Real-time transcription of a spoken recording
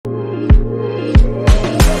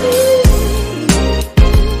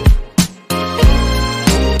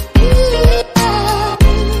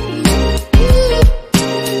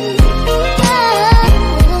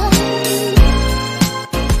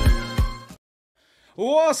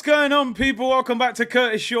What's going on, people? Welcome back to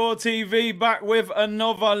Curtis Shaw TV, back with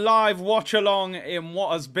another live watch-along in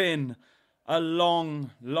what has been a long,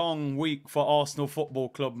 long week for Arsenal Football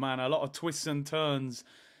Club, man. A lot of twists and turns,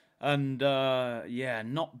 and yeah,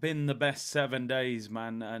 not been the best 7 days,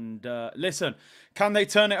 man. And listen, can they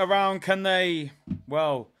turn it around? Can they,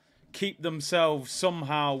 well, keep themselves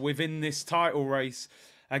somehow within this title race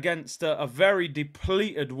against a very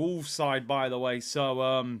depleted Wolves side, by the way?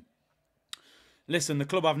 So, listen, the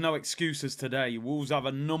club have no excuses today. Wolves have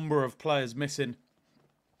a number of players missing.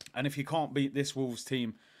 And if you can't beat this Wolves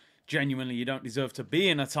team, genuinely, you don't deserve to be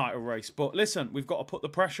in a title race. But listen, we've got to put the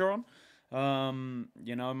pressure on.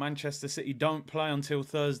 You know, Manchester City don't play until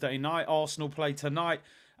Thursday night. Arsenal play tonight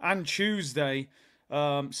and Tuesday.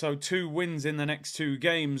 So 2 wins in the next 2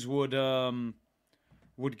 games would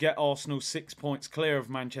get Arsenal 6 points clear of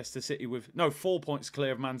Manchester City with... No, 4 points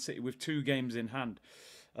clear of Man City with 2 games in hand.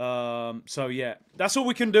 So yeah, that's all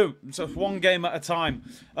we can do. So it's 1 game at a time.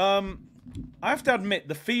 I have to admit,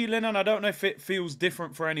 the feeling, and I don't know if it feels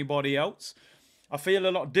different for anybody else, I feel a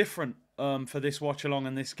lot different for this watch along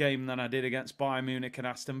and this game than I did against Bayern Munich and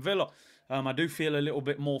Aston Villa. I do feel a little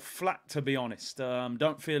bit more flat, to be honest.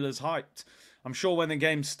 Don't feel as hyped. I'm sure when the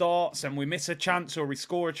game starts and we miss a chance or we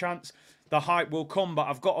score a chance, the hype will come. But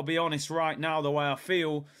I've got to be honest, right now, the way I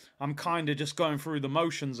feel, I'm kind of just going through the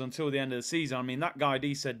motions until the end of the season. I mean, that guy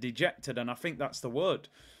D said dejected, and I think that's the word.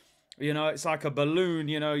 You know, it's like a balloon,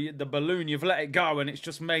 you know, the balloon, you've let it go and it's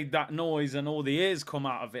just made that noise and all the ears come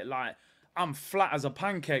out of it. Like, I'm flat as a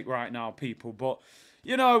pancake right now, people. But,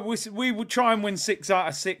 you know, we would try and win 6 out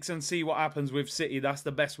of 6 and see what happens with City. That's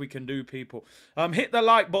the best we can do, people. Hit the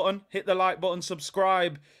like button. Hit the like button.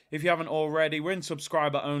 Subscribe if you haven't already. We're in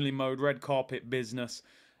subscriber-only mode, red carpet business.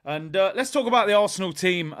 And let's talk about the Arsenal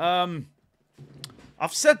team. I've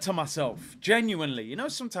said to myself, genuinely, you know,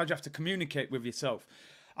 sometimes you have to communicate with yourself.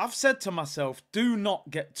 I've said to myself, do not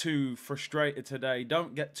get too frustrated today.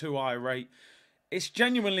 Don't get too irate. It's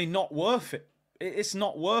genuinely not worth it. It's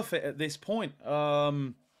not worth it at this point.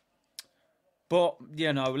 But,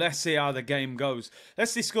 you know, let's see how the game goes.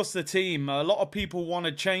 Let's discuss the team. A lot of people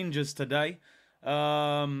wanted changes today.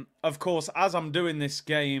 Of course, as I'm doing this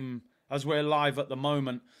game, as we're live at the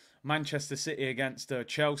moment, Manchester City against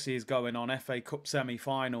Chelsea is going on, FA Cup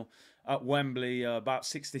semi-final at Wembley. About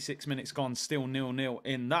 66 minutes gone, still 0-0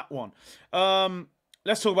 in that one.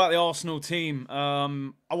 Let's talk about the Arsenal team.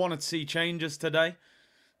 I wanted to see changes today.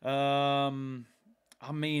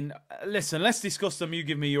 I mean, listen, let's discuss them. You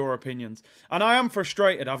give me your opinions. And I am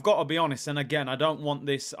frustrated, I've got to be honest. And again, I don't want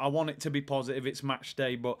this. I want it to be positive. It's match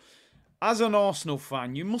day. But as an Arsenal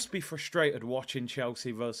fan, you must be frustrated watching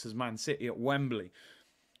Chelsea versus Man City at Wembley,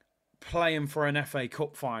 playing for an FA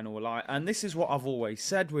Cup final. And this is what I've always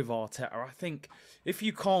said with Arteta. I think if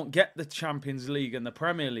you can't get the Champions League and the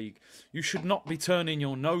Premier League, you should not be turning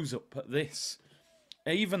your nose up at this.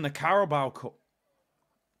 Even the Carabao Cup.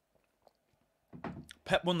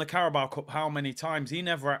 Pep won the Carabao Cup how many times? He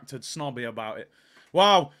never acted snobby about it.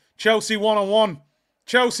 Wow, Chelsea 1-1.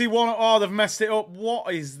 Chelsea 1. Oh, they've messed it up.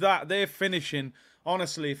 What is that? They're finishing.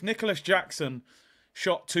 Honestly, if Nicholas Jackson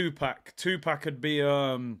shot Tupac, Tupac would be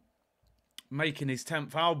making his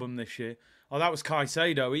 10th album this year. Oh, that was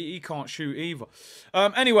Caicedo. He can't shoot either.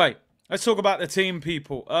 Anyway, let's talk about the team,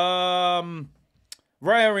 people. Raya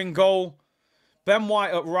in goal. Ben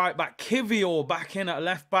White at right back. Kivior back in at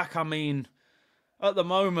left back. I mean, at the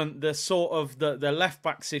moment, the left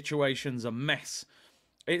back situation's a mess.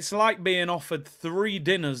 It's like being offered 3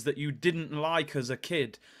 dinners that you didn't like as a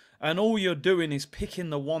kid, and all you're doing is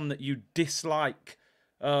picking the one that you dislike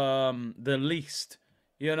the least.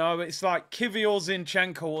 You know, it's like Kivior,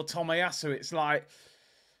 Zinchenko or Tomiyasu. It's like,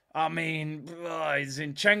 I mean,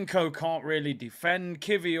 Zinchenko can't really defend.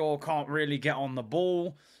 Kivior can't really get on the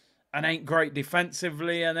ball and ain't great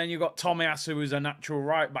defensively. And then you got Tomiyasu, who's a natural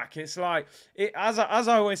right back. It's like, as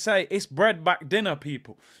I always say, it's bread back dinner,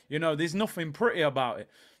 people. You know, there's nothing pretty about it.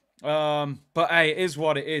 But hey, it is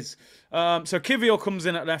what it is. So Kivior comes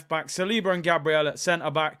in at left back. Saliba and Gabriel at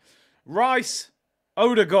centre back. Rice,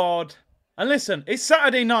 Odegaard. And listen, it's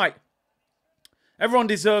Saturday night. Everyone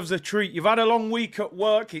deserves a treat. You've had a long week at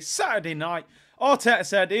work. It's Saturday night. Arteta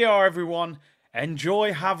said, here are everyone.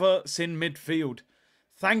 Enjoy Havertz in midfield.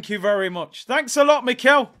 Thank you very much. Thanks a lot,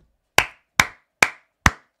 Mikel.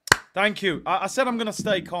 Thank you. I said I'm going to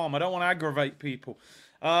stay calm. I don't want to aggravate people.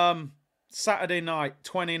 Saturday night,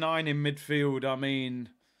 29 in midfield. I mean,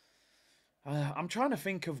 I'm trying to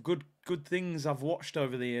think of good things I've watched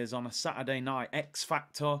over the years on a Saturday night. X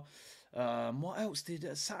Factor. What else did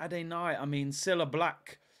Saturday night? I mean, Cilla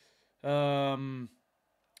Black, Blind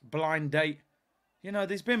Date. You know,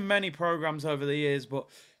 there's been many programs over the years, but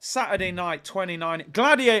Saturday night, 29,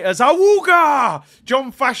 Gladiators, Awooga!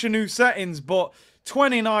 John Fashanu settings, but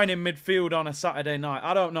 29 in midfield on a Saturday night.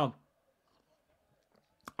 I don't know.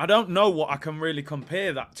 I don't know what I can really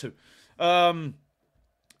compare that to.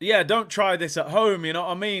 Yeah, don't try this at home, you know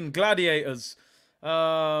what I mean? Gladiators.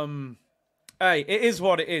 Hey, it is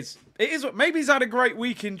what it is. It is what, maybe he's had a great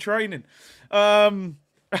week in training.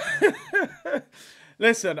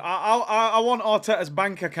 Listen, I want Arteta's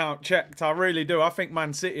bank account checked. I really do. I think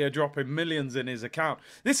Man City are dropping millions in his account.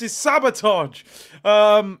 This is sabotage.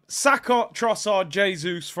 Saka, Trossard,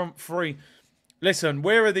 Jesus front three. Listen,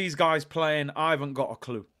 where are these guys playing? I haven't got a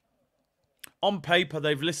clue. On paper,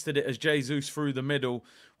 they've listed it as Jesus through the middle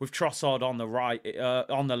with Trossard on the right,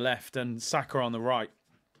 on the left, and Saka on the right.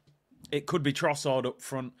 It could be Trossard up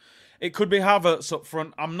front. It could be Havertz up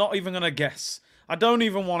front. I'm not even going to guess. I don't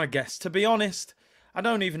even want to guess. To be honest, I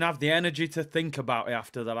don't even have the energy to think about it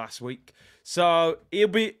after the last week. So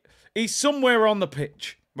he's somewhere on the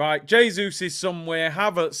pitch, right? Jesus is somewhere,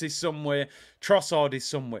 Havertz is somewhere, Trossard is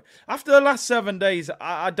somewhere. After the last 7 days,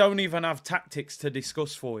 I don't even have tactics to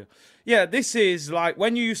discuss for you. Yeah, this is like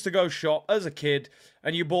when you used to go shop as a kid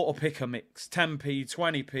and you bought a pick a mix, 10p,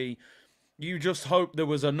 20p. You just hope there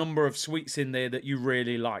was a number of sweets in there that you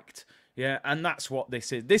really liked. Yeah, and that's what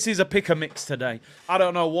this is. This is a pick a mix today. I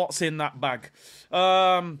don't know what's in that bag.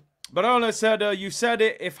 But Ola said, you said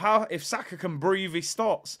it, if Saka can breathe, he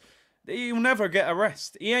starts. He'll never get a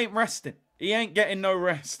rest. He ain't resting. He ain't getting no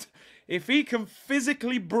rest. If he can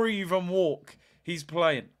physically breathe and walk, he's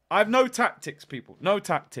playing. I have no tactics, people. No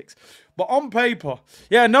tactics. But on paper,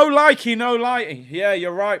 yeah, no likey, no lighty. Yeah,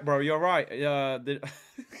 you're right, bro. You're right.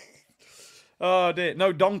 Oh, dear.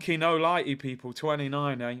 No donkey, no lighty, people.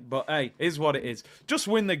 29, eh? But, hey, is what it is. Just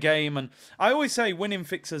win the game. And I always say winning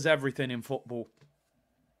fixes everything in football.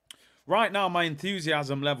 Right now, my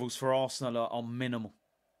enthusiasm levels for Arsenal are minimal.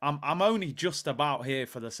 I'm only just about here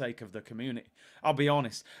for the sake of the community. I'll be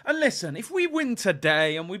honest. And listen, if we win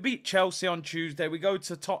today and we beat Chelsea on Tuesday, we go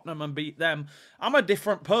to Tottenham and beat them, I'm a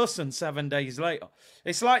different person 7 days later.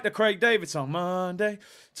 It's like the Craig David song, Monday,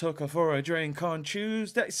 took her for a drink on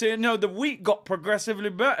Tuesday. So, you know, the week got progressively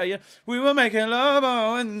better. Yeah? We were making love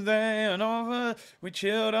on Wednesday and over, we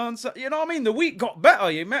chilled on Saturday. You know what I mean? The week got better.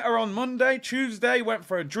 You met her on Monday, Tuesday, went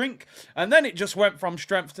for a drink, and then it just went from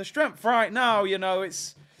strength to strength. Right now, you know,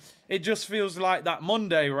 it just feels like that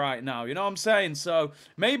Monday right now. You know what I'm saying? So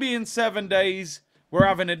maybe in 7 days, we're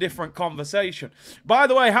having a different conversation. By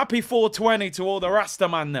the way, happy 420 to all the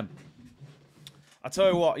Rastaman them. I tell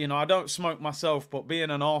you what, you know, I don't smoke myself, but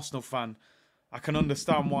being an Arsenal fan, I can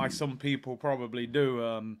understand why some people probably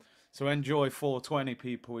do. So enjoy 420,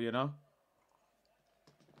 people, you know.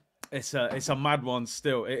 It's a mad one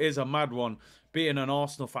still. It is a mad one being an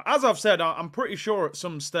Arsenal fan. As I've said, I'm pretty sure at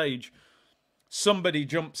some stage, somebody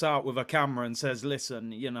jumps out with a camera and says,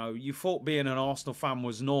 listen, you know, you thought being an Arsenal fan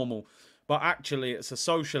was normal, but actually it's a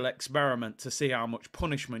social experiment to see how much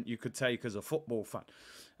punishment you could take as a football fan.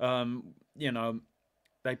 You know,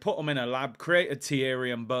 they put them in a lab, created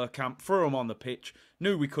Thierry and Bergkamp, threw them on the pitch,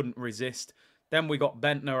 knew we couldn't resist. Then we got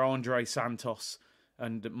Bentner, Andre Santos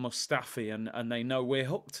and Mustafi, and they know we're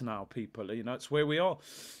hooked now, people. You know, it's where we are.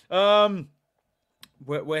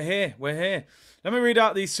 We're here. We're here. Let me read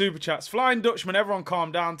out these super chats. Flying Dutchman, everyone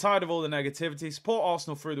calm down. Tired of all the negativity. Support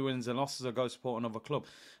Arsenal through the wins and losses or go support another club.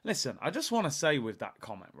 Listen, I just want to say with that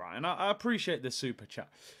comment, right, and I appreciate the super chat.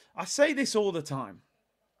 I say this all the time.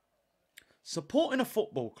 Supporting a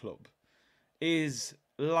football club is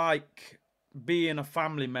like being a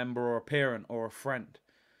family member or a parent or a friend.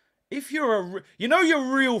 If you're your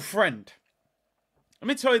real friend. Let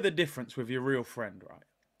me tell you the difference with your real friend, right?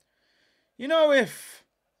 You know if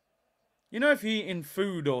you're eating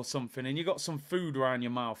food or something and you got some food around your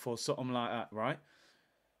mouth or something like that, right?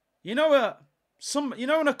 You know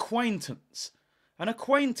an acquaintance. An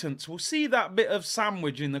acquaintance will see that bit of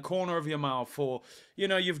sandwich in the corner of your mouth, or, you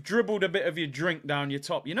know, you've dribbled a bit of your drink down your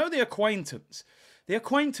top. You know the acquaintance. The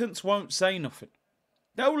acquaintance won't say nothing.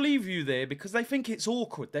 They'll leave you there because they think it's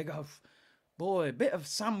awkward. They go, boy, a bit of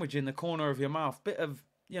sandwich in the corner of your mouth, bit of,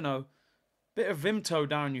 you know, bit of Vimto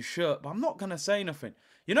down your shirt, but I'm not going to say nothing.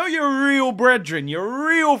 You know your real brethren, your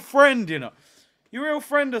real friend, you know. Your real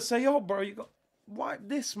friend will say, oh, bro, you got... wipe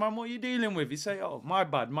this, man. What are you dealing with? You say, oh, my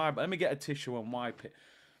bad. Let me get a tissue and wipe it.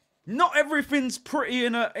 Not everything's pretty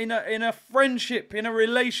in a friendship, in a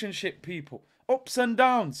relationship, people. Ups and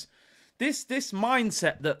downs. This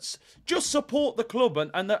mindset that's just support the club,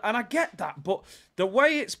 and I get that, but the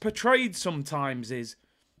way it's portrayed sometimes is,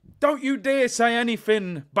 don't you dare say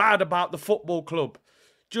anything bad about the football club.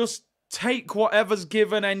 Just take whatever's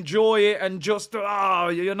given, enjoy it, and just,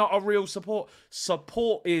 you're not a real support.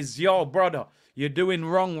 Support is, yo, brother, you're doing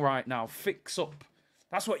wrong right now. Fix up.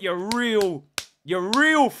 That's what your real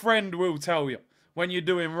friend will tell you when you're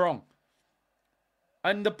doing wrong.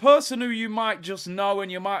 And the person who you might just know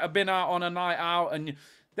and you might have been out on a night out and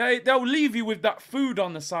they'll leave you with that food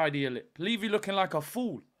on the side of your lip. Leave you looking like a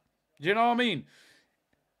fool. Do you know what I mean?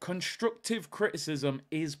 Constructive criticism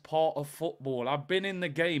is part of football. I've been in the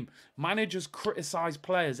game. Managers criticize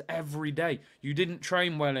players every day. You didn't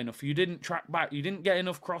train well enough. You didn't track back. You didn't get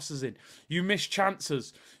enough crosses in. You missed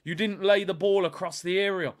chances. You didn't lay the ball across the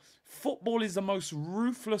area. Football is the most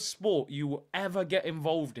ruthless sport you will ever get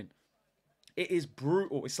involved in. It is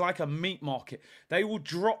brutal. It's like a meat market. They will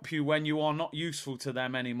drop you when you are not useful to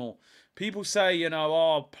them anymore. People say, you know,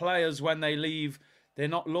 oh, players when they leave, they're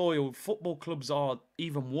not loyal. Football clubs are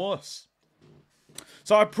even worse.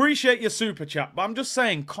 So I appreciate your super chat, but I'm just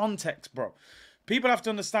saying context, bro. People have to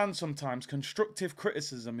understand sometimes constructive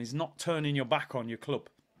criticism is not turning your back on your club.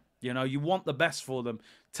 You know, you want the best for them.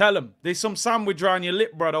 Tell them. There's some sandwich around your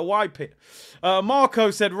lip, brother. Wipe it.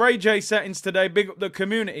 Marco said, Ray J settings today. Big up the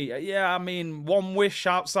community. Yeah, I mean, one wish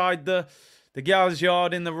outside the gal's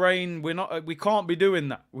yard in the rain. We can't be doing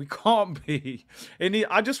that. We can't be.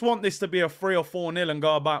 I just want this to be a 3 or 4-0 and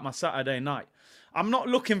go about my Saturday night. I'm not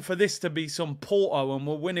looking for this to be some Porto and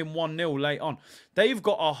we're winning 1-0 late on. They've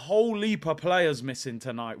got a whole heap of players missing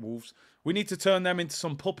tonight, Wolves. We need to turn them into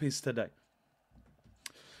some puppies today.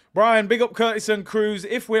 Brian, big up Curtis and Cruz.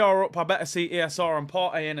 If we are up, I better see ESR and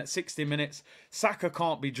Partey in at 60 minutes. Saka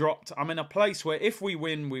can't be dropped. I'm in a place where if we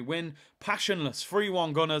win, we win. Passionless,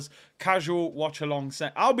 3-1 Gunners, casual, watch along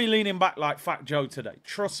set. I'll be leaning back like Fat Joe today.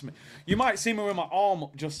 Trust me. You might see me with my arm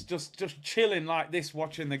up, just chilling like this,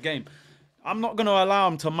 watching the game. I'm not going to allow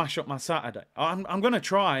him to mash up my Saturday. I'm going to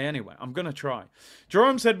try anyway. I'm going to try.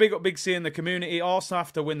 Jerome said, big up Big C in the community. Arsenal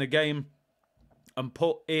have to win the game and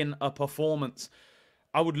put in a performance.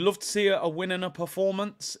 I would love to see a win and a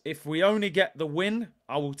performance. If we only get the win,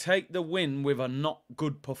 I will take the win with a not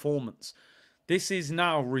good performance. This is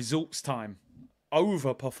now results time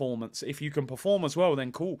over performance. If you can perform as well,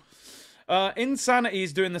 then cool. Insanity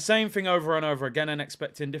is doing the same thing over and over again and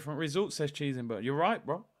expecting different results, says Cheesenberg. You're right,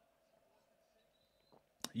 bro.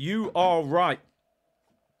 You are right.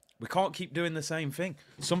 We can't keep doing the same thing.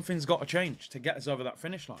 Something's got to change to get us over that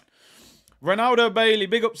finish line. Ronaldo Bailey,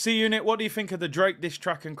 big up C-Unit. What do you think of the Drake diss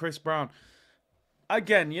track and Chris Brown?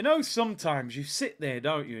 Again, you know, sometimes you sit there,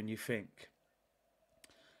 don't you, and you think,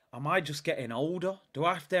 am I just getting older? Do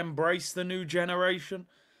I have to embrace the new generation?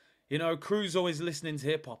 You know, Cruz always listening to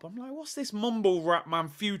hip-hop. I'm like, what's this mumble rap, man,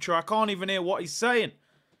 Future? I can't even hear what he's saying.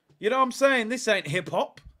 You know what I'm saying? This ain't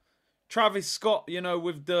hip-hop. Travis Scott, you know,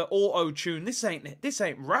 with the auto-tune. This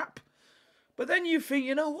ain't rap. But then you think,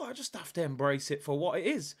 you know what? I just have to embrace it for what it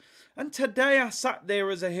is. And today I sat there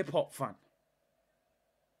as a hip-hop fan.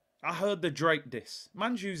 I heard the Drake diss.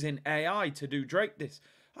 Man's using AI to do Drake diss.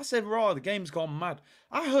 I said, raw, the game's gone mad.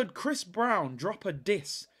 I heard Chris Brown drop a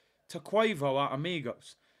diss to Quavo at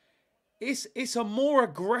Amigos. It's a more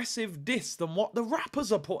aggressive diss than what the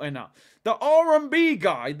rappers are putting out. The R&B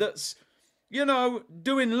guy that's, you know,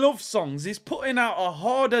 doing love songs is putting out a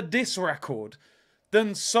harder diss record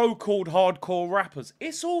than so-called hardcore rappers.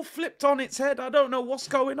 It's all flipped on its head. I don't know what's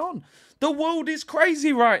going on. The world is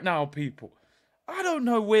crazy right now, people. I don't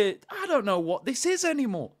know what this is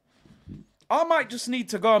anymore. I might just need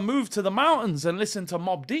to go and move to the mountains and listen to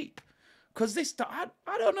Mobb Deep. Because I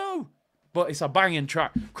don't know. But it's a banging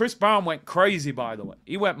track. Chris Brown went crazy, by the way.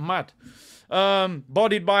 He went mad.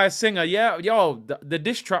 Bodied by a singer. Yeah, yo, the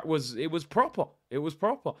diss track was proper. It was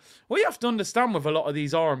proper. What you have to understand with a lot of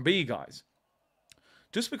these R&B guys,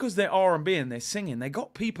 just because they're R&B and they're singing, they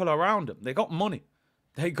got people around them. They got money.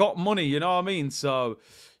 They got money, you know what I mean? So,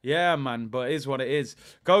 yeah, man, but it is what it is.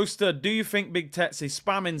 Ghoster, do you think Big Tets is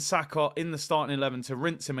spamming Saka in the starting 11 to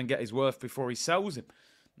rinse him and get his worth before he sells him?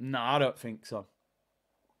 No, I don't think so.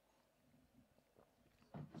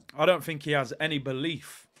 I don't think he has any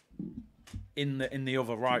belief in the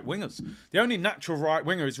other right wingers. The only natural right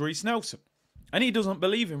winger is Reiss Nelson. And he doesn't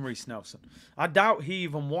believe in Reiss Nelson. I doubt he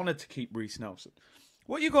even wanted to keep Reiss Nelson.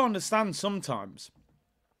 What you got to understand sometimes,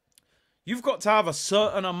 you've got to have a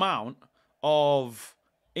certain amount of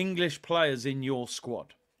English players in your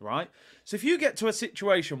squad, right? So if you get to a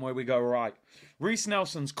situation where we go, right, Reiss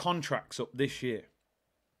Nelson's contract's up this year,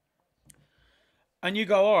 and you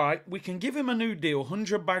go, all right, we can give him a new deal,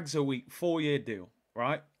 100 bags a week, 4-year deal,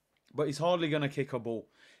 right? But he's hardly going to kick a ball.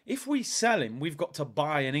 If we sell him, we've got to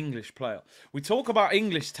buy an English player. We talk about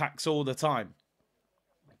English tax all the time.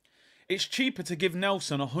 It's cheaper to give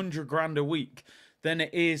Nelson 100 grand a week than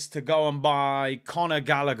it is to go and buy Conor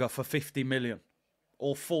Gallagher for 50 million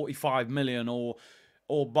or 45 million or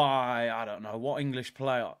buy, I don't know, what English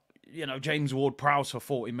player, you know, James Ward-Prowse for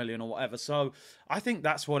 40 million or whatever. So I think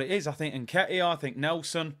that's what it is. I think Nketiah, I think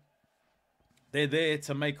Nelson, they're there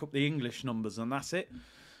to make up the English numbers, and that's it.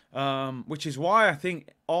 Which is why I think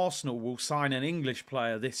Arsenal will sign an English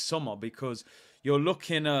player this summer, because you're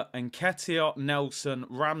looking at Nketiah, Nelson,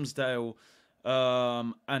 Ramsdale,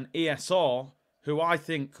 and ESR, who I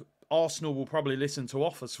think Arsenal will probably listen to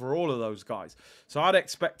offers for all of those guys. So I'd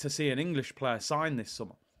expect to see an English player sign this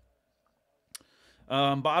summer.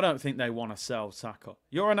 But I don't think they want to sell Saka.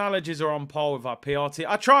 Your analogies are on par with our PRT.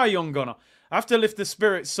 I try, young gunner. I have to lift the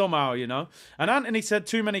spirits somehow, you know. And Anthony said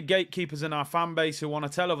too many gatekeepers in our fan base who want to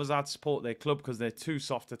tell others how to support their club because they're too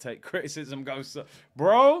soft to take criticism.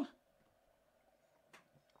 Bro,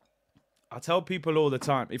 I tell people all the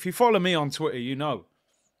time. If you follow me on Twitter, you know.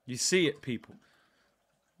 You see it, people.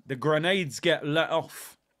 The grenades get let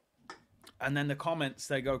off. And then the comments,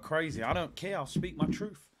 they go crazy. I don't care. I'll speak my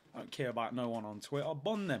truth. I don't care about no one on Twitter. I'll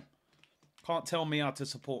bun them. Can't tell me how to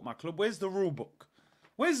support my club. Where's the rule book?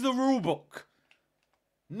 Where's the rule book?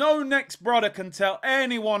 No next brother can tell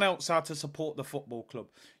anyone else how to support the football club.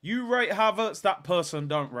 You rate Havertz, that person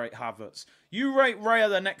don't rate Havertz. You rate Raya,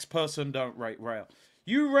 the next person don't rate Raya.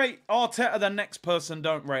 You rate Arteta, the next person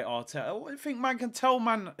don't rate Arteta. What do you think man can tell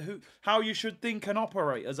man how you should think and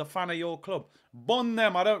operate as a fan of your club? Bun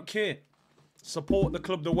them, I don't care. Support the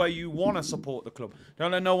club the way you want to support the club.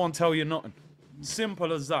 Don't let no one tell you nothing.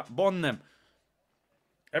 Simple as that. Bun them.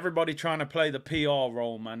 Everybody trying to play the PR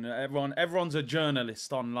role, man. Everyone's a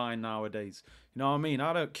journalist online nowadays. You know what I mean?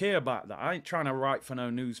 I don't care about that. I ain't trying to write for no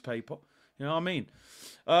newspaper. You know what I mean?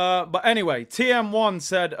 But anyway, TM1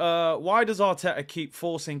 said, why does Arteta keep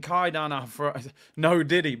forcing Kai down our throat? No,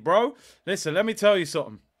 did he? Bro, listen, let me tell you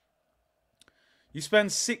something. You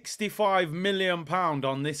spend £65 million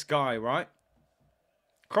on this guy, right?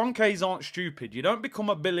 Cronkies aren't stupid. You don't become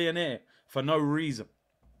a billionaire for no reason.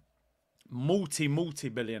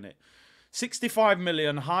 Multi-billionaire. 65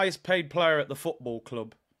 million, highest paid player at the football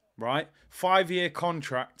club, right? 5-year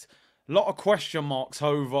contract. Lot of question marks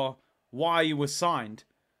over why he was signed.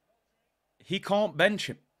 He can't bench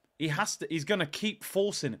him. He has to. He's going to keep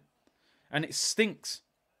forcing it. And it stinks.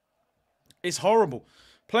 It's horrible.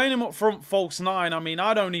 Playing him up front, false nine, I mean,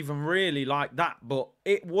 I don't even really like that, but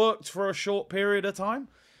it worked for a short period of time.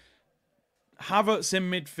 Havertz in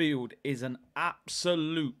midfield is an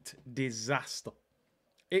absolute disaster.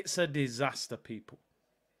 It's a disaster, people.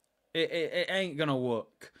 It ain't going to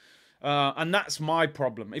work. And that's my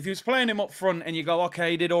problem. If you was playing him up front and you go,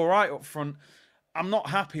 okay, he did all right up front, I'm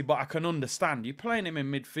not happy, but I can understand. You're playing him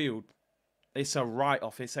in midfield. It's a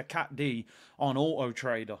write-off. It's a Cat D on Auto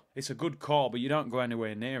Trader. It's a good car, but you don't go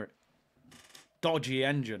anywhere near it. Dodgy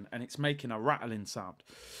engine, and it's making a rattling sound.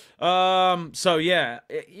 So, yeah,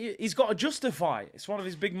 he's got to justify it. It's one of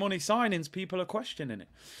his big money signings. People are questioning it.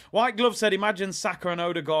 White Glove said, imagine Saka and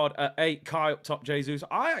Odegaard at 8, Kai up top, Jesus.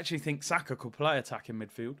 I actually think Saka could play attacking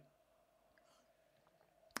midfield.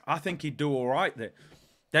 I think he'd do all right there.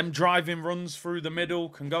 Them driving runs through the middle,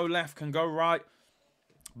 can go left, can go right.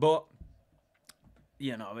 But,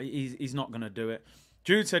 you know, he's not going to do it.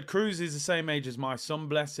 Jude said, Cruz is the same age as my son,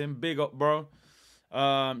 bless him. Big up, bro.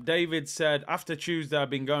 David said, after Tuesday, I've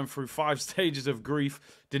been going through 5 stages of grief.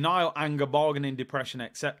 Denial, anger, bargaining, depression,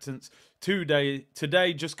 acceptance. Today,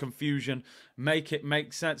 just confusion. Make it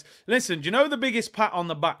make sense. Listen, do you know the biggest pat on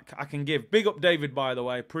the back I can give? Big up David, by the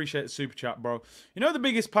way. Appreciate the super chat, bro. You know the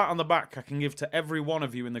biggest pat on the back I can give to every one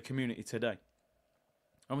of you in the community today?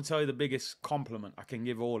 I'm going to tell you the biggest compliment I can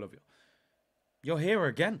give all of you. You're here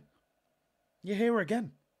again. You're here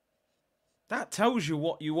again. That tells you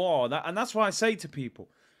what you are. And that's why I say to people,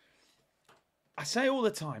 I say all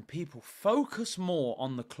the time, people, focus more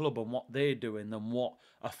on the club and what they're doing than what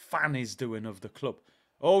a fan is doing of the club.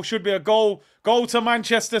 Oh, should be a goal. Goal to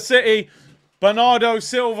Manchester City. Bernardo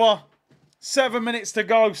Silva. 7 minutes to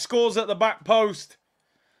go. Scores at the back post.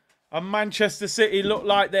 And Manchester City look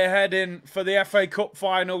like they're heading for the FA Cup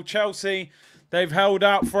final. Chelsea, they've held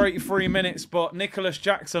out for 83 minutes, but Nicholas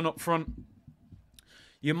Jackson up front.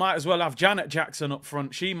 You might as well have Janet Jackson up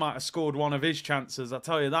front. She might have scored one of his chances, I'll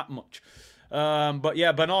tell you that much. But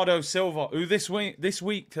yeah, Bernardo Silva, who this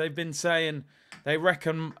week they've been saying they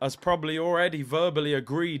reckon has probably already verbally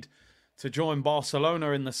agreed to join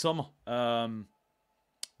Barcelona in the summer.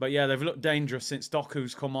 But yeah, they've looked dangerous since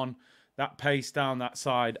Doku's come on. That pace down that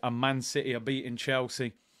side, and Man City are beating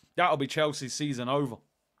Chelsea. That'll be Chelsea's season over.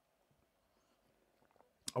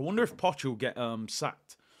 I wonder if Poch will get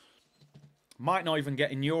sacked. Might not even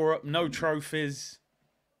get in Europe. No trophies.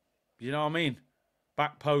 You know what I mean?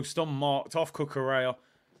 Back post unmarked off Cucurella.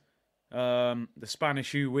 The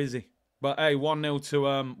Spanish Wizzy. But hey, 1-0 to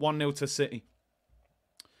 1-0 to City.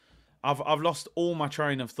 I've lost all my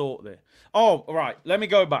train of thought there. Oh, right. Let me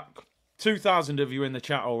go back. 2,000 of you in the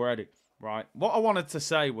chat already. Right. What I wanted to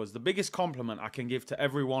say was the biggest compliment I can give to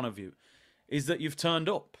every one of you is that you've turned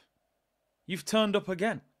up. You've turned up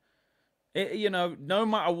again. No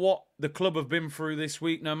matter what the club have been through this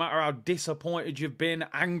week, no matter how disappointed you've been,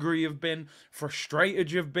 angry you've been,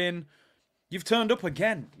 frustrated you've been, you've turned up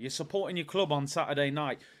again. You're supporting your club on Saturday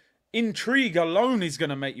night. Intrigue alone is going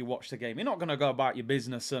to make you watch the game. You're not going to go about your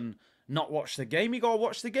business and not watch the game. You got to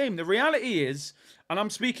watch the game. The reality is, and I'm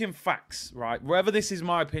speaking facts, right? Whether this is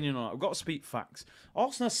my opinion or not, I've got to speak facts.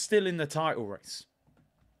 Arsenal's still in the title race.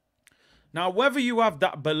 Now, whether you have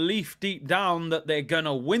that belief deep down that they're going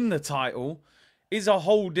to win the title is a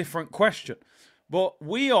whole different question. But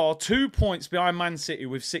we are 2 points behind Man City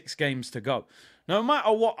with 6 games to go. No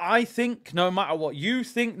matter what I think, no matter what you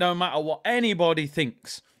think, no matter what anybody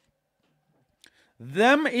thinks,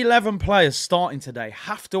 them 11 players starting today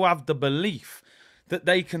have to have the belief that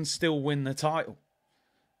they can still win the title.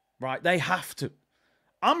 Right? They have to.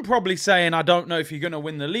 I'm probably saying I don't know if you're going to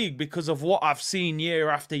win the league because of what I've seen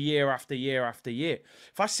year after year after year after year.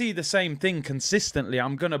 If I see the same thing consistently,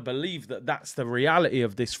 I'm going to believe that that's the reality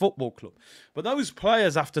of this football club. But those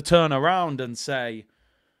players have to turn around and say,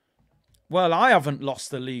 well, I haven't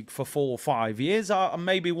lost the league for 4 or 5 years. I'm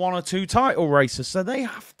maybe 1 or 2 title races. So they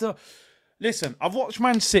have to... Listen, I've watched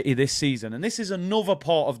Man City this season, and this is another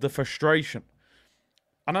part of the frustration.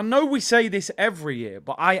 And I know we say this every year,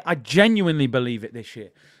 but I genuinely believe it this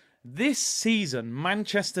year. This season,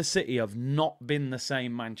 Manchester City have not been the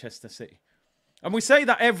same Manchester City. And we say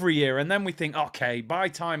that every year, and then we think, okay, by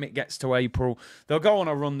the time it gets to April, they'll go on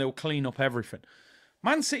a run, they'll clean up everything.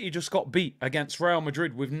 Man City just got beat against Real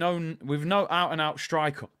Madrid with no out-and-out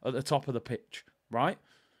striker at the top of the pitch, right?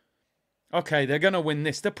 Okay, they're going to win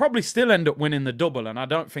this. They'll probably still end up winning the double, and I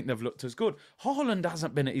don't think they've looked as good. Haaland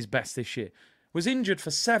hasn't been at his best this year. Was injured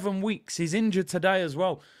for 7 weeks. He's injured today as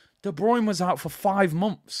well. De Bruyne was out for 5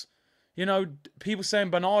 months. You know, people saying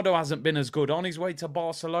Bernardo hasn't been as good. On his way to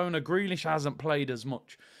Barcelona, Grealish hasn't played as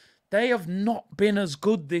much. They have not been as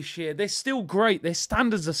good this year. They're still great. Their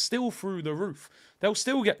standards are still through the roof. They'll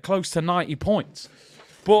still get close to 90 points.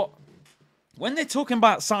 But when they're talking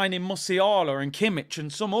about signing Musiala and Kimmich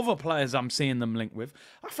and some other players I'm seeing them linked with,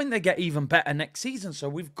 I think they get even better next season. So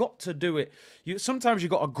we've got to do it. Sometimes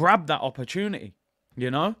you've got to grab that opportunity,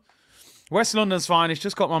 you know? West London's fine. It's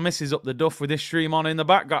just got my missus up the duff with this stream on in the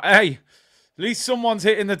background. Hey, at least someone's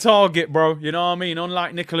hitting the target, bro. You know what I mean?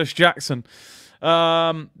 Unlike Nicholas Jackson. They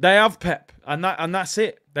have Pep, and that's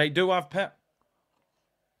it. They do have Pep.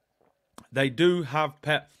 They do have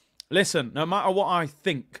Pep. Listen, no matter what I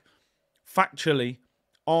think, factually,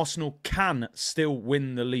 Arsenal can still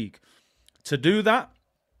win the league. To do that,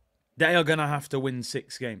 they are going to have to win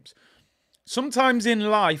 6 games. Sometimes in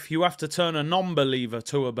life, you have to turn a non-believer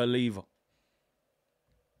to a believer.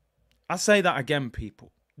 I say that again,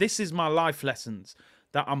 people. This is my life lessons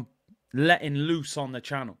that I'm letting loose on the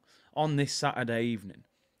channel on this Saturday evening.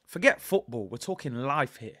 Forget football. We're talking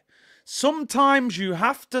life here. Sometimes you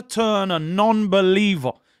have to turn a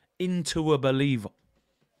non-believer into a believer.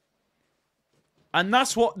 And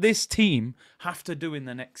that's what this team have to do in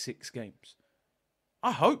the next 6 games.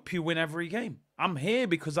 I hope you win every game. I'm here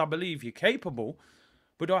because I believe you're capable.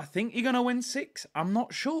 But do I think you're going to win 6? I'm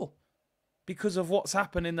not sure. Because of what's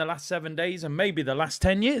happened in the last 7 days and maybe the last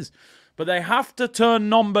 10 years. But they have to turn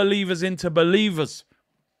non-believers into believers.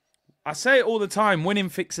 I say it all the time. Winning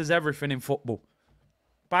fixes everything in football.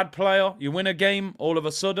 Bad player, you win a game, all of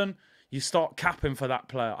a sudden, you start capping for that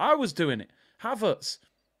player. I was doing it. Havertz.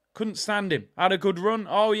 Couldn't stand him. Had a good run.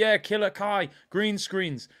 Oh, yeah, Killer Kai. Green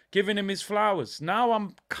screens. Giving him his flowers. Now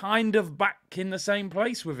I'm kind of back in the same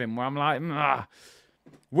place with him where I'm like,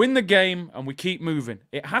 win the game and we keep moving.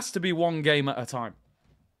 It has to be 1 game at a time.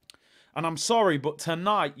 And I'm sorry, but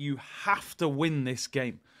tonight you have to win this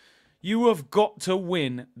game. You have got to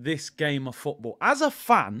win this game of football. As a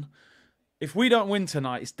fan, if we don't win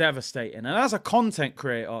tonight, it's devastating. And as a content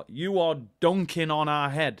creator, you are dunking on our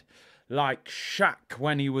head like Shaq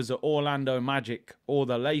when he was at Orlando Magic or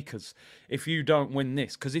the Lakers if you don't win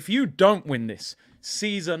this. Because if you don't win this,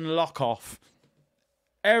 season lock off,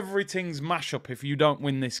 everything's mash up if you don't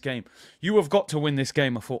win this game. You have got to win this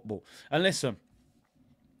game of football. And listen,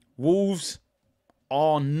 Wolves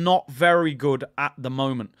are not very good at the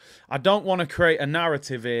moment. I don't want to create a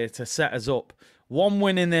narrative here to set us up. 1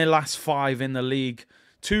 win in their last 5 in the league,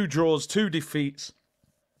 2 draws, 2 defeats.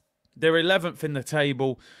 They're 11th in the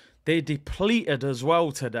table. They're depleted as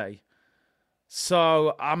well today.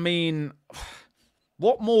 So, I mean,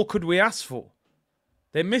 what more could we ask for?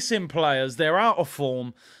 They're missing players. They're out of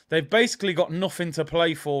form. They've basically got nothing to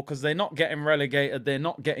play for because they're not getting relegated. They're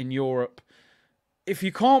not getting Europe. If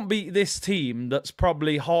you can't beat this team that's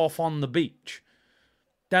probably half on the beach,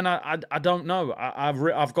 then I don't know.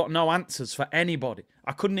 I've got no answers for anybody.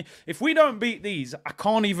 I couldn't. If we don't beat these, I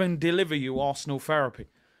can't even deliver you Arsenal therapy.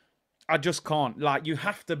 I just can't. Like, you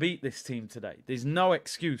have to beat this team today. There's no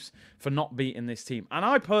excuse for not beating this team. And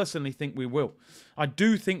I personally think we will. I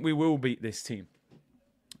do think we will beat this team.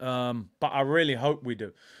 But I really hope we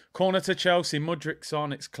do. Corner to Chelsea. Mudrik's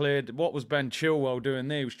on. It's cleared. What was Ben Chilwell doing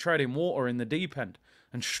there? He was treading water in the deep end.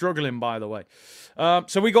 And struggling, by the way.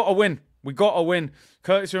 So we got to win. We got to win.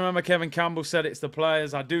 Curtis, remember Kevin Campbell said it's the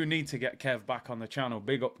players. I do need to get Kev back on the channel.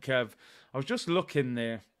 Big up, Kev. I was just looking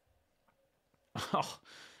there.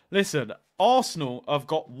 Listen, Arsenal have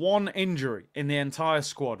got one injury in the entire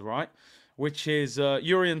squad, right? Which is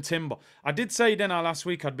Jurrien Timber. I did say, didn't I, last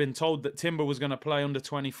week I'd been told that Timber was going to play under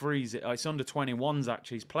 23s. It's under 21s,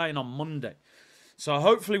 actually. He's playing on Monday. So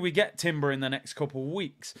hopefully we get Timber in the next couple of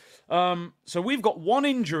weeks. So we've got one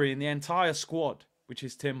injury in the entire squad, which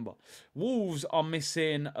is Timber. Wolves are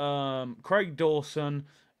missing Craig Dawson,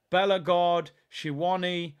 Bellegarde,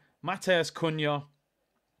 Shiwani, Mateus Cunha,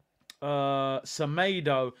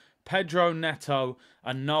 Semedo, Pedro Neto,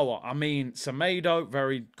 and Noah. I mean, Semedo,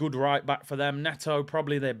 very good right back for them. Neto,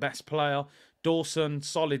 probably their best player. Dawson,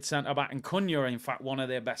 solid centre back. And Cunha, in fact, one of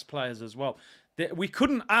their best players as well. We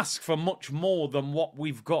couldn't ask for much more than what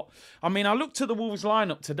we've got. I mean, I looked at the Wolves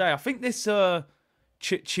lineup today. I think this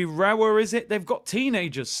Chirauer, is it? They've got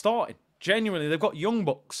teenagers starting. Genuinely, they've got young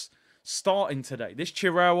bucks starting today. This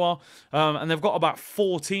Chirauer, and they've got about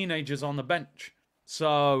 4 teenagers on the bench.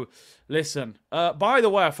 So, listen. By the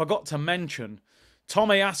way, I forgot to mention,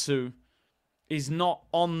 Tomiyasu is not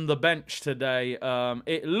on the bench today.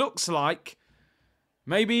 It looks like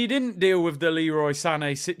maybe he didn't deal with the Leroy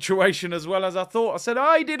Sané situation as well as I thought. I said,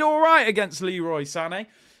 he did all right against Leroy Sané.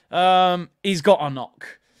 He's got a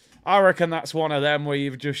knock. I reckon that's one of them where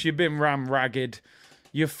you've been ram ragged.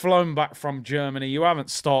 You've flown back from Germany. You haven't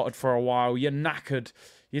started for a while. You're knackered.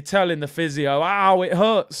 You're telling the physio, ow, it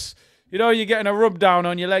hurts. You know, you're getting a rub down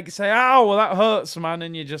on your leg. You say, ow, well, that hurts, man.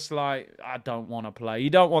 And you're just like, I don't want to play. You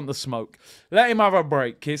don't want the smoke. Let him have a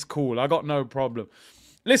break. It's cool. I got no problem.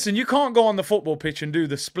 Listen, you can't go on the football pitch and do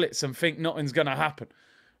the splits and think nothing's going to happen.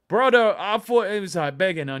 Brother, I thought it was like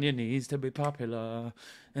begging on your knees to be popular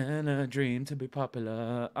and a dream to be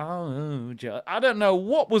popular. Oh, I don't know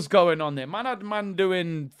what was going on there. Man had man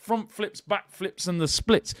doing front flips, back flips, and the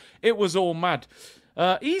splits. It was all mad.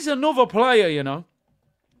 He's another player, you know.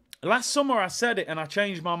 Last summer I said it and I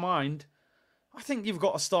changed my mind. I think you've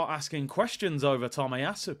got to start asking questions over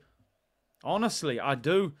Tomiyasu. Honestly, I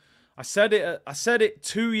do. I said it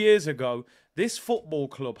 2 years ago. This football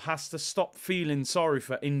club has to stop feeling sorry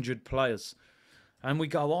for injured players. And we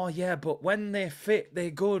go, oh yeah, but when they're fit,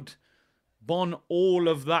 they're good. Bon, all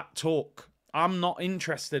of that talk. I'm not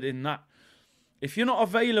interested in that. If you're not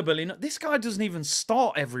available, this guy doesn't even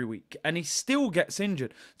start every week and he still gets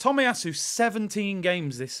injured. Tomiyasu, 17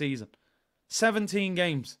 games this season. 17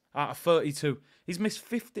 games out of 32. He's missed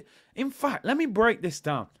 50. In fact, let me break this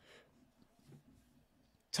down.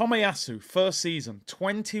 Tomiyasu, first season,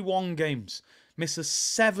 21 games. Misses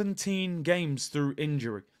 17 games through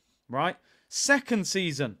injury. Right? Second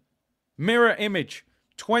season, mirror image.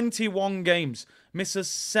 21 games. Misses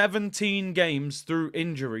 17 games through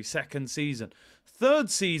injury. Second season.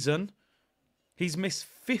 Third season, he's missed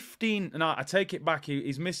 15. No, I take it back.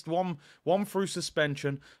 He's missed one through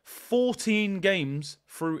suspension, 14 games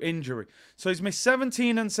through injury. So he's missed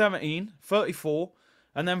 17 and 17, 34,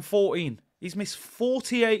 and then 14. He's missed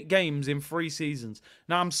 48 games in 3 seasons.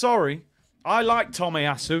 Now, I'm sorry. I like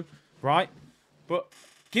Tomiyasu, right? But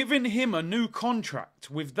giving him a new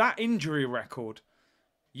contract with that injury record,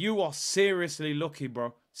 you are seriously lucky,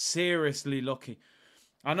 bro. Seriously lucky.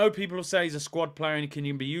 I know people will say he's a squad player and he can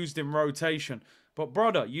even be used in rotation. But,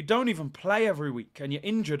 brother, you don't even play every week and you're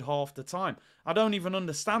injured half the time. I don't even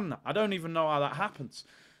understand that. I don't even know how that happens.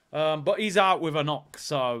 But he's out with a knock.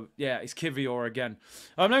 So, yeah, it's Kivior again.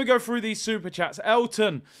 Let me go through these super chats.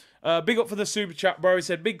 Elton, big up for the super chat, bro. He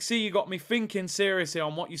said, Big C, you got me thinking seriously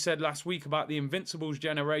on what you said last week about the Invincibles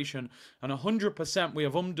generation. And 100% we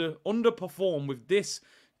have underperformed with this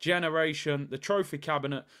generation. The trophy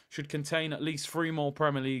cabinet should contain at least 3 more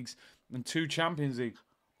Premier Leagues and 2 Champions Leagues.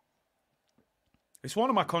 It's one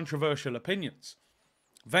of my controversial opinions.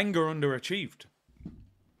 Wenger underachieved.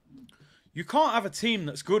 You can't have a team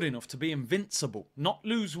that's good enough to be invincible, not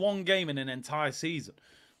lose 1 game in an entire season.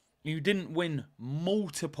 You didn't win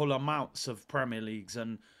multiple amounts of Premier Leagues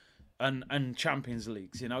and Champions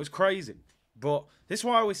Leagues. You know, it's crazy. But this is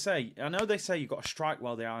why I always say, I know they say you've got to strike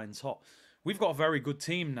while the iron's hot. We've got a very good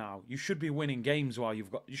team now. You should be winning games while you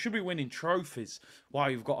should be winning trophies while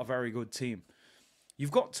you've got a very good team.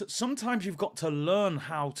 Sometimes you've got to learn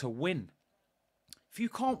how to win. If you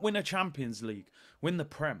can't win a Champions League, win the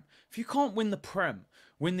Prem. If you can't win the Prem,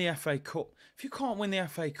 win the FA Cup. If you can't win the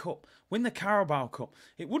FA Cup, win the Carabao Cup.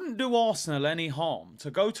 It wouldn't do Arsenal any harm to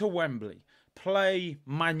go to Wembley, play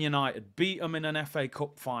Man United, beat them in an FA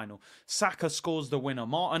Cup final. Saka scores the winner.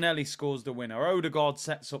 Martinelli scores the winner. Odegaard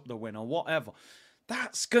sets up the winner. Whatever.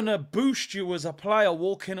 That's going to boost you as a player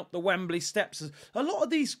walking up the Wembley steps. A lot of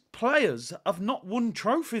these players have not won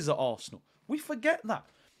trophies at Arsenal. We forget that.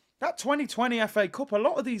 That 2020 FA Cup, a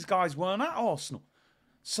lot of these guys weren't at Arsenal.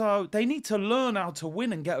 So they need to learn how to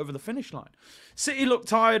win and get over the finish line. City look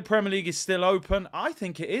tired. Premier League is still open. I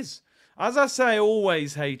think it is. As I say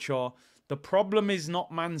always, HR, the problem is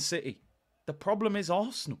not Man City. The problem is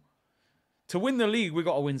Arsenal. To win the league, we've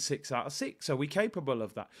got to win 6 out of 6. Are we capable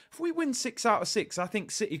of that? If we win 6 out of 6, I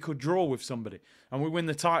think City could draw with somebody. And we win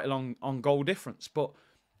the title on goal difference. But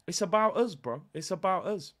it's about us, bro. It's about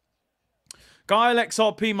us. Guy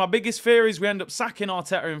XRP, my biggest fear is we end up sacking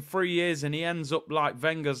Arteta in 3 years and he ends up like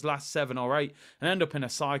Wenger's last 7 or 8 and end up in a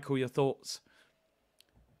cycle. Your thoughts?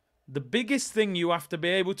 The biggest thing you have to be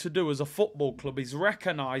able to do as a football club is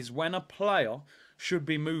recognise when a player should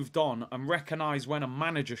be moved on and recognise when a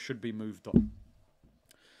manager should be moved on.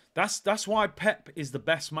 That's why Pep is the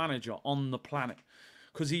best manager on the planet.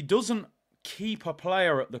 Because he doesn't keep a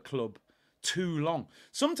player at the club too long.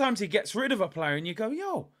 Sometimes he gets rid of a player and you go,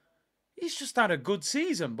 yo, he's just had a good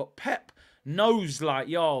season. But Pep knows, like,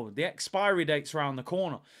 yo, the expiry date's around the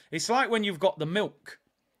corner. It's like when you've got the milk.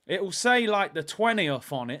 It'll say, like, the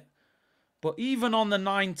 20th on it. But even on the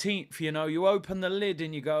 19th, you know, you open the lid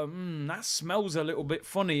and you go, that smells a little bit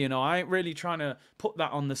funny, you know. I ain't really trying to put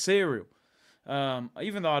that on the cereal.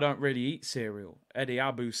 Even though I don't really eat cereal. Eddie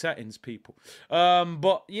Abu settings, people.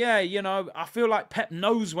 But, yeah, you know, I feel like Pep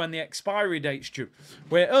knows when the expiry date's due.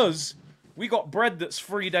 Where us, we got bread that's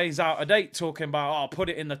 3 days out of date talking about, oh, put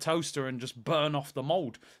it in the toaster and just burn off the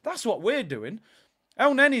mould. That's what we're doing.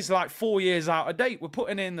 El Nenny's like 4 years out of date. We're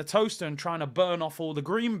putting it in the toaster and trying to burn off all the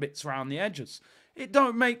green bits around the edges. It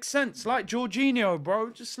don't make sense. Like Jorginho, bro,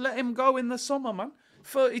 just let him go in the summer, man.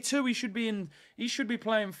 32, he should be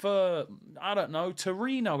playing for, I don't know,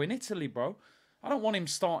 Torino in Italy, bro. I don't want him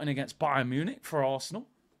starting against Bayern Munich for Arsenal.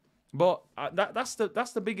 But that's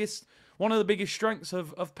the biggest, one of the biggest strengths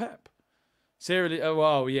of Pep. Seriously, oh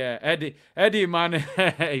well, yeah, Eddie, man,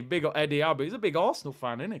 hey, big Eddie Abu. He's a big Arsenal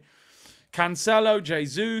fan, isn't he? Cancelo,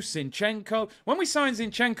 Jesus, Zinchenko. When we signed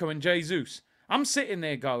Zinchenko and Jesus, I'm sitting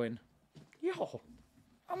there going, yo,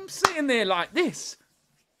 I'm sitting there like this.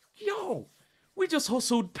 Yo, we just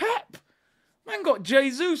hustled Pep. Man got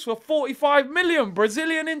Jesus for 45 million,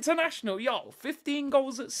 Brazilian international. Yo, 15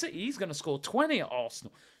 goals at City. He's going to score 20 at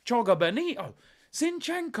Arsenal. Choga Benito,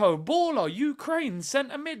 Zinchenko, baller, Ukraine,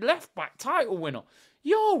 centre mid, left back, title winner.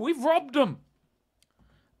 Yo, we've robbed them.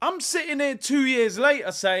 I'm sitting here 2 years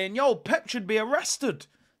later saying, yo, Pep should be arrested.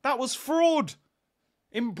 That was fraud.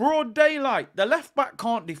 In broad daylight. The left back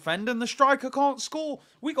can't defend and the striker can't score.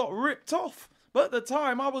 We got ripped off. But at the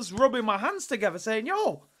time, I was rubbing my hands together saying,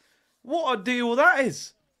 yo, what a deal that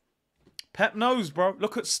is. Pep knows, bro.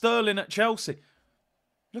 Look at Sterling at Chelsea.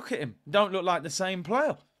 Look at him. Don't look like the same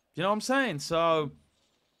player. You know what I'm saying? So,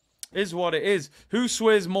 is what it is. Who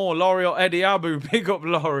swears more, Laurie or Eddie Abu? Big up,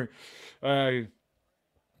 Laurie.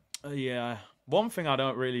 Yeah, one thing I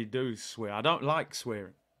don't really do is swear. I don't like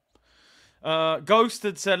swearing.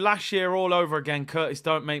 Ghosted said, last year all over again, Curtis,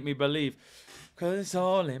 don't make me believe. Because it's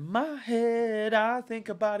all in my head. I think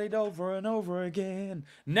about it over and over again.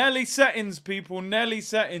 Nelly settings, people. Nelly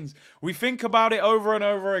settings. We think about it over and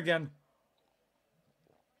over again.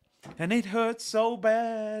 And it hurts so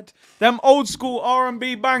bad. Them old school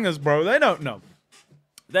R&B bangers, bro. They don't know.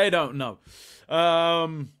 They don't know.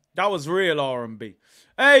 That was real R&B.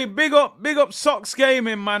 Hey, big up Socks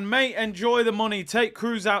Gaming, man. Mate, enjoy the money. Take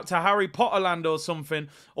Cruz out to Harry Potter Land or something.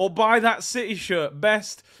 Or buy that City shirt.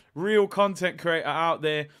 Best real content creator out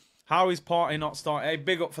there. How is party not starting? Hey,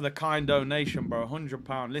 big up for the kind donation, bro.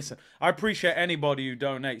 £100. Listen, I appreciate anybody who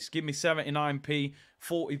donates. Give me 79p,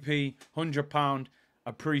 40p, £100.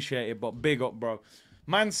 Appreciate it, but big up, bro.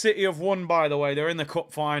 Man City have won, by the way. They're in the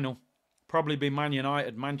cup final. Probably be Man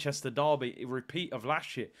United, Manchester Derby, a repeat of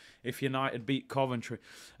last year if United beat Coventry.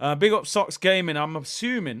 Big up Socks Gaming. I'm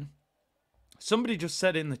assuming somebody just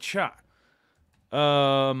said in the chat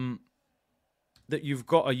that you've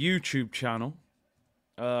got a YouTube channel.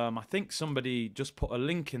 I think somebody just put a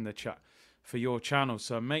link in the chat for your channel,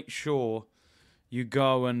 so make sure you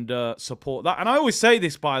go and support that. And I always say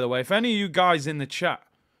this, by the way, if any of you guys in the chat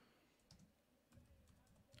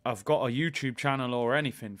have got a YouTube channel or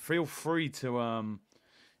anything, feel free to...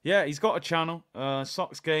 yeah, he's got a channel,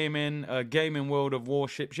 Socks Gaming, Gaming World of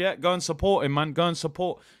Warships. Yeah, go and support him, man. Go and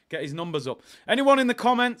support, get his numbers up. Anyone in the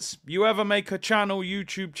comments, you ever make a channel,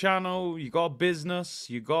 YouTube channel, you got a business,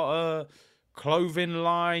 you got a clothing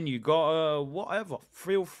line, you got a whatever,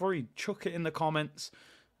 feel free, chuck it in the comments.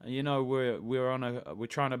 You know, we're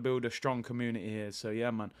trying to build a strong community here. So yeah,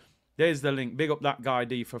 man. There's the link. Big up that guy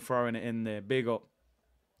D for throwing it in there. Big up.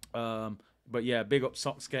 But yeah, big up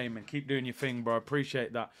Socks Gaming. Keep doing your thing, bro.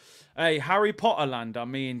 Appreciate that. Hey, Harry Potter Land. I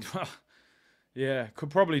mean, yeah, could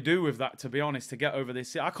probably do with that, to be honest, to get over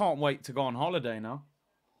this. I can't wait to go on holiday now.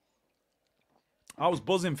 I was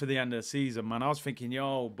buzzing for the end of the season, man. I was thinking,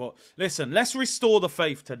 yo, but listen, let's restore the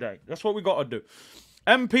faith today. That's what we got to do.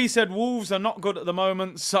 MP said Wolves are not good at the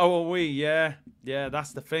moment. So are we. Yeah,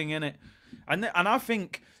 that's the thing, innit? And I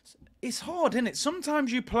think it's hard, innit?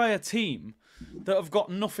 Sometimes you play a team that have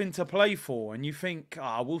got nothing to play for, and you think,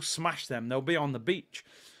 we'll smash them. They'll be on the beach.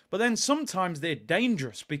 But then sometimes they're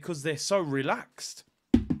dangerous because they're so relaxed.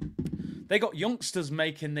 They got youngsters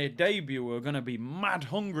making their debut who are going to be mad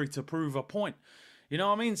hungry to prove a point. You know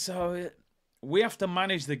what I mean? So we have to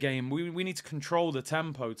manage the game. We need to control the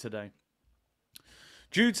tempo today.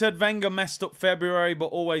 Jude said Wenger messed up February but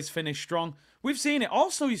always finished strong. We've seen it.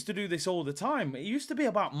 Arsenal used to do this all the time. It used to be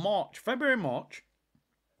about March, February, March.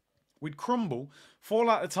 We'd crumble, fall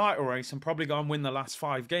out the title race, and probably go and win the last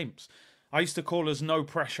 5 games. I used to call us no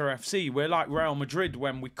pressure FC. We're like Real Madrid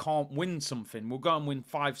when we can't win something. We'll go and win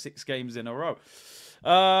 5-6 games in a row.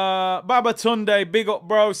 Baba Tunde, big up,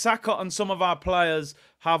 bro. Saka and some of our players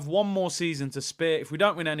have one more season to spare. If we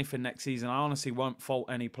don't win anything next season, I honestly won't fault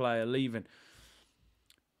any player leaving.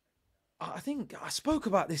 I think I spoke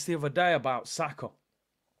about this the other day about Saka.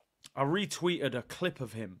 I retweeted a clip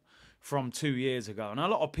of him from 2 years ago, and a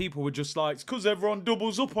lot of people were just like, it's because everyone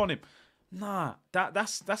doubles up on him. Nah,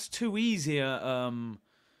 that's too easy. I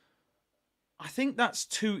think that's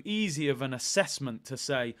too easy of an assessment to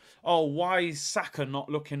say, oh, why is Saka not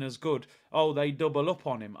looking as good? Oh, they double up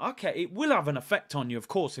on him. Okay, it will have an effect on you, of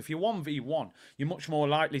course. If you're 1v1, you're much more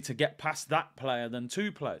likely to get past that player than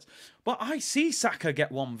 2 players. But I see Saka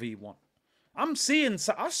get 1v1. I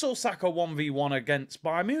saw Saka 1v1 against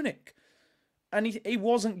Bayern Munich. And he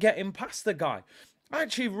wasn't getting past the guy. I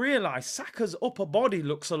actually realised Saka's upper body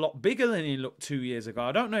looks a lot bigger than he looked 2 years ago.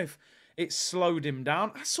 I don't know if it slowed him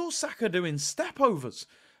down. I saw Saka doing step-overs.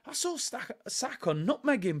 I saw Saka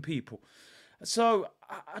nutmegging people. So,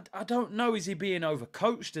 I don't know. Is he being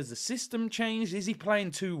overcoached? Has the system changed? Is he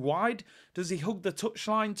playing too wide? Does he hug the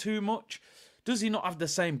touchline too much? Does he not have the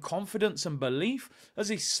same confidence and belief? Has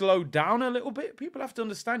he slowed down a little bit? People have to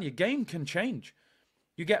understand your game can change.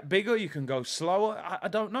 You get bigger, you can go slower. I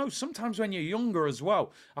don't know. Sometimes when you're younger as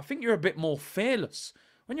well, I think you're a bit more fearless.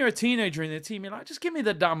 When you're a teenager in the team, you're like, just give me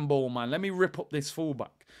the damn ball, man. Let me rip up this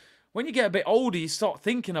fullback. When you get a bit older, you start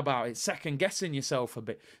thinking about it, second-guessing yourself a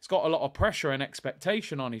bit. It's got a lot of pressure and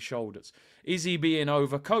expectation on his shoulders. Is he being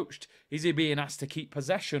overcoached? Is he being asked to keep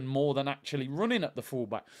possession more than actually running at the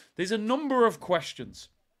fullback? There's a number of questions.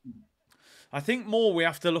 I think more we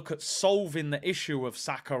have to look at solving the issue of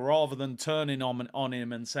Saka rather than turning on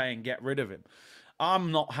him and saying get rid of him.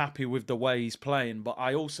 I'm not happy with the way he's playing, but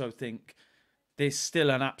I also think there's still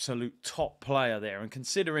an absolute top player there. And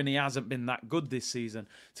considering he hasn't been that good this season,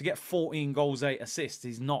 to get 14 goals, 8 assists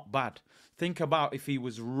is not bad. Think about if he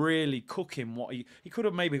was really cooking what he could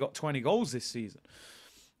have maybe got 20 goals this season.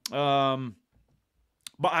 But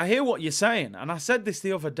I hear what you're saying. And I said this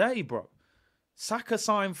the other day, bro. Saka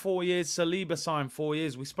signed 4 years, Saliba signed 4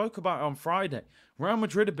 years. We spoke about it on Friday. Real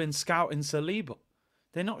Madrid have been scouting Saliba.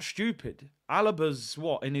 They're not stupid. Alaba's,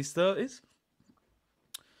 what, in his 30s?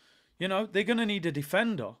 You know, they're going to need a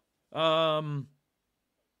defender. They're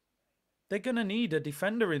going to need a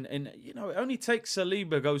defender in, you know, it only takes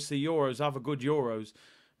Saliba goes to Euros, have a good Euros.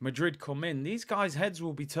 Madrid come in. These guys' heads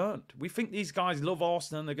will be turned. We think these guys love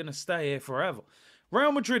Arsenal and they're going to stay here forever.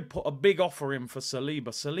 Real Madrid put a big offer in for Saliba.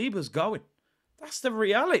 Saliba's going. That's the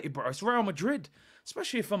reality, bro. It's Real Madrid.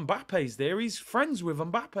 Especially if Mbappe's there. He's friends with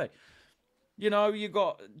Mbappe. You know, you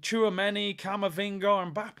got Tchouameni,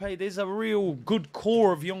 Camavinga, Mbappe. There's a real good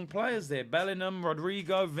core of young players there. Bellingham,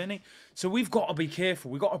 Rodrigo, Vinny. So we've got to be careful.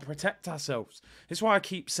 We've got to protect ourselves. That's why I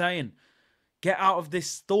keep saying, get out of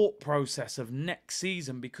this thought process of next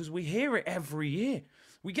season, because we hear it every year.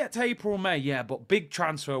 We get to April, May, yeah, but big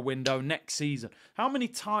transfer window next season. How many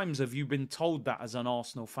times have you been told that as an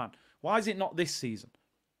Arsenal fan? Why is it not this season?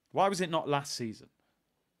 Why was it not last season?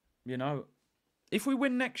 You know, if we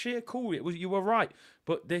win next year, cool. You were right.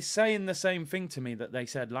 But they're saying the same thing to me that they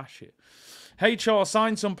said last year. HR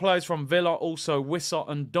signed some players from Villa, also Wissot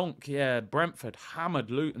and Dunk. Yeah, Brentford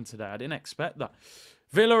hammered Luton today. I didn't expect that.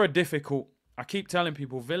 Villa are difficult. I keep telling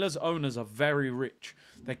people, Villa's owners are very rich.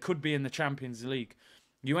 They could be in the Champions League.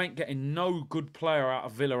 You ain't getting no good player out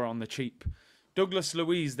of Villa on the cheap. Douglas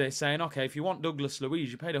Luiz, they're saying, okay, if you want Douglas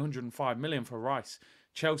Luiz, you paid 105 million for Rice.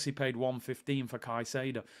 Chelsea paid 115 for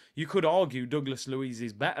Caicedo. You could argue Douglas Luiz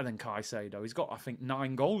is better than Caicedo. He's got, I think,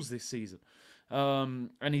 9 goals this season.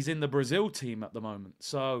 And he's in the Brazil team at the moment.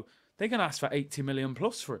 So they're going to ask for 80 million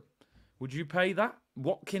plus for him. Would you pay that?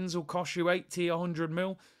 Watkins will cost you 80, 100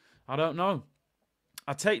 mil. I don't know.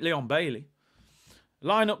 I take Leon Bailey.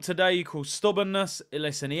 Lineup today equals stubbornness.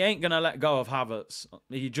 Listen, he ain't going to let go of Havertz.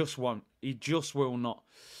 He just won't. He just will not.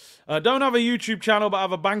 Don't have a YouTube channel, but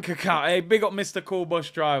have a bank account. Hey, big up Mr. Cool Bus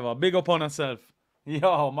Driver. Big up on herself.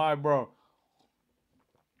 Yo, my bro.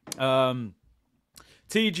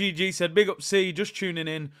 TGG said, big up C, just tuning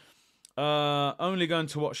in. Only going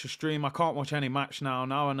to watch the stream. I can't watch any match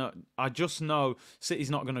now. I just know City's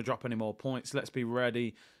not going to drop any more points. Let's be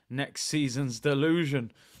ready. Next season's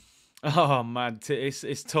delusion. Oh, man.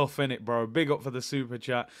 It's tough, innit, bro? Big up for the super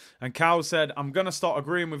chat. And Cal said, I'm going to start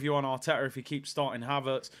agreeing with you on Arteta if he keeps starting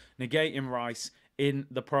Havertz, negating Rice in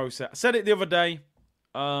the process. I said it the other day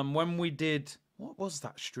when we did, what was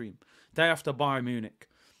that stream? Day after Bayern Munich.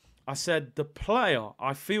 I said, the player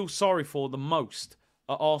I feel sorry for the most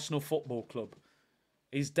at Arsenal Football Club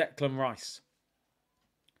is Declan Rice.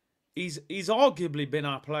 He's arguably been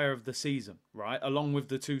our player of the season, right? Along with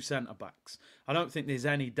the 2 centre-backs. I don't think there's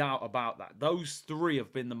any doubt about that. Those 3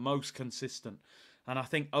 have been the most consistent. And I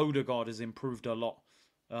think Odegaard has improved a lot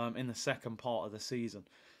in the second part of the season.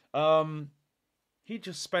 He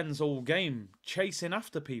just spends all game chasing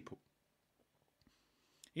after people.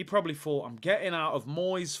 He probably thought, I'm getting out of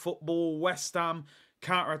Moyes, football, West Ham,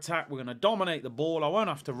 counter-attack. We're going to dominate the ball. I won't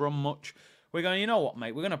have to run much. We're going, you know what,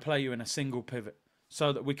 mate? We're going to play you in a single pivot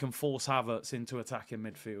so that we can force Havertz into attacking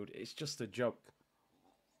midfield. It's just a joke.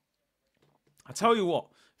 I tell you what,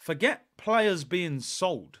 forget players being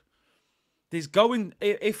sold.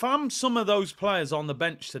 If I'm some of those players on the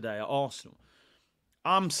bench today at Arsenal,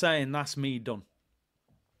 I'm saying that's me done.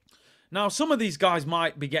 Now, some of these guys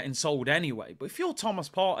might be getting sold anyway, but if you're Thomas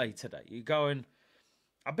Partey today, you're going,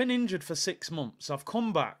 I've been injured for 6 months. I've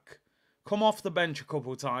come back, come off the bench a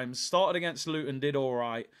couple of times, started against Luton, did all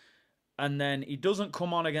right, and then he doesn't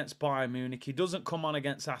come on against Bayern Munich, he doesn't come on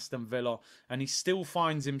against Aston Villa, and he still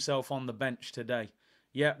finds himself on the bench today.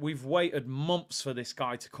 Yet we've waited months for this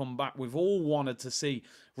guy to come back. We've all wanted to see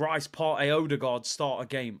Rice, Partey, Odegaard start a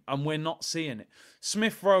game, and we're not seeing it.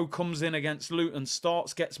 Smith Rowe comes in against Luton,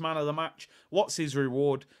 starts, gets man of the match. What's his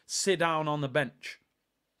reward? Sit down on the bench.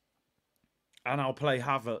 And I'll play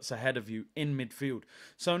Havertz ahead of you in midfield.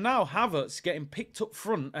 So now Havertz getting picked up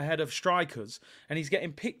front ahead of strikers, and he's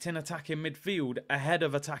getting picked in attacking midfield ahead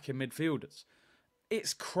of attacking midfielders.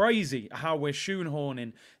 It's crazy how we're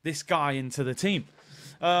shoehorning this guy into the team.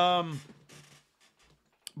 But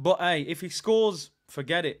hey, if he scores,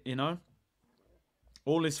 forget it, you know.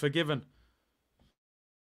 All is forgiven.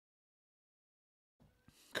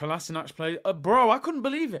 Kolasinac played. Bro, I couldn't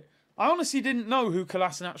believe it. I honestly didn't know who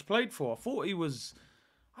Kolasinac played for. I thought he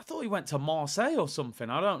went to Marseille or something.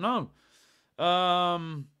 I don't know.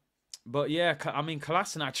 But yeah, I mean,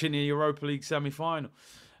 Kolasinac in the Europa League semi-final.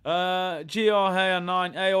 GR Hayer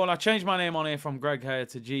 9. Hey, all, I changed my name on here from Greg Hayer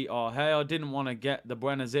to GR Hayer. I didn't want to get the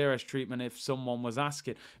Buenos Aires treatment if someone was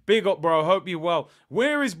asking. Big up, bro. Hope you're well.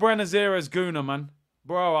 Where is Buenos Aires Guna, man?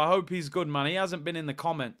 Bro, I hope he's good, man. He hasn't been in the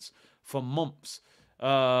comments for months.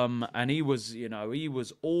 And he was, you know, he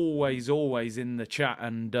was always in the chat.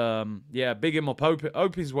 And yeah, big him up.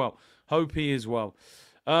 Hope he's well. Hope he is well.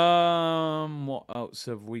 What else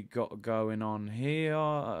have we got going on here?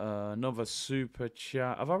 Another super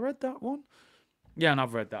chat. Have I read that one? Yeah, and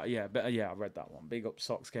I've read that. Yeah, but yeah, I read that one. Big up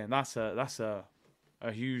Socks Game. That's a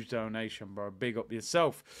huge donation, bro. Big up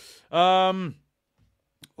yourself. What have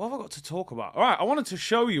I got to talk about? All right, I wanted to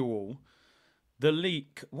show you all the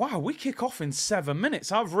leak. Wow, we kick off in 7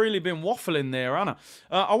 minutes. I've really been waffling there, Anna.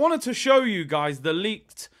 I wanted to show you guys the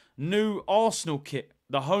leaked new Arsenal kit,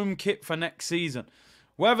 the home kit for next season.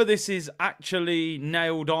 Whether this is actually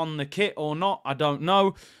nailed on the kit or not, I don't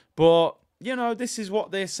know. But, you know, this is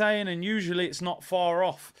what they're saying, and usually it's not far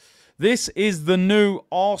off. This is the new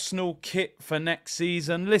Arsenal kit for next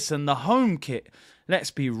season. Listen, the home kit,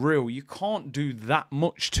 let's be real, you can't do that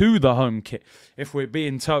much to the home kit, if we're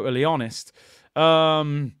being totally honest. But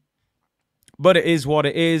But it is what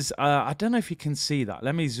it is. I don't know if you can see that.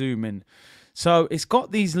 Let me zoom in. So it's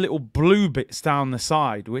got these little blue bits down the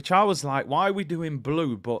side, which I was like, why are we doing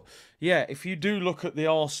blue? But yeah, if you do look at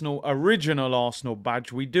the original Arsenal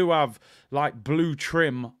badge, we do have like blue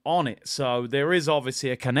trim on it. So there is obviously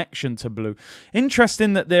a connection to blue.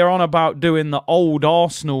 Interesting that they're on about doing the old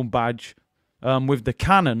Arsenal badge with the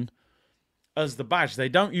cannon as the badge. They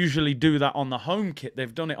don't usually do that on the home kit.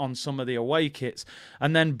 They've done it on some of the away kits.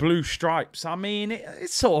 And then blue stripes. I mean,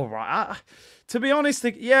 it's all right. To be honest,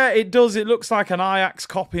 yeah, it does. It looks like an Ajax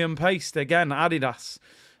copy and paste. Again, Adidas.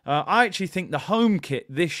 I actually think the home kit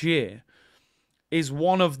this year is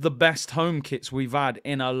one of the best home kits we've had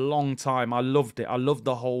in a long time. I loved it. I loved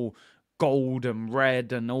the whole gold and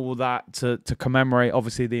red and all that to commemorate,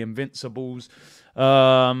 obviously, the Invincibles.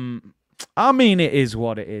 I mean, it is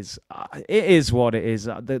what it is. It is what it is.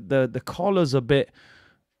 The collar's a bit...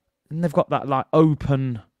 And they've got that, like,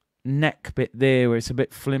 open neck bit there where it's a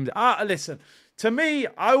bit flimsy. Listen, to me,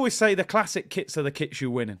 I always say the classic kits are the kits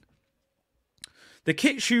you winning. The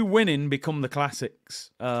kits you winning become the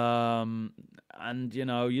classics. And, you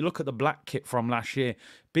know, you look at the black kit from last year,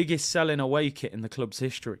 biggest selling away kit in the club's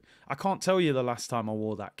history. I can't tell you the last time I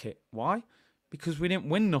wore that kit. Why? Because we didn't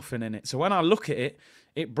win nothing in it. So when I look at it,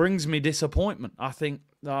 it brings me disappointment. I think,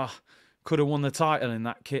 could have won the title in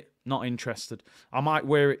that kit. Not interested. I might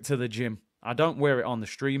wear it to the gym. I don't wear it on the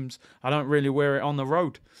streams. I don't really wear it on the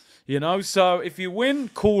road. You know, so if you win,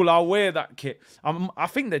 cool, I'll wear that kit. I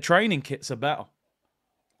think the training kits are better.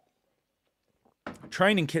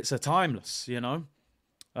 Training kits are timeless, you know.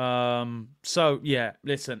 So, yeah,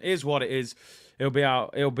 listen, here's what it is. It'll be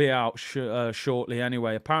out shortly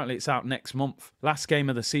anyway. Apparently, it's out next month. Last game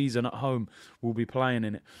of the season at home. We'll be playing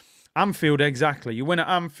in it. Anfield, exactly. You win at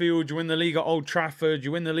Anfield, you win the league at Old Trafford,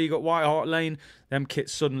 you win the league at White Hart Lane, them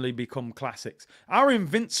kits suddenly become classics. Our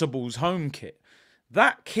Invincibles home kit,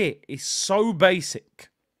 that kit is so basic.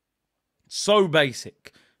 So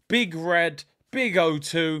basic. Big red, big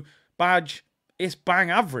O2, badge, it's bang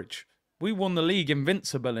average. We won the league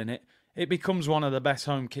invincible in it. It becomes one of the best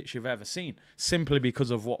home kits you've ever seen, simply because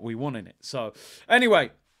of what we won in it. So,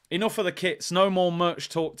 anyway, enough of the kits. No more merch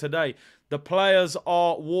talk today. The players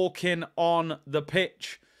are walking on the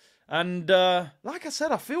pitch. And like I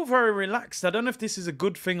said, I feel very relaxed. I don't know if this is a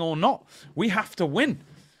good thing or not. We have to win.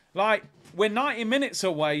 Like, we're 90 minutes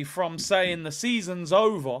away from saying the season's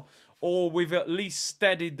over, or we've at least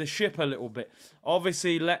steadied the ship a little bit.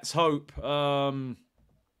 Obviously, let's hope, you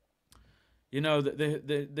know,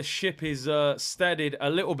 that the ship is steadied a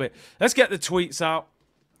little bit. Let's get the tweets out.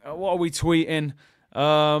 What are we tweeting?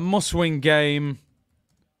 Must-win game.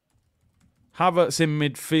 Havertz in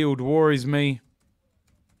midfield worries me.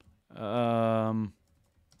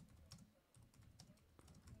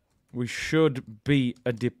 We should beat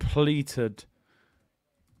a depleted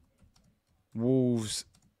Wolves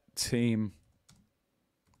team.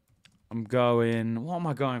 I'm going... What am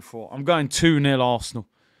I going for? I'm going 2-0 Arsenal.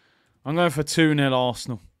 I'm going for 2-0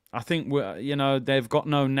 Arsenal. I think, you know, they've got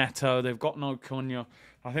no Neto. They've got no Cunha.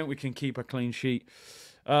 I think we can keep a clean sheet.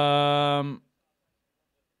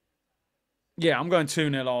 Yeah, I'm going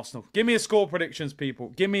 2-0 Arsenal. Give me a score predictions, people.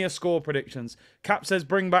 Give me a score predictions. Cap says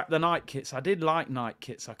bring back the night kits. I did like night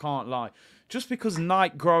kits, I can't lie. Just because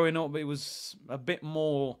Nike growing up, it was a bit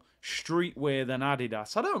more streetwear than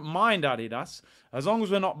Adidas. I don't mind Adidas. As long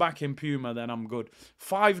as we're not back in Puma, then I'm good.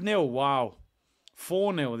 5-0, wow.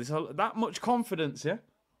 4-0. There's that much confidence, yeah?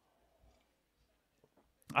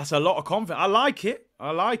 That's a lot of confidence. I like it.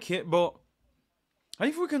 I like it, but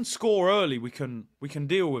if we can score early, we can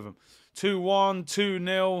deal with them. 2-1,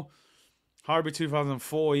 2-0. Highbury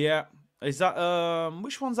 2004, yeah. Is that,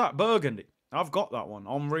 which one's that? Burgundy. I've got that one.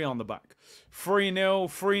 Henry on the back. 3-0,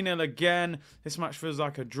 3-0 again. This match feels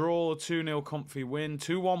like a draw. 2-0 comfy win.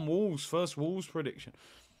 2-1 Wolves. First Wolves prediction.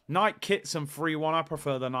 Nike kits and 3-1. I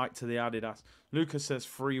prefer the Nike to the Adidas. Lucas says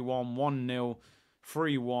 3-1, 1-0.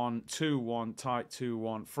 3-1, 2-1, tight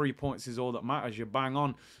 2-1. 3 points is all that matters. You bang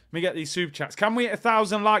on. Let me get these super chats. Can we hit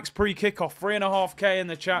 1,000 likes pre-kickoff? 3.5k in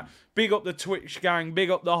the chat. Big up the Twitch gang.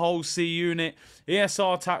 Big up the whole C unit.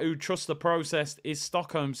 ESR tattoo, trust the process, is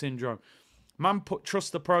Stockholm Syndrome. Man put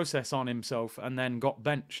trust the process on himself and then got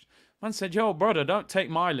benched. Man said, yo, brother, don't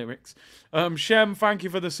take my lyrics. Shem, thank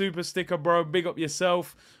you for the super sticker, bro. Big up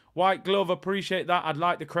yourself. White glove, appreciate that. I'd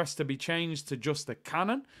like the crest to be changed to just the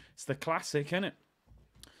cannon. It's the classic, innit?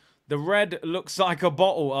 The red looks like a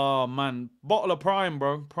bottle. Oh, man. Bottle of Prime,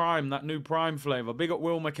 bro. Prime, that new Prime flavour. Big up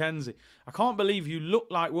Will McKenzie. I can't believe you look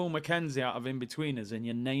like Will McKenzie out of In-Betweeners and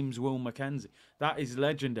your name's Will McKenzie. That is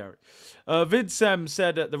legendary. Vidsem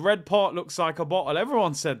said the red part looks like a bottle.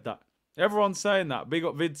 Everyone said that. Everyone's saying that. Big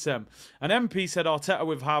up Vidsem. And MP said Arteta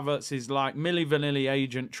with Havertz is like Milli Vanilli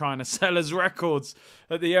agent trying to sell us records.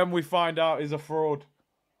 At the end, we find out he's a fraud.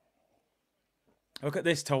 Look at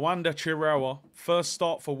this. Tawanda Chirewa. First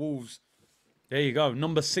start for Wolves. There you go.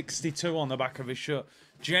 Number 62 on the back of his shirt.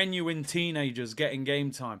 Genuine teenagers getting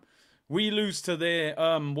game time. We lose to their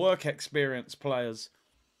work experience players.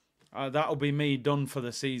 That'll be me done for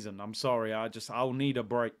the season. I'm sorry. I'll need a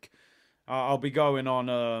break. I'll be going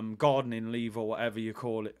on gardening leave or whatever you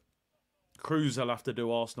call it. Cruz will have to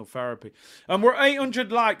do Arsenal therapy. And we're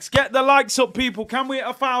 800 likes. Get the likes up, people. Can we hit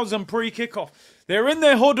 1,000 pre-kickoff? They're in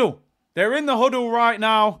their huddle. They're in the huddle right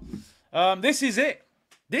now. This is it.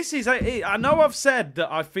 This is it. I know I've said that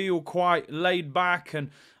I feel quite laid back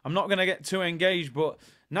and I'm not going to get too engaged, but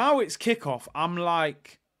now it's kickoff. I'm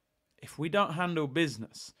like, if we don't handle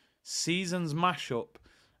business, seasons mash up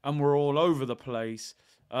and we're all over the place.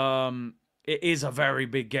 It is a very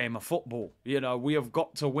big game of football. You know, we have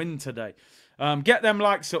got to win today. Get them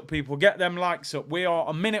likes up, people. Get them likes up. We are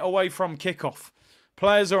a minute away from kickoff.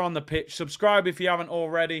 Players are on the pitch. Subscribe if you haven't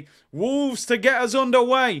already. Wolves to get us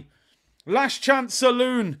underway. Last chance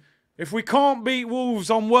saloon. If we can't beat Wolves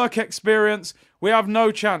on work experience, we have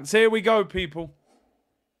no chance. Here we go, people.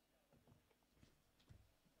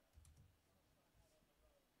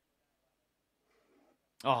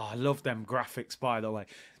 Oh, I love them graphics, by the way.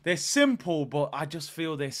 They're simple, but I just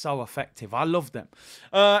feel they're so effective. I love them.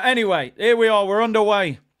 Anyway, here we are. We're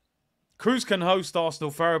underway. Cruz can host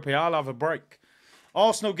Arsenal therapy. I'll have a break.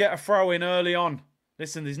 Arsenal get a throw in early on.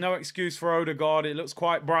 Listen, there's no excuse for Odegaard. It looks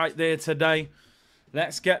quite bright there today.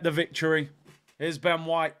 Let's get the victory. Here's Ben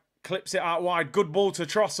White. Clips it out wide. Good ball to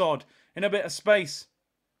Trossard. In a bit of space.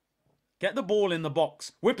 Get the ball in the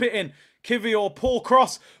box. Whip it in. Kivior, poor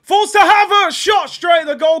cross. Falls to Havertz. Shot straight at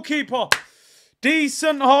the goalkeeper.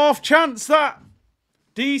 Decent half chance, that.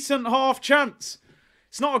 Decent half chance.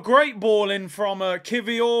 It's not a great ball in from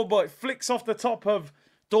Kivior, but it flicks off the top of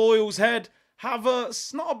Doyle's head.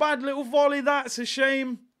 Havertz, not a bad little volley, that. It's a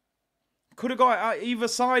shame. Could have got it either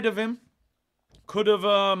side of him. Could have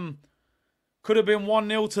been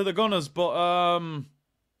 1-0 to the Gunners, but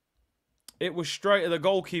it was straight at the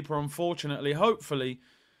goalkeeper, unfortunately. Hopefully,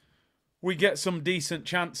 we get some decent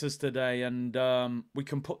chances today and we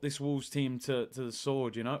can put this Wolves team to the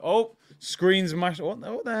sword, you know. Oh, screens mashed. What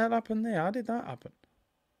the hell happened there? How did that happen?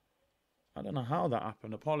 I don't know how that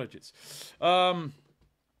happened. Apologies.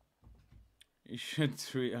 You should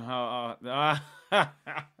tweet how...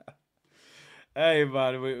 Hey,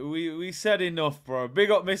 man, we said enough, bro. Big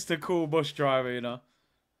up Mr. Cool Bus Driver, you know.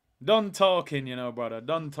 Done talking, you know, brother.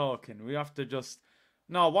 Done talking. We have to just...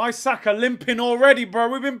 No, why Saka limping already, bro?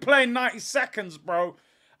 We've been playing 90 seconds, bro.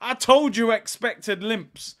 I told you expected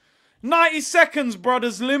limps. 90 seconds,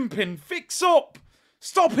 brothers, limping. Fix up.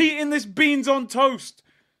 Stop eating this beans on toast.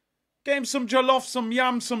 Get him some jollof, some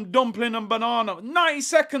yam, some dumpling and banana. 90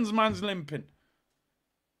 seconds, man's limping.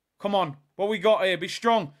 Come on. What we got here? Be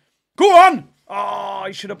strong. Go on! Oh,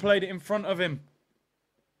 he should have played it in front of him.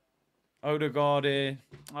 Odegaard here.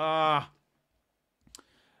 I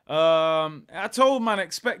told, man,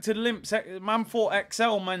 expected limps. Man thought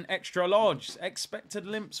XL, man, extra large. Expected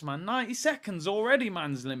limps, man. 90 seconds already,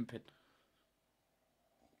 man's limping.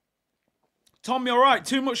 Tom, you're right.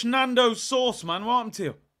 Too much Nando's sauce, man. What happened to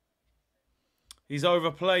you? He's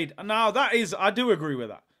overplayed. Now, that is... I do agree with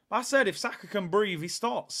that. I said if Saka can breathe, he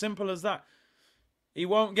starts. Simple as that. He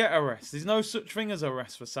won't get a rest. There's no such thing as a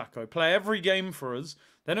rest for Saka. Play every game for us.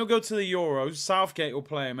 Then he'll go to the Euros. Southgate will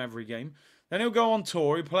play him every game. Then he'll go on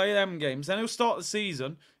tour. He'll play them games. Then he'll start the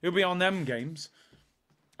season. He'll be on them games.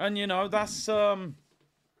 And, you know, that's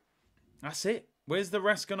it. Where's the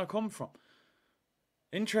rest going to come from?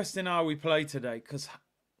 Interesting how we play today. Because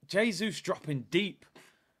Jesus dropping deep.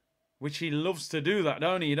 Which he loves to do that,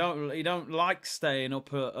 don't he? He don't like staying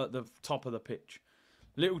up at the top of the pitch.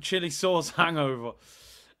 Little chili sauce hangover.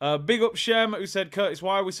 Big up Shem who said, Curtis,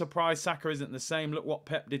 why are we surprised Saka isn't the same? Look what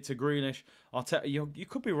Pep did to Grealish. Arteta, you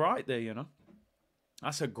could be right there, you know.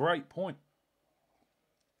 That's a great point.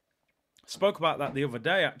 Spoke about that the other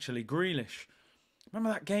day, actually. Grealish.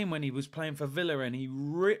 Remember that game when he was playing for Villa and he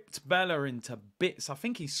ripped Bella into bits? I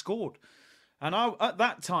think he scored. And at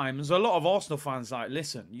that time, there's a lot of Arsenal fans like,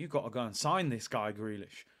 listen, you've got to go and sign this guy,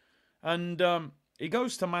 Grealish. And he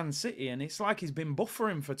goes to Man City, and it's like he's been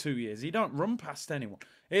buffering for 2 years. He don't run past anyone.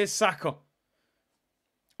 Here's Saka.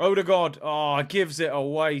 Odegaard, gives it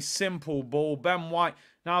away. Simple ball. Ben White.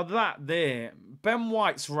 Now that there, Ben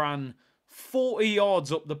White's ran 40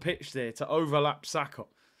 yards up the pitch there to overlap Saka.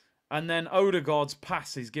 And then Odegaard's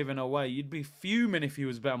pass is given away. You'd be fuming if you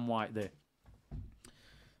was Ben White there.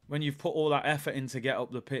 When you've put all that effort in to get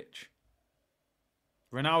up the pitch.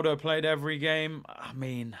 Ronaldo played every game. I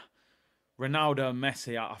mean, Ronaldo and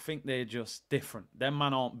Messi, I think they're just different. Them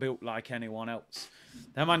man aren't built like anyone else.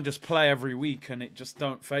 Them man just play every week and it just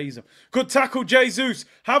don't faze them. Good tackle, Jesus.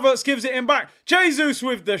 Havertz gives it in back. Jesus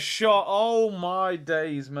with the shot. Oh my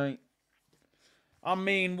days, mate. I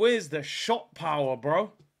mean, where's the shot power,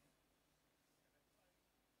 bro?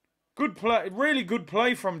 Good play. Really good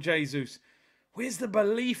play from Jesus. Where's the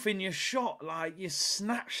belief in your shot? Like, you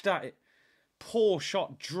snatched at it. Poor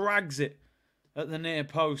shot. Drags it at the near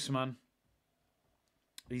post, man.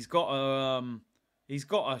 He's got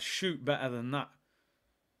to shoot better than that.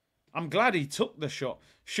 I'm glad he took the shot.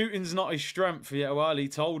 Shooting's not his strength. Yeah, well, he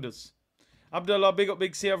told us. Abdullah, big up,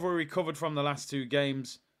 Big C. Have we recovered from the last 2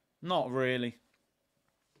 games? Not really.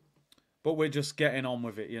 But we're just getting on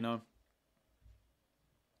with it, you know.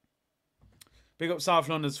 Big up South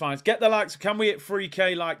London's Finest. Get the likes. Can we hit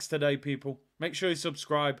 3K likes today, people? Make sure you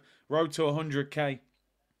subscribe. Road to 100K.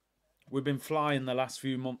 We've been flying the last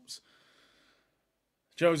few months.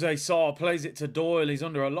 Jose Sarr plays it to Doyle. He's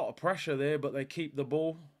under a lot of pressure there, but they keep the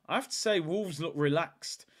ball. I have to say, Wolves look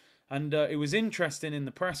relaxed. And it was interesting in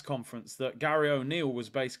the press conference that Gary O'Neill was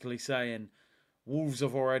basically saying Wolves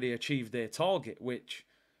have already achieved their target, which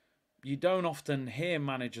you don't often hear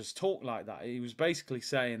managers talk like that. He was basically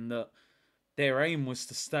saying that their aim was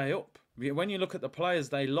to stay up. When you look at the players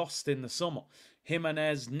they lost in the summer,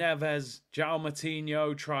 Jimenez, Neves, João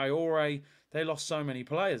Moutinho, Traore, they lost so many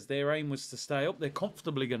players. Their aim was to stay up. They're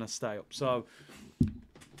comfortably going to stay up. So,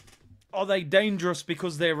 are they dangerous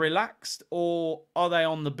because they're relaxed, or are they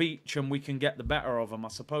on the beach and we can get the better of them? I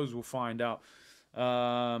suppose we'll find out.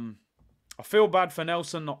 I feel bad for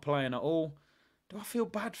Nelson not playing at all. Do I feel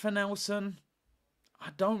bad for Nelson? I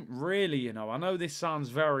don't really, you know. I know this sounds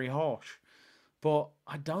very harsh, but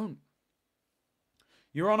I don't.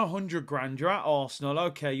 You're on 100 grand. You're at Arsenal.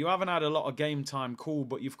 Okay, you haven't had a lot of game time. Cool,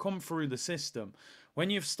 but you've come through the system. When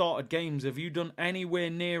you've started games, have you done anywhere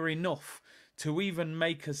near enough to even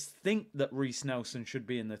make us think that Reiss Nelson should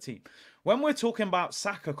be in the team? When we're talking about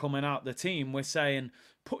Saka coming out the team, we're saying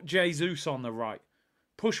put Jesus on the right.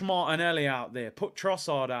 Push Martinelli out there. Put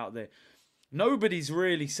Trossard out there. Nobody's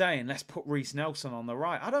really saying, let's put Reiss Nelson on the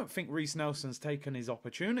right. I don't think Reiss Nelson's taken his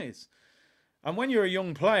opportunities. And when you're a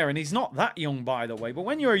young player, and he's not that young, by the way, but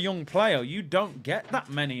when you're a young player, you don't get that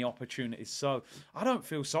many opportunities. So I don't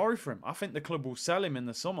feel sorry for him. I think the club will sell him in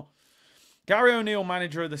the summer. Gary O'Neill,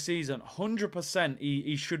 manager of the season, 100%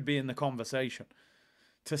 he should be in the conversation.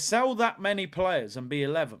 To sell that many players and be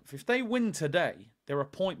 11th, if they win today, they're a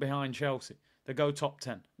point behind Chelsea. They go top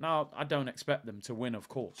 10. Now, I don't expect them to win, of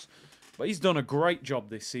course. But he's done a great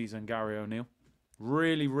job this season, Gary O'Neill.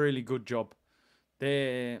 Really, really good job.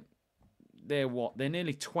 They're what? They're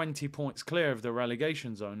nearly 20 points clear of the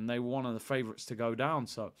relegation zone. And they were one of the favourites to go down.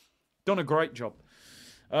 So, done a great job.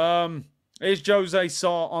 Here's Jose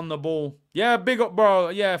Sarr on the ball. Yeah, big up, bro.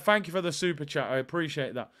 Yeah, thank you for the super chat. I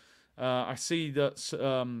appreciate that. I see that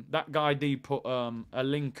that guy D put a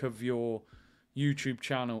link of your YouTube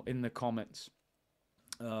channel in the comments.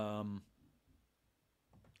 And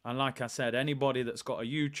like I said, anybody that's got a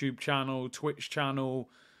YouTube channel, Twitch channel,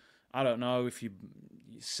 I don't know, if you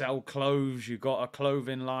sell clothes, you got a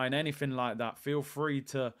clothing line, anything like that, feel free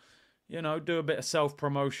to, you know, do a bit of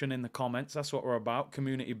self-promotion in the comments. That's what we're about,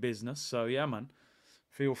 community business. So, yeah, man,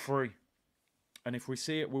 feel free. And if we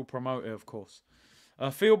see it, we'll promote it, of course.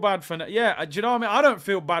 Feel bad for... Yeah, do you know what I mean? I don't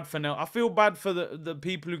feel bad for now. I feel bad for the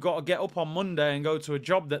people who got to get up on Monday and go to a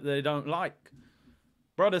job that they don't like.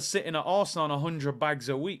 Brother's sitting at Arsenal on 100 bags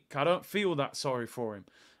a week. I don't feel that sorry for him.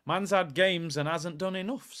 Man's had games and hasn't done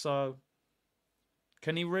enough, so...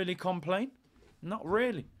 Can he really complain? Not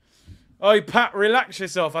really. Oh, Pat, relax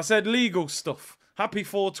yourself. I said legal stuff. Happy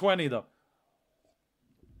 420, though.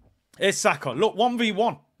 Here's Saka. Look,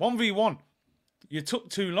 1v1. 1v1. You took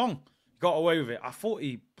too long. Got away with it. I thought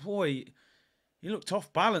he looked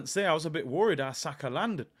off balance there. I was a bit worried how Saka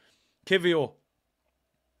landed. Kivior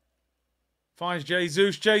finds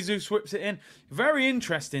Jesus. Jesus whips it in. Very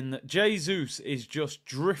interesting that Jesus is just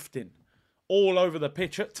drifting all over the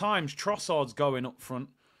pitch. At times, Trossard's going up front.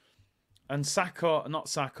 And Saka, not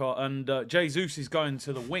Saka, and Jesus is going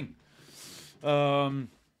to the wing.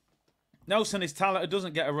 Nelson is talented,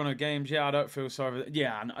 doesn't get a run of games. Yeah, I don't feel sorry for that.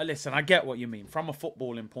 Yeah, listen, I get what you mean from a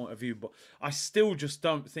footballing point of view, but I still just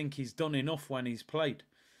don't think he's done enough when he's played.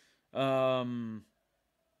 You know,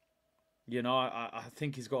 I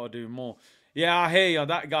think he's got to do more. Yeah, I hear you.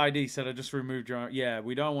 That guy D said, I just removed your... Yeah,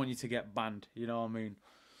 we don't want you to get banned. You know what I mean?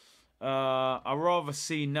 I'd rather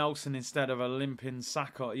see Nelson instead of a limping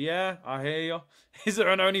Saka. Yeah, I hear you. Is there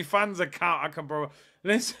an OnlyFans account I can borrow?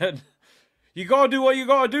 Listen, You got to do what you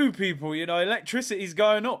got to do, people. You know, electricity's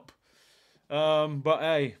going up. But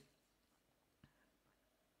hey.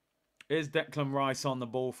 Here's Declan Rice on the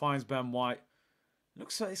ball. Finds Ben White.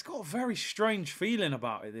 Looks like it's got a very strange feeling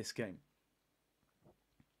about it, this game.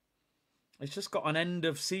 It's just got an end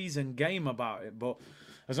of season game about it. But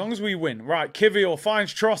as long as we win. Right, Kivior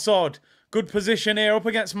finds Trossard. Good position here up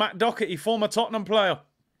against Matt Doherty, former Tottenham player.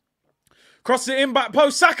 Crosses it in back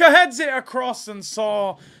post. Saka heads it across and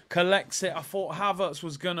Saw collects it. I thought Havertz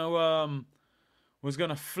was gonna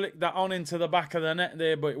flick that on into the back of the net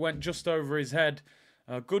there, but it went just over his head.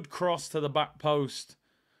 A good cross to the back post.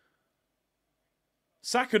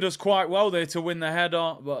 Saka does quite well there to win the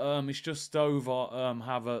header, but it's just over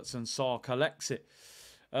Havertz and Saw collects it.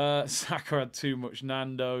 Saka had too much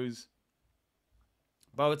Nando's.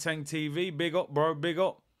 Boateng TV, big up, bro, big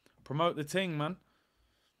up. Promote the ting, man.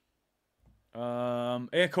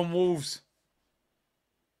 Here come Wolves.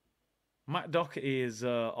 Matt Doherty is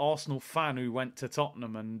an Arsenal fan who went to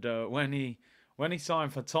Tottenham, and when he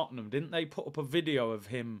signed for Tottenham, didn't they put up a video of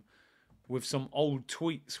him with some old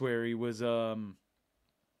tweets where he was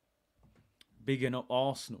bigging up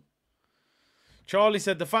Arsenal? Charlie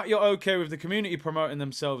said, the fact you're okay with the community promoting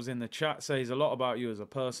themselves in the chat says a lot about you as a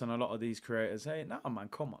person. A lot of these creators, hey, nah, man,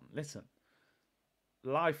 come on, listen.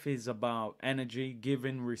 Life is about energy,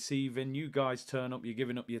 giving, receiving. You guys turn up, you're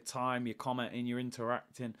giving up your time, you're commenting, you're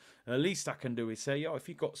interacting. The least I can do is say, yo, if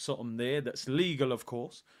you got something there that's legal, of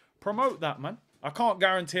course, promote that, man. I can't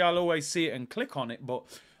guarantee I'll always see it and click on it, but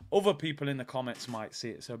other people in the comments might see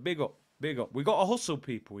it. So big up, big up. We got to hustle,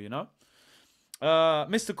 people, you know.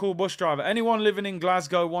 Mr. Cool Bus Driver. Anyone living in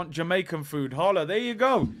Glasgow want Jamaican food? Holla. There you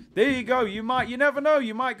go. There you go. You never know.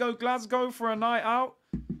 You might go Glasgow for a night out.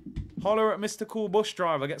 Holler at Mr. Cool Bus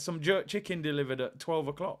Driver. Get some jerk chicken delivered at 12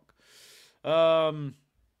 o'clock. But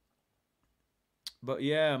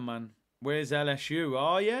yeah, man. Where's LSU?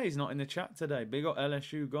 Oh, yeah. He's not in the chat today. Big up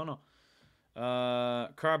LSU Gunner.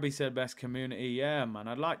 Krabby said best community. Yeah, man.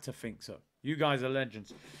 I'd like to think so. You guys are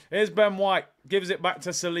legends. Here's Ben White. Gives it back to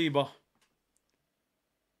Saliba.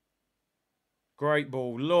 Great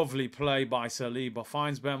ball. Lovely play by Saliba.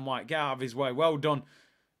 Finds Ben White. Get out of his way. Well done.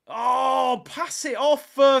 Oh, pass it off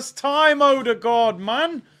first time, Odegaard,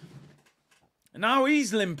 man. Now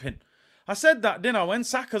he's limping. I said that, didn't I? When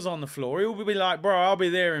Saka's on the floor, he'll be like, bro, I'll be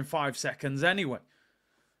there in 5 seconds anyway.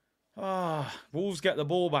 Ah, Wolves get the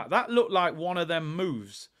ball back. That looked like one of them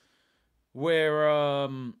moves where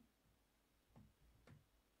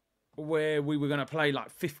we were going to play like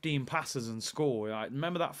 15 passes and score. Like,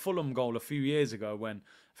 remember that Fulham goal a few years ago when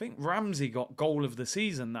I think Ramsey got goal of the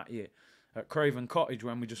season that year at Craven Cottage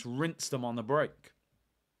when we just rinsed them on the break.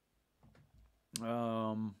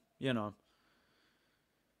 You know.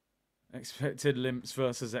 Expected limps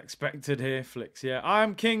versus expected here flicks. Yeah,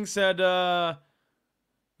 I'm King said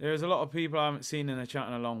there's a lot of people I haven't seen in the chat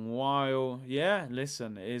in a long while. Yeah,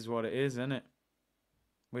 listen, it is what it is, isn't it?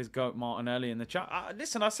 Where's Goat Martinelli in the chat?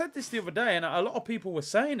 Listen, I said this the other day, and a lot of people were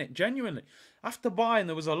saying it, genuinely. After buying,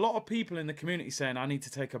 there was a lot of people in the community saying, I need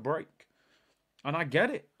to take a break. And I get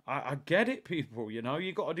it. I get it, people. You know,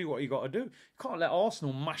 you got to do what you got to do. You can't let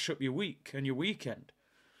Arsenal mash up your week and your weekend.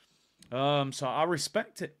 So I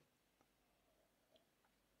respect it.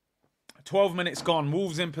 12 minutes gone.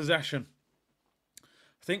 Wolves in possession.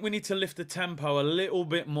 I think we need to lift the tempo a little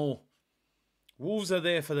bit more. Wolves are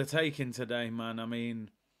there for the taking today, man. I mean,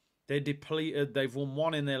 they're depleted. They've won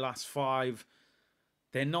 1 in their last 5.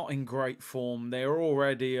 They're not in great form. They're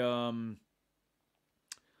already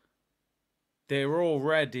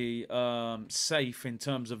safe in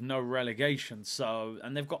terms of no relegation. So,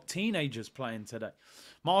 and they've got teenagers playing today.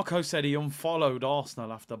 Marco said he unfollowed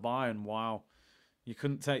Arsenal after Bayern. Wow. You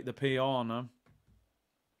couldn't take the PR, no?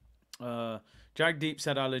 Jagdeep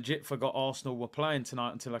said, I legit forgot Arsenal were playing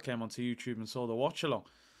tonight until I came onto YouTube and saw the watch-along.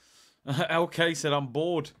 LK said, I'm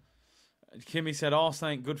bored. Kimmy said,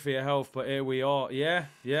 Arsenal ain't good for your health, but here we are. Yeah,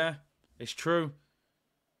 it's true.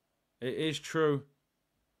 It is true.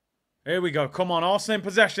 Here we go. Come on, Arsenal in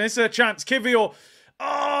possession. This is a chance. Kivior.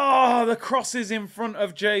 Oh, the cross is in front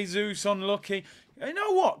of Jesus. Unlucky. You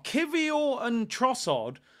know what? Kivior and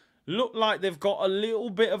Trossard look like they've got a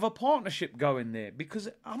little bit of a partnership going there. Because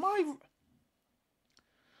am I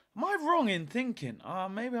wrong in thinking?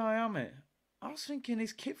 Maybe I am it. I was thinking,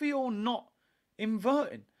 is Kivior not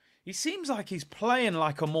inverting? He seems like he's playing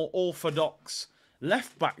like a more orthodox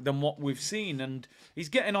left back than what we've seen. And he's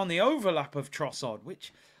getting on the overlap of Trossard,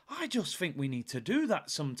 which I just think we need to do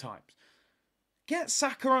that sometimes. Get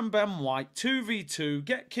Saka and Ben White 2v2.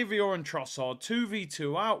 Get Kivior and Trossard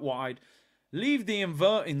 2v2 out wide. Leave the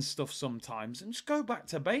inverting stuff sometimes and just go back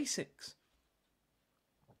to basics.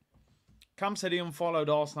 Cam said he unfollowed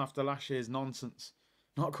Arsenal after last year's nonsense.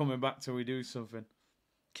 Not coming back till we do something.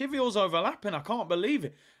 Kivior's overlapping. I can't believe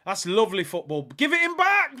it. That's lovely football. Give it him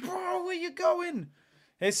back. Bro, where you going?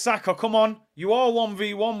 Here's Saka. Come on. You are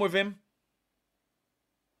 1v1 with him.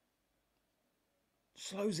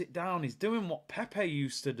 Slows it down. He's doing what Pepe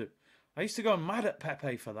used to do. I used to go mad at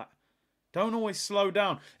Pepe for that. Don't always slow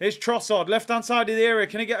down. Here's Trossard. Left-hand side of the area.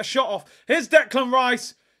 Can he get a shot off? Here's Declan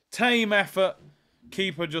Rice. Tame effort.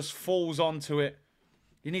 Keeper just falls onto it.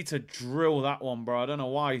 You need to drill that one, bro. I don't know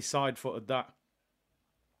why he side-footed that.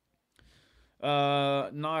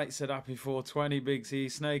 Knight said happy 420. Big C.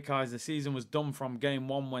 Snake Eyes. The season was done from game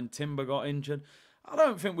 1 when Timber got injured. I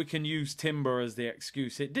don't think we can use Timber as the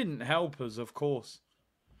excuse. It didn't help us, of course.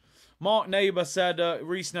 Mark Neighbour said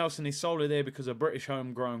Reece Nelson is solely there because of British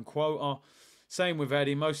homegrown quota. Same with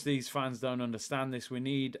Eddie. Most of these fans don't understand this. We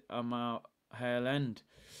need out hell end.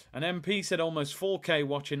 An MP said almost 4K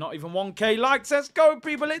watching, not even 1K likes. Let's go,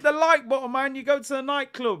 people. Hit the like button, man. You go to the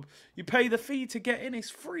nightclub. You pay the fee to get in. It's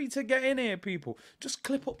free to get in here, people. Just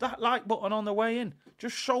clip up that like button on the way in.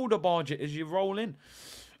 Just shoulder barge it as you roll in.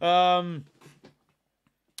 Arsenal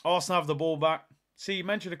have the ball back. See, you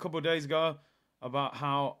mentioned a couple of days ago about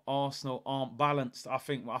how Arsenal aren't balanced. I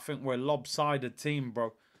think we're a lopsided team,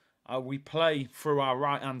 bro. We play through our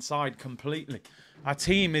right-hand side completely. Our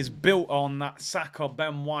team is built on that Saka,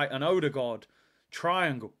 Ben White and Odegaard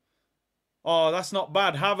triangle. Oh, that's not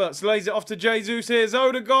bad. Havertz lays it off to Jesus. Here's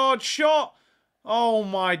Odegaard. Shot. Oh,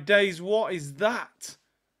 my days. What is that?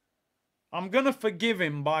 I'm going to forgive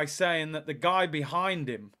him by saying that the guy behind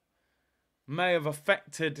him may have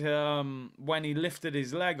affected when he lifted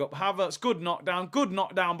his leg up. Havertz, good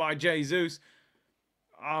knockdown by Jesus.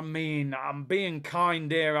 I mean, I'm being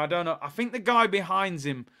kind here. I don't know. I think the guy behind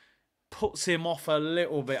him puts him off a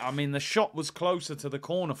little bit. I mean, the shot was closer to the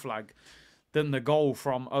corner flag than the goal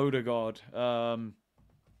from Odegaard. But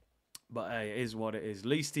hey, it is what it is. At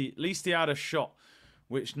least he had a shot,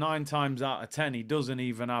 which 9 times out of 10 he doesn't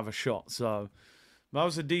even have a shot. So that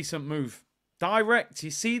was a decent move. Direct.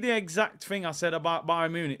 You see the exact thing I said about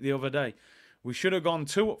Bayern Munich the other day. We should have gone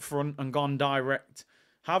 2 up front and gone direct.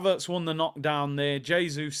 Havertz won the knockdown there.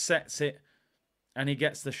 Jesus sets it and he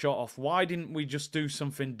gets the shot off. Why didn't we just do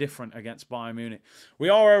something different against Bayern Munich? We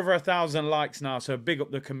are over 1,000 likes now, so big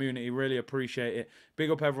up the community. Really appreciate it.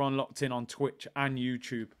 Big up everyone locked in on Twitch and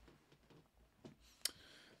YouTube.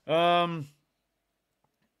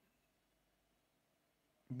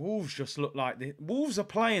 Wolves just look like... Wolves are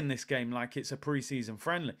playing this game like it's a pre-season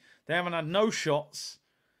friendly. They haven't had no shots.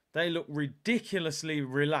 They look ridiculously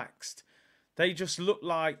relaxed. They just look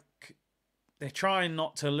like they're trying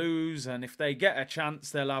not to lose, and if they get a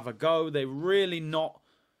chance, they'll have a go. They're really not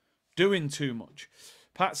doing too much.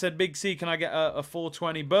 Pat said, Big C, can I get a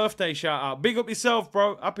 420 birthday shout out? Big up yourself,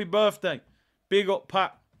 bro. Happy birthday. Big up,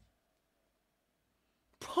 Pat.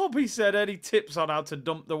 Bobby said, any tips on how to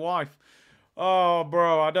dump the wife? Oh,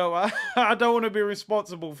 bro, I don't want to be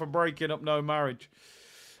responsible for breaking up no marriage.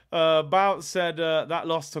 Bout said that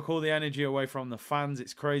loss took all the energy away from the fans.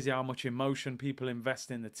 It's crazy how much emotion people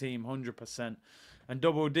invest in the team, 100%. And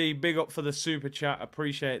Double D, big up for the super chat.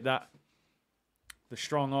 Appreciate that. The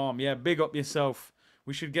strong arm. Yeah, big up yourself.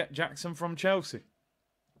 We should get Jackson from Chelsea.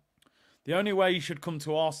 The only way he should come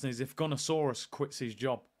to Arsenal is if Gunnosaurus quits his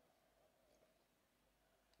job.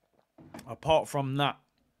 Apart from that,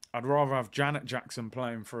 I'd rather have Janet Jackson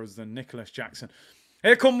playing for us than Nicholas Jackson.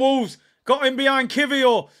 Here come Wolves. Got him behind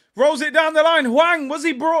Kivior. Rolls it down the line. Hwang, was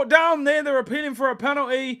he brought down there? They're appealing for a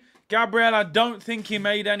penalty. Gabriel, I don't think he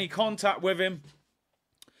made any contact with him.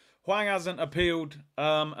 Hwang hasn't appealed,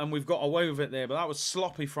 and we've got away with it there. But that was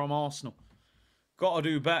sloppy from Arsenal. Got to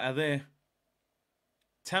do better there.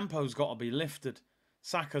 Tempo's got to be lifted.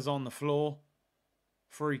 Saka's on the floor.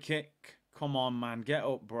 Free kick. Come on, man. Get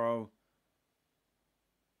up, bro.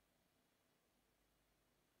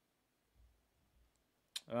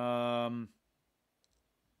 Oh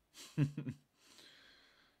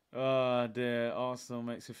dear, Arsenal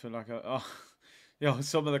makes it feel like a... Oh, yo,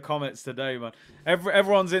 some of the comments today, man.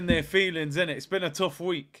 Everyone's in their feelings, innit? It's been a tough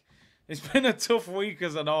week. It's been a tough week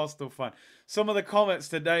as an Arsenal fan. Some of the comments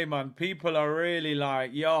today, man, people are really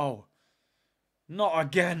like, yo, not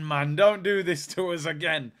again, man. Don't do this to us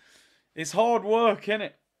again. It's hard work,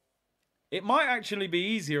 innit? It might actually be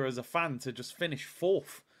easier as a fan to just finish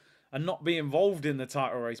 4th and not be involved in the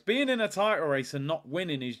title race. Being in a title race and not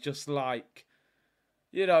winning is just like,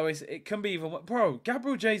 you know, it can be even... Bro,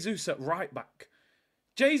 Gabriel Jesus at right back.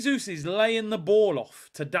 Jesus is laying the ball off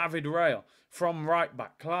to David Raya from right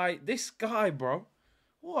back. Like, this guy, bro.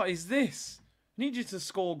 What is this? I need you to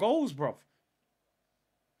score goals, bro.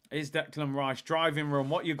 Is Declan Rice driving run?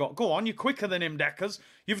 What you got? Go on, you're quicker than him, Deckers.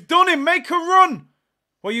 You've done him. Make a run.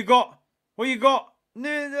 What you got? What you got?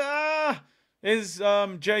 Is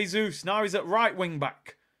Jesus. Now he's at right wing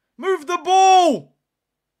back. Move the ball.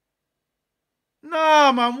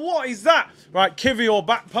 Nah, man. What is that? Right, Kivior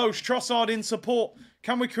back post. Trossard in support.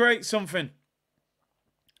 Can we create something?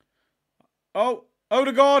 Oh,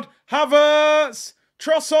 Odegaard. Havertz.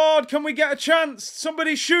 Trossard, can we get a chance?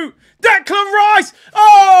 Somebody shoot. Declan Rice!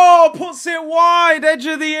 Oh, puts it wide, edge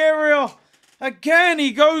of the area. Again,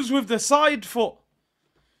 he goes with the side foot.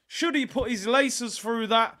 Should he put his laces through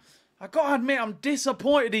that? I got to admit, I'm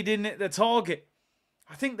disappointed he didn't hit the target.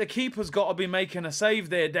 I think the keeper's got to be making a save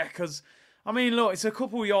there, Deckers. I mean, look, it's a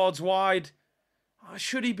couple yards wide.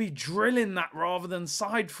 Should he be drilling that rather than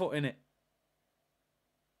side footing it?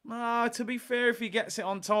 To be fair, if he gets it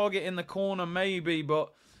on target in the corner, maybe.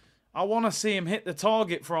 But I want to see him hit the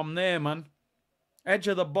target from there, man. Edge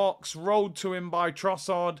of the box, rolled to him by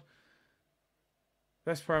Trossard.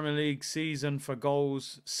 Best Premier League season for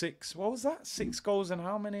goals. 6. What was that? 6 goals and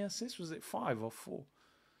how many assists? Was it 5 or 4?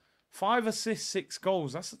 5 assists, 6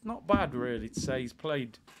 goals. That's not bad, really, to say he's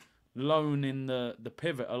played lone in the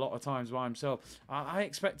pivot a lot of times by himself. I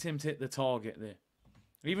expect him to hit the target there.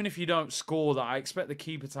 Even if you don't score that, I expect the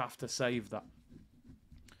keeper to have to save that.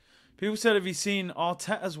 People said, have you seen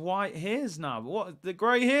Arteta's white hairs now? What? The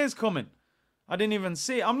grey hairs coming? I didn't even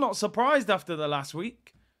see it. I'm not surprised after the last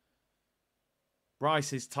week.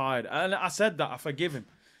 Rice is tired. And I said that. I forgive him.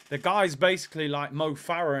 The guy's basically like Mo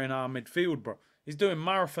Farah in our midfield, bro. He's doing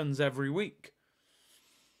marathons every week.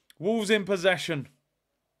 Wolves in possession.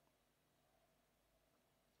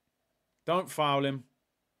 Don't foul him.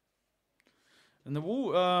 And the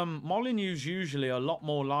Molineux's usually a lot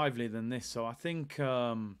more lively than this, so I think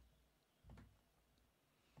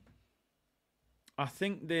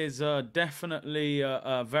there's definitely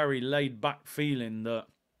a very laid-back feeling that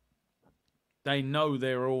they know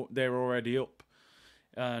they're already up,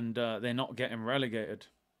 and they're not getting relegated.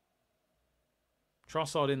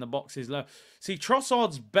 Trossard in the box is low. See,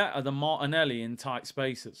 Trossard's better than Martinelli in tight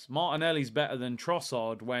spaces. Martinelli's better than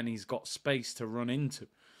Trossard when he's got space to run into.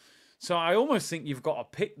 So I almost think you've got to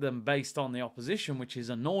pick them based on the opposition, which is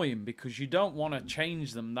annoying because you don't want to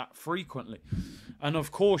change them that frequently. And of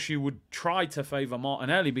course you would try to favour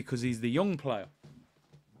Martinelli because he's the young player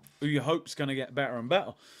who you hope's going to get better and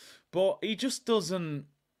better. But he just doesn't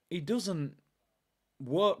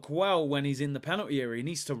work well when he's in the penalty area. He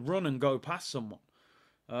needs to run and go past someone.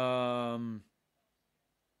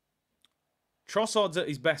 Trossard's at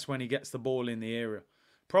his best when he gets the ball in the area.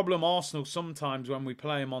 Problem Arsenal sometimes when we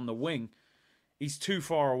play him on the wing, he's too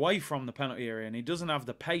far away from the penalty area and he doesn't have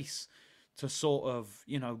the pace to sort of,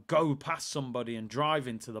 go past somebody and drive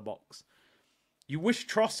into the box. You wish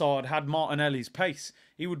Trossard had Martinelli's pace.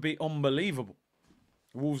 He would be unbelievable.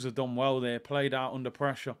 Wolves have done well there, played out under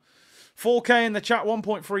pressure. 4K in the chat,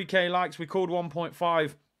 1.3K likes. We called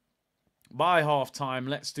 1.5 by half time.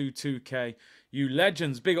 Let's do 2K. You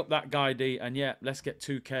legends, big up that guy D. And yeah, let's get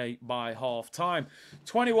 2K by half time.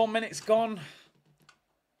 21 minutes gone.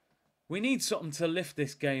 We need something to lift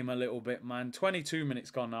this game a little bit, man. 22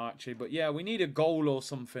 minutes gone now, actually. But yeah, we need a goal or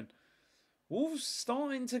something. Wolves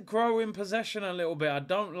starting to grow in possession a little bit. I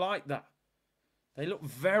don't like that. They look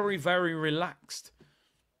very, very relaxed.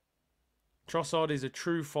 Trossard is a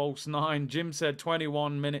true false 9. Jim said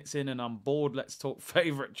 21 minutes in and I'm bored. Let's talk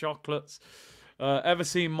favourite chocolates. Ever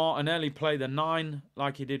seen Martinelli play the 9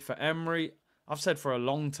 like he did for Emery? I've said for a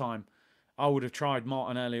long time I would have tried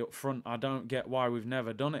Martinelli up front. I don't get why we've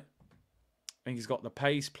never done it. I think he's got the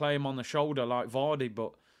pace, play him on the shoulder like Vardy,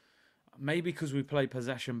 but maybe because we play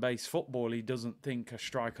possession-based football, he doesn't think a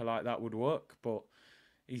striker like that would work. But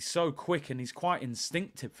he's so quick and he's quite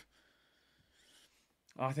instinctive.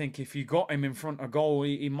 I think if you got him in front of goal,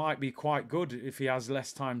 he might be quite good if he has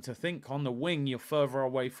less time to think. On the wing, you're further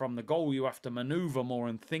away from the goal. You have to manoeuvre more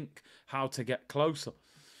and think how to get closer.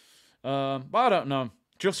 But I don't know.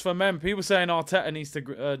 Just for men, people saying Arteta needs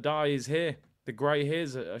to dye his hair. The grey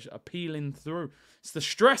hairs are peeling through. It's the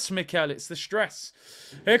stress, Mikel. It's the stress.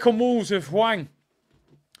 Here come Wolves with Hwang.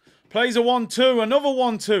 Plays a 1-2. Another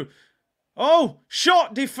 1-2. Oh,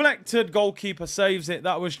 shot deflected. Goalkeeper saves it.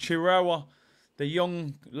 That was Chirera. The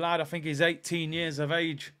young lad, I think he's 18 years of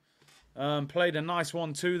age. Played a nice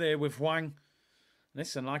 1-2 there with Hwang.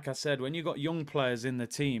 Listen, like I said, when you've got young players in the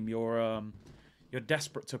team, you're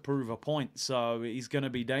desperate to prove a point. So he's going to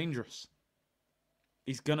be dangerous.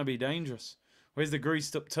 He's going to be dangerous. Where's the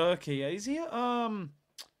greased up turkey? Is he at,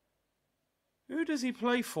 who does he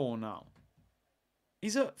play for now?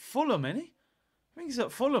 He's at Fulham, isn't he? I think he's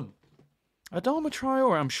at Fulham. Adama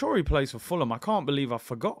Traore, I'm sure he plays for Fulham. I can't believe I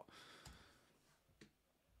forgot.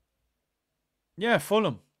 Yeah,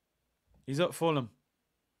 Fulham. He's at Fulham.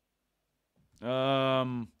 I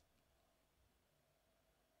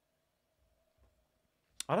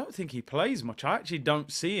don't think he plays much. I actually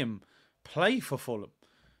don't see him play for Fulham.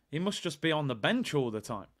 He must just be on the bench all the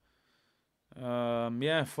time.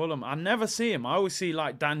 Yeah, Fulham. I never see him. I always see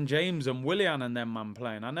like Dan James and Willian and them man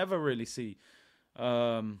playing. I never really see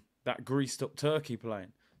that greased up turkey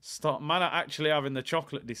playing. Man are actually having the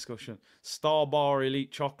chocolate discussion. Star Bar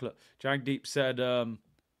Elite Chocolate. Jagdeep said that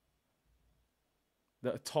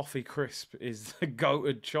a toffee crisp is the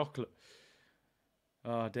goated chocolate.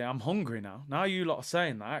 Oh dear, I'm hungry now. Now you lot are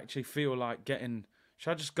saying that, I actually feel like getting... Should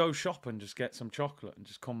I just go shop and just get some chocolate and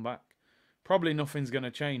just come back? Probably nothing's going to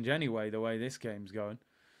change anyway, the way this game's going.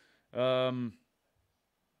 Come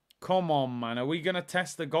on, man. Are we going to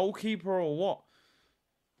test the goalkeeper or what?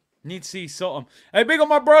 Need to see something. Hey, big up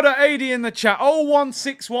my brother 80 in the chat.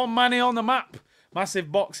 0161 Manny on the map.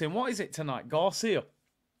 Massive boxing. What is it tonight? Garcia.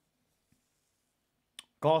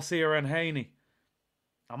 Garcia and Haney.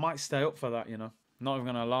 I might stay up for that, you know. Not even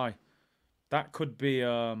going to lie. That could be...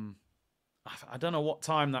 I don't know what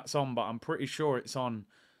time that's on, but I'm pretty sure it's on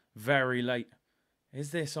very late.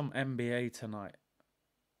 Is there some NBA tonight?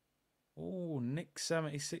 Oh, Knicks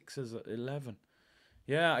 76ers at 11.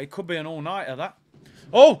 Yeah, it could be an all-nighter, that.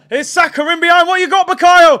 Oh, here's Saka in behind. What you got,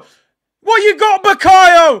 Bukayo? What you got,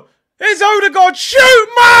 Bukayo? Here's Odegaard. Shoot,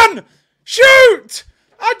 man! Shoot!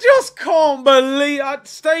 I just can't believe...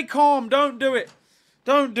 Stay calm. Don't do it.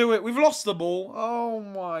 Don't do it. We've lost the ball. Oh,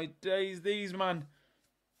 my days. These, man.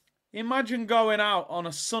 Imagine going out on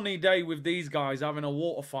a sunny day with these guys having a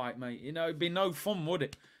water fight, mate. You know, it'd be no fun, would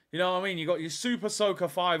it? You know what I mean? You got your Super Soaker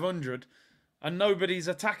 500 and nobody's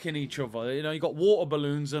attacking each other. You know, you got water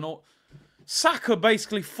balloons and all. Saka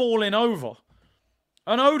basically falling over.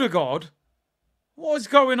 And Odegaard, what is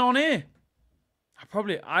going on here?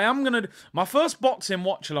 I am going to... My first boxing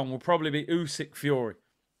watch-along will probably be Usyk Fury.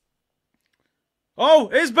 Oh,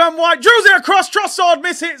 here's Ben White. Drills it across. Trossard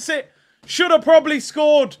mishits it. Should have probably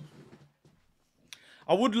scored.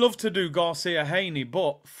 I would love to do Garcia Haney,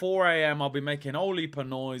 but 4 a.m. I'll be making a whole heap of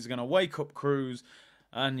noise. Going to wake up Cruz.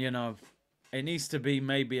 And, you know, it needs to be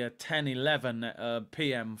maybe a 10, 11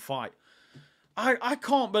 p.m. fight. I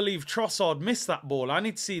can't believe Trossard missed that ball. I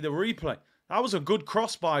need to see the replay. That was a good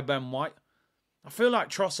cross by Ben White. I feel like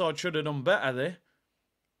Trossard should have done better there.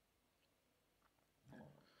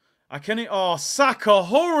 Oh, Saka,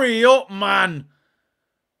 hurry up, man.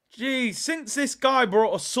 Gee, since this guy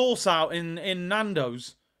brought a sauce out in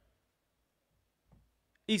Nando's,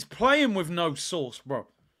 he's playing with no sauce, bro.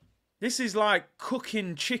 This is like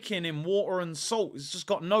cooking chicken in water and salt. It's just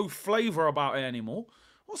got no flavour about it anymore.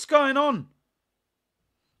 What's going on?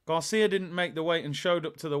 Garcia didn't make the weight and showed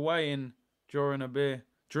up to the weigh-in during a beer,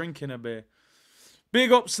 drinking a beer.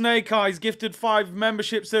 Big up Snake Eyes, gifted 5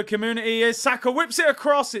 memberships to the community. Here's Saka, whips it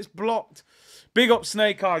across, it's blocked. Big up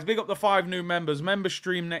Snake Eyes, big up the 5 new members. Member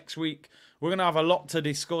stream next week. We're going to have a lot to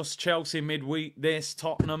discuss. Chelsea midweek, this,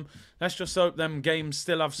 Tottenham. Let's just hope them games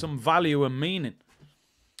still have some value and meaning.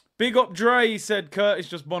 Big up Dre, he said, Curtis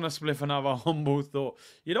just bought a spliff and have a humble thought.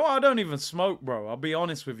 You know what? I don't even smoke, bro. I'll be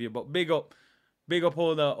honest with you, but big up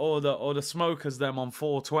all the smokers them on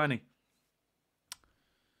 420.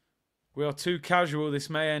 We are too casual. This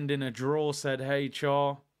may end in a draw, said Hey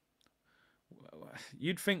Char.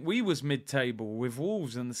 You'd think we was mid-table with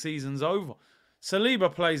Wolves and the season's over.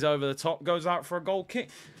 Saliba plays over the top, goes out for a goal kick.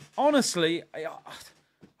 Honestly,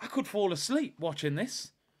 I could fall asleep watching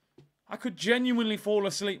this. I could genuinely fall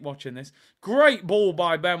asleep watching this. Great ball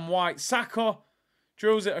by Ben White. Saka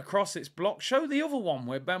drills it across, its block. Show the other one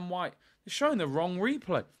where Ben White is showing the wrong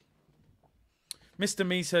replay. Mr.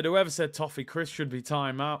 Me said, whoever said Toffee Chris should be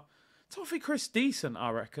time out. Toffee Chris decent, I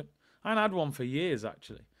reckon. I ain't had one for years,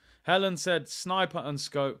 actually. Helen said, Sniper and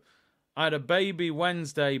Scope. I had a baby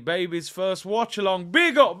Wednesday. Baby's first watch-along.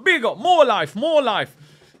 Big up, big up. More life, more life.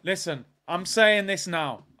 Listen, I'm saying this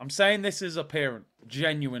now. I'm saying this as a parent.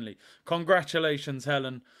 Genuinely. Congratulations,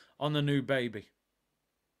 Helen, on the new baby.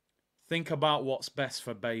 Think about what's best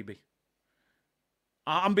for baby.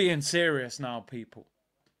 I'm being serious now, people.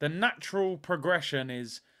 The natural progression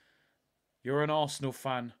is... You're an Arsenal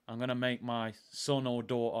fan. I'm going to make my son or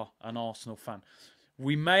daughter an Arsenal fan.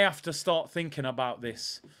 We may have to start thinking about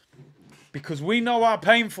this. Because we know how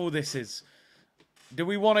painful this is. Do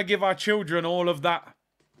we want to give our children all of that?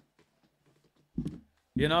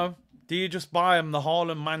 You know? Do you just buy them the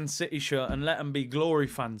Haaland Man City shirt and let them be glory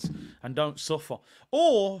fans and don't suffer?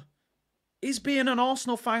 Or is being an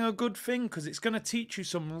Arsenal fan a good thing? Because it's going to teach you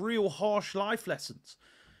some real harsh life lessons.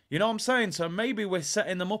 You know what I'm saying? So maybe we're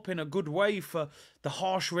setting them up in a good way for the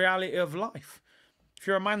harsh reality of life. If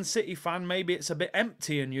you're a Man City fan, maybe it's a bit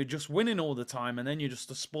empty and you're just winning all the time and then you're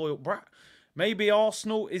just a spoiled brat. Maybe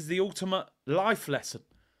Arsenal is the ultimate life lesson.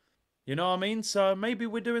 You know what I mean? So maybe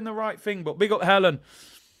we're doing the right thing. But big up Helen.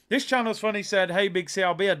 This channel's funny, said, hey, Big C,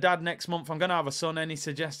 I'll be a dad next month. I'm going to have a son. Any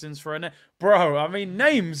suggestions for a name? Bro, I mean,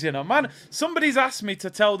 names, you know, man. Somebody's asked me to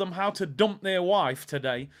tell them how to dump their wife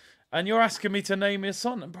today. And you're asking me to name your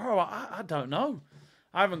son. Bro, I don't know.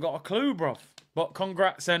 I haven't got a clue, bro. But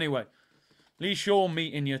congrats anyway. At least you're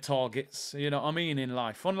meeting your targets, you know what I mean, in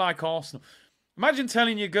life. Unlike Arsenal. Imagine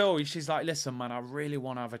telling your girl, she's like, listen, man, I really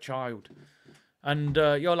want to have a child. And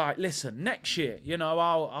you're like, listen, next year, you know,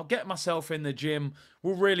 I'll get myself in the gym.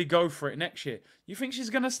 We'll really go for it next year. You think she's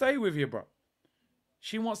going to stay with you, bro?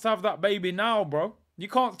 She wants to have that baby now, bro. You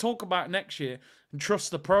can't talk about next year and trust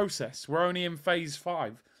the process. We're only in phase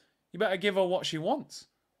 5. You better give her what she wants.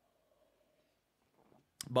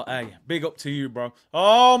 But hey, big up to you, bro.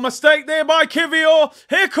 Oh, mistake there by Kivior.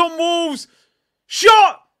 Here come Wolves.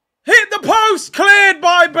 Shot! Hit the post! Cleared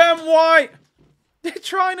by Ben White. They're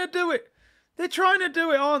trying to do it. They're trying to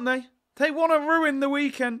do it, aren't they? They want to ruin the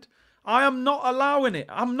weekend. I am not allowing it.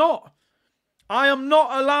 I'm not. I am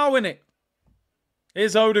not allowing it.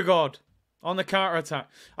 Here's Odegaard on the counter-attack.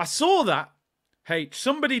 I saw that. H.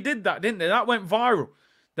 Somebody did that, didn't they? That went viral.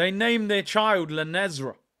 They named their child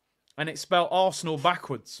Lenezra. And it's spelled Arsenal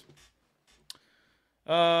backwards.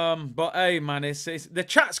 But hey, man, it's the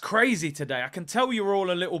chat's crazy today. I can tell you're all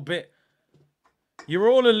a little bit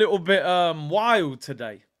wild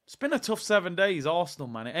today. It's been a tough 7 days, Arsenal,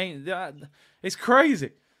 man. It ain't that. It's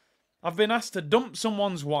crazy. I've been asked to dump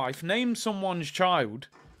someone's wife, name someone's child,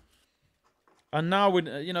 and now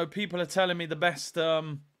you know, people are telling me the best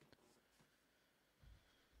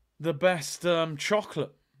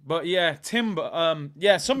chocolate. But yeah, Timber.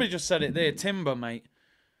 Yeah, somebody just said it there. Timber, mate.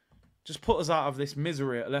 Just put us out of this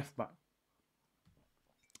misery at left back.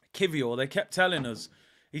 Kivior, they kept telling us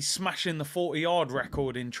he's smashing the 40-yard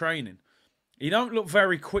record in training. He don't look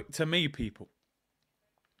very quick to me, people.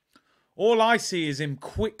 All I see is him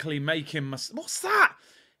quickly making what's that?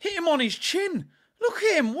 Hit him on his chin. Look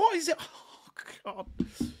at him. What is it? Oh, God.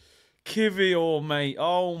 Kivior, mate.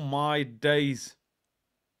 Oh, my days.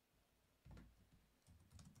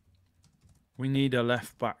 We need a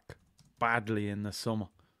left back badly in the summer.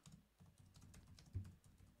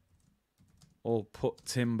 Or put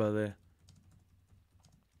Timber there.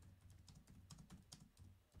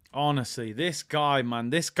 Honestly, this guy,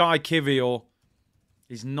 man, this guy Kivior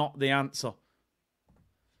is not the answer.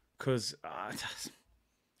 Because,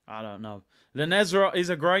 I don't know. Lenezra is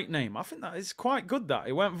a great name. I think that is quite good, that.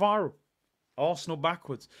 It went viral. Arsenal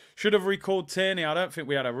backwards. Should have recalled Tierney. I don't think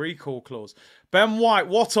we had a recall clause. Ben White,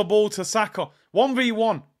 what a ball to Saka.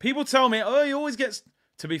 1v1. People tell me, oh, he always gets...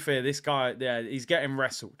 To be fair, this guy, yeah, he's getting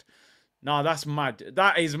wrestled. No, that's mad.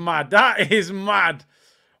 That is mad. That is mad.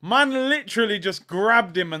 Man literally just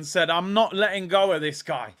grabbed him and said, I'm not letting go of this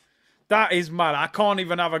guy. That is mad. I can't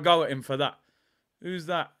even have a go at him for that. Who's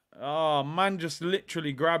that? Oh, man just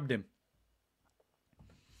literally grabbed him.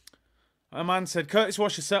 A man said, Curtis,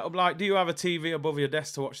 what's your setup like? Do you have a TV above your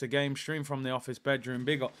desk to watch the game? Stream from the office bedroom.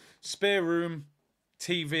 Big up. Spare room,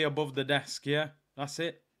 TV above the desk, yeah? That's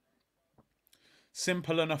it.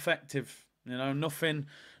 Simple and effective. You know, nothing.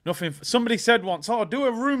 Somebody said once, oh, do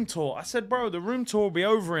a room tour. I said, bro, the room tour will be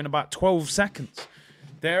over in about 12 seconds.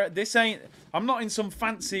 This ain't... I'm not in some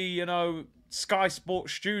fancy, you know, Sky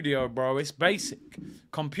Sports studio, bro. It's basic.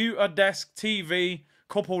 Computer, desk, TV...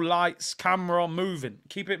 Couple lights, camera, moving.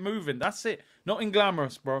 Keep it moving. That's it. Nothing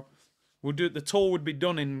glamorous, bro. We'll do it. The tour would be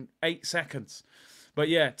done in 8 seconds. But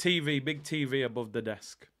yeah, TV, big TV above the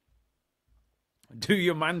desk. Do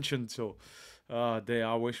your mansion tour. Oh dear,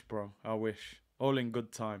 I wish, bro. I wish. All in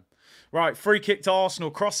good time. Right, free kick to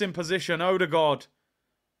Arsenal. Crossing position, Odegaard.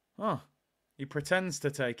 Oh, he pretends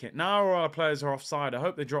to take it. Now our players are offside. I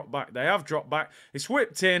hope they drop back. They have dropped back. It's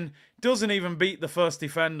whipped in. Doesn't even beat the first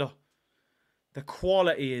defender. The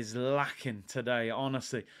quality is lacking today,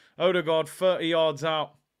 honestly. Odegaard, 30 yards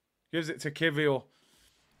out. Gives it to Kivior.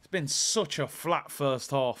 It's been such a flat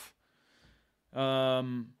first half.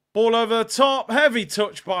 Ball over the top. Heavy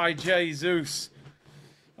touch by Jesus.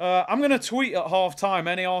 I'm going to tweet at half-time,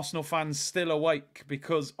 any Arsenal fans still awake,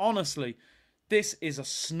 because, honestly, this is a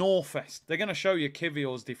snore fest. They're going to show you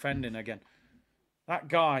Kivior's defending again. That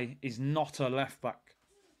guy is not a left-back.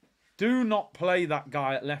 Do not play that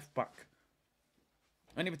guy at left-back.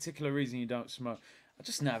 Any particular reason you don't smoke? I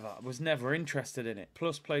was never interested in it.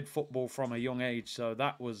 Plus, played football from a young age, so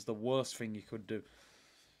that was the worst thing you could do.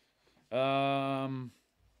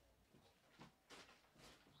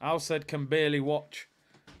 Al said can barely watch.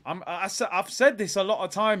 I've said this a lot of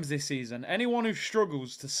times this season. Anyone who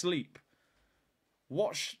struggles to sleep,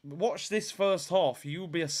 watch this first half. You'll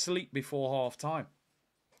be asleep before half time.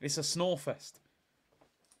 It's a snore fest.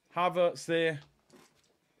 Havertz there.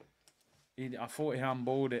 I thought he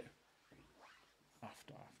handballed it.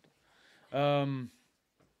 After.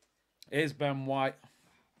 Here's Ben White.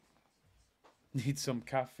 Needs some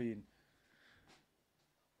caffeine.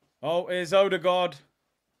 Oh, here's Odegaard.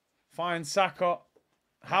 Finds Saka.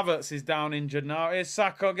 Havertz is down injured now. Here's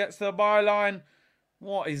Saka, gets to the byline.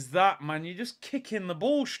 What is that, man? You're just kicking the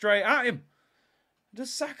ball straight at him.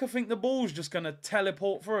 Does Saka think the ball's just going to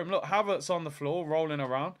teleport through him? Look, Havertz on the floor, rolling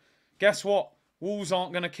around. Guess what? Wolves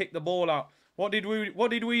aren't going to kick the ball out. What did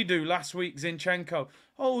we do last week, Zinchenko?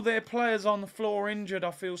 Oh, their player's on the floor injured.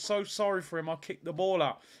 I feel so sorry for him. I'll kick the ball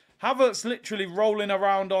out. Havertz literally rolling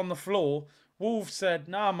around on the floor. Wolves said,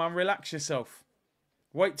 nah, man, relax yourself.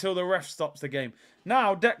 Wait till the ref stops the game.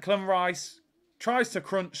 Now, Declan Rice tries to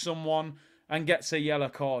crunch someone and gets a yellow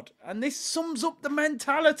card. And this sums up the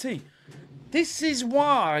mentality. This is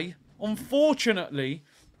why, unfortunately,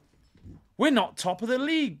 we're not top of the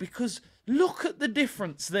league. Because look at the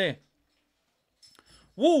difference there.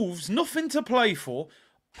 Wolves, nothing to play for.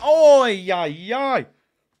 Oi,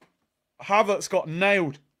 Havertz got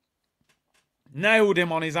nailed. Nailed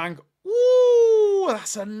him on his ankle. Ooh,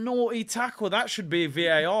 that's a naughty tackle. That should be a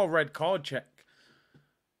VAR red card check.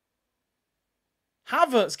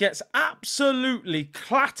 Havertz gets absolutely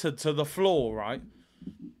clattered to the floor, right?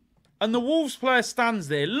 And the Wolves player stands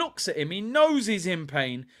there, looks at him. He knows he's in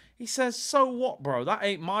pain. He says, so what, bro? That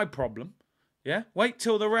ain't my problem. Yeah? Wait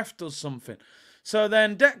till the ref does something. So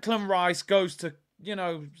then Declan Rice goes to,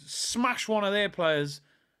 smash one of their players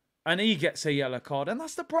and he gets a yellow card. And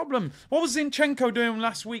that's the problem. What was Zinchenko doing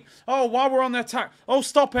last week? Oh, while we're on the attack. Oh,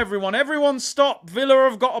 stop everyone. Everyone stop. Villa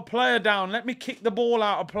have got a player down. Let me kick the ball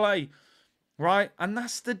out of play. Right? And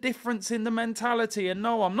that's the difference in the mentality. And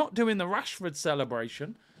no, I'm not doing the Rashford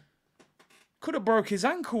celebration. Could have broke his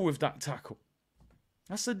ankle with that tackle.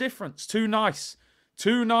 That's the difference. Too nice.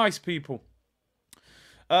 Too nice, people.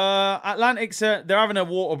 Atlantic, they're having a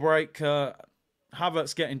water break.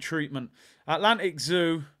 Havertz getting treatment. Atlantic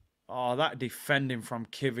Zoo. Oh, that defending from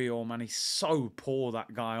Kivior, man. He's so poor,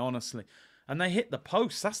 that guy, honestly. And they hit the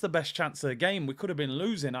post. That's the best chance of the game. We could have been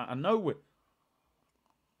losing out of nowhere.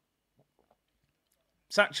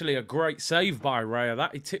 It's actually a great save by Raya.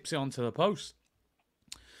 That he tips it onto the post.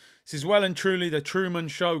 This is well and truly the Truman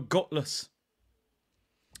Show, gutless.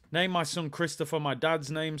 Name my son Christopher, my dad's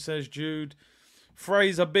name, says Jude.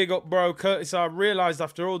 Fraser, big up, bro. Curtis, I realised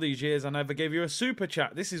after all these years I never gave you a super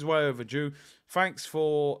chat. This is way overdue. Thanks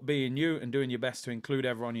for being you and doing your best to include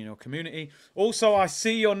everyone in your community. Also, I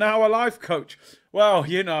see you're now a life coach. Well,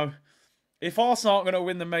 if Arsenal aren't going to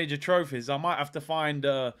win the major trophies, I might have to find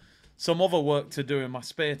some other work to do in my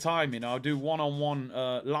spare time. I'll do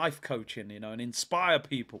one-on-one life coaching, and inspire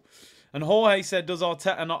people. And Jorge said, does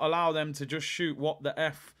Arteta not allow them to just shoot what the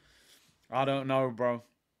F? I don't know, bro.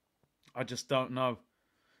 I just don't know.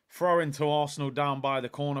 Throw into Arsenal down by the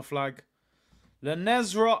corner flag.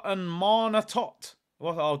 Lenezra and Marnatot.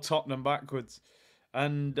 Oh, Tottenham backwards.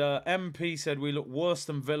 And MP said we look worse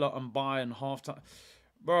than Villa and Bayern half-time.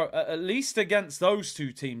 Bro, at least against those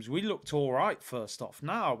two teams, we looked all right first half.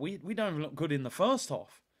 Now, we don't even look good in the first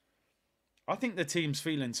half. I think the team's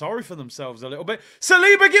feeling sorry for themselves a little bit.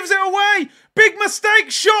 Saliba gives it away. Big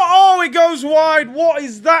mistake shot. Oh, it goes wide. What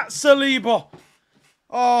is that, Saliba?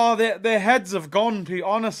 Oh, their heads have gone, Pete,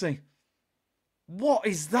 honestly. What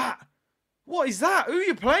is that? What is that? Who are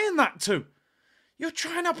you playing that to? You're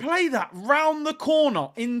trying to play that round the corner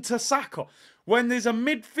into Saka when there's a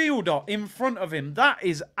midfielder in front of him. That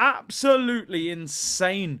is absolutely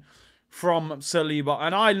insane from Saliba.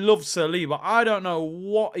 And I love Saliba. I don't know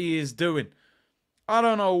what he is doing. I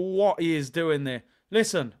don't know what he is doing there.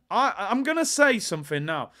 Listen, I'm going to say something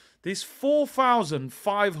now. There's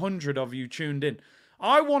 4,500 of you tuned in.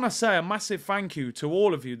 I want to say a massive thank you to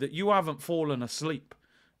all of you that you haven't fallen asleep.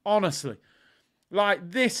 Honestly.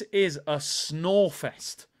 Like, this is a snore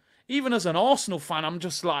fest. Even as an Arsenal fan, I'm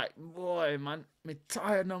just like, boy, man, I'm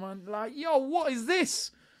tired now, man. Like, yo, what is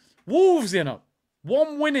this? Wolves,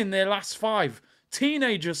 one win in their last 5.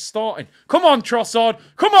 Teenagers starting. Come on, Trossard.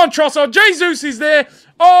 Come on, Trossard. Jesus is there.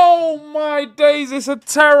 Oh, my days. It's a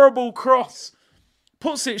terrible cross.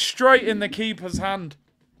 Puts it straight in the keeper's hand.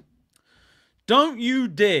 Don't you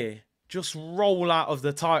dare just roll out of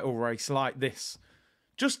the title race like this.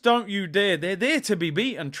 Just don't you dare. They're there to be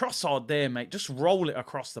beaten. Trossard there, mate. Just roll it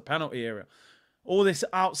across the penalty area. All this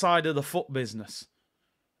outside of the foot business.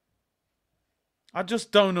 I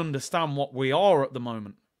just don't understand what we are at the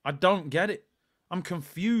moment. I don't get it. I'm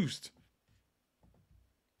confused.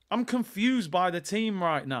 I'm confused by the team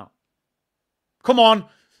right now. Come on.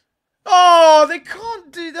 Oh, they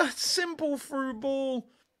can't do that simple through ball.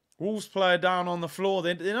 Wolves player down on the floor.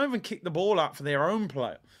 They don't even kick the ball out for their own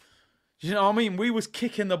player. You know what I mean? We was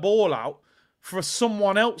kicking the ball out for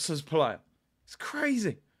someone else's player. It's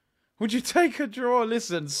crazy. Would you take a draw?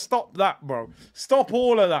 Listen, stop that, bro. Stop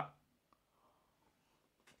all of that.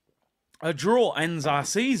 A draw ends our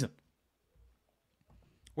season.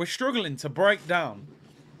 We're struggling to break down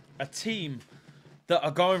a team that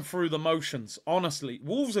are going through the motions. Honestly,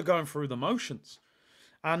 Wolves are going through the motions.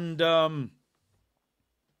 And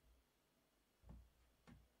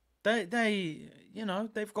they've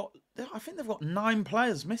got, I think they've got 9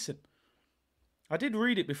 players missing. I did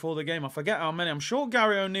read it before the game. I forget how many. I'm sure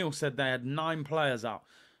Gary O'Neill said they had 9 players out.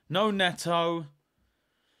 No Neto.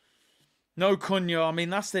 No Cunha. I mean,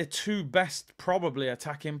 that's their 2 best, probably,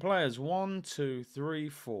 attacking players. 1, 2, 3,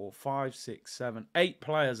 4, 5, 6, 7, 8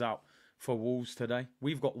 players out for Wolves today.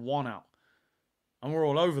 We've got 1 out. And we're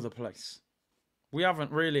all over the place. We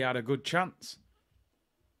haven't really had a good chance.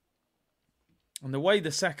 And the way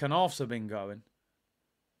the second halves have been going,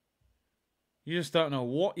 you just don't know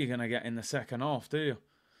what you're going to get in the second half, do you?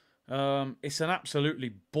 It's an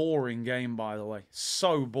absolutely boring game, by the way.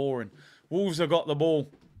 So boring. Wolves have got the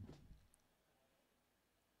ball.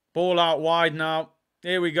 Ball out wide now.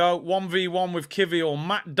 Here we go. 1v1 with Kiwior.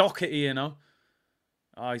 Matt Doherty, you know.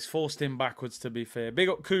 He's forced him backwards, to be fair. Big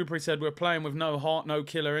up Cooper. He said, we're playing with no heart, no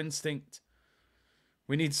killer instinct.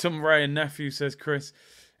 We need some Ray and Nephew, says Chris.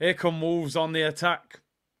 Here come Wolves on the attack.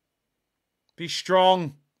 Be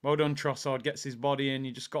strong. Well done, Trossard. Gets his body in.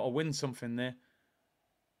 You just got to win something there.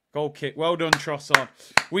 Goal kick. Well done, Trossard.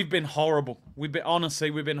 We've been horrible.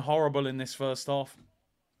 Honestly, we've been horrible in this first half.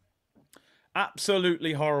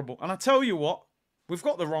 Absolutely horrible. And I tell you what, we've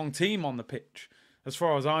got the wrong team on the pitch, as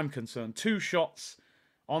far as I'm concerned. 2 shots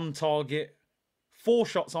on target. 4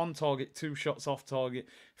 shots on target. 2 shots off target.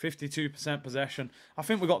 52% possession. I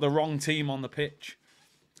think we've got the wrong team on the pitch.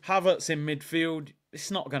 Havertz in midfield.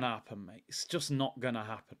 It's not going to happen, mate. It's just not going to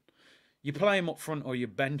happen. You play him up front or you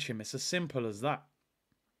bench him. It's as simple as that.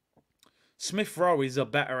 Smith Rowe is a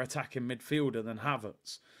better attacking midfielder than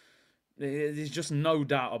Havertz. There's just no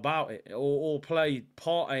doubt about it. Or play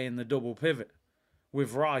Partey in the double pivot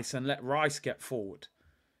with Rice and let Rice get forward.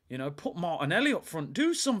 You know, put Martinelli up front.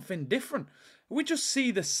 Do something different. We just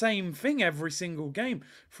see the same thing every single game.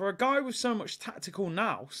 For a guy with so much tactical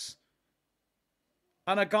nous,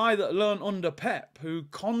 and a guy that learned under Pep, who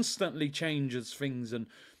constantly changes things. And,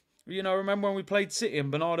 you know, remember when we played City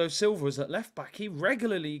and Bernardo Silva was at left back? He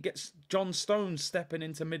regularly gets John Stones stepping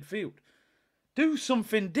into midfield. Do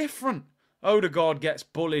something different. Odegaard gets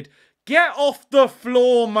bullied. Get off the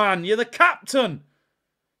floor, man. You're the captain.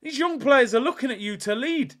 These young players are looking at you to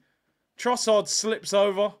lead. Trossard slips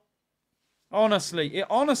over. Honestly,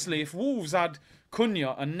 if Wolves had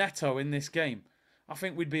Cunha and Neto in this game, I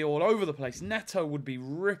think we'd be all over the place. Neto would be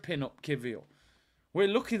ripping up Kiwior. We're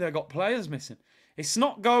lucky they've got players missing. It's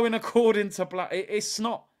not going according to plan. It's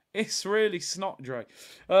not. It's really snot, Dre.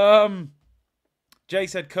 Jay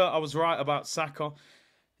said, Kurt, I was right about Saka.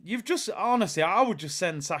 You've just, honestly, I would just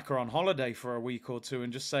send Saka on holiday for a week or 2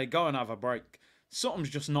 and just say, go and have a break. Something's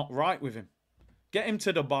just not right with him. Get him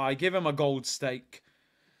to Dubai, give him a gold stake,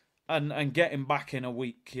 and get him back in a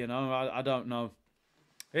week, you know. I don't know.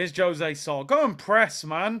 Here's Jose Sá. Go and press,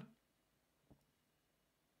 man.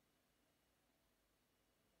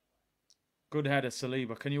 Good header,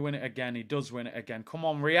 Saliba. Can you win it again? He does win it again. Come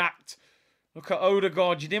on, react. Look at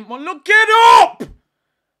Odegaard. You didn't want... Look, get up!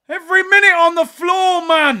 Every minute on the floor,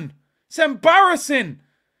 man. It's embarrassing.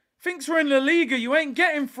 Thinks we're in La Liga. You ain't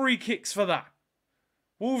getting free kicks for that.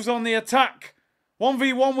 Wolves on the attack.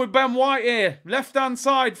 1v1 with Ben White here. Left-hand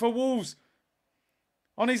side for Wolves.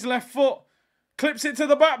 On his left foot. Clips it to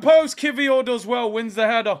the back post. Kiwior does well. Wins the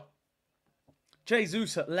header.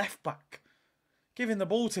 Jesus at left back. Giving the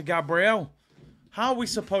ball to Gabriel. How are we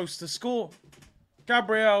supposed to score?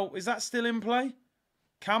 Gabriel, is that still in play?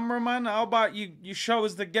 Cameraman, how about you show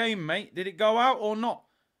us the game, mate? Did it go out or not?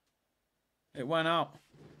 It went out.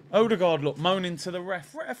 Odegaard, look, moaning to the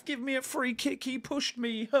ref. Ref, give me a free kick. He pushed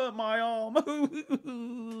me. Hurt my arm.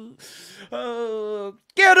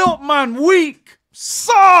 Get up, man. Weak.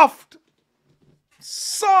 Soft.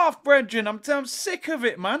 Soft, brethren. I'm sick of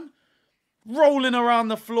it, man. Rolling around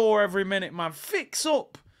the floor every minute, man. Fix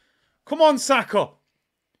up. Come on, Saka.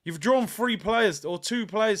 You've drawn 3 players or 2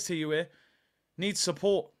 players to you here. Need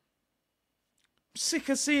support. I'm sick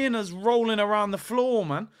of seeing us rolling around the floor,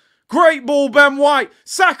 man. Great ball, Ben White.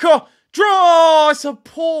 Saka. Draw. It's a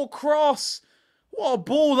poor cross. What a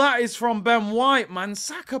ball that is from Ben White, man.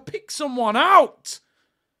 Saka, pick someone out.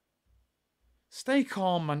 Stay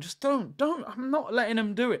calm, man. Just don't. I'm not letting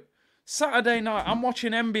him do it. Saturday night, I'm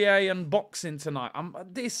watching NBA and boxing tonight.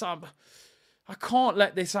 I can't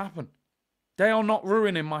let this happen. They are not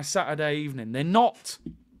ruining my Saturday evening. They're not.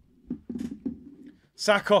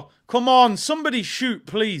 Saka, come on. Somebody shoot,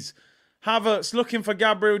 please. Havertz looking for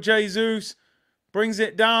Gabriel Jesus. Brings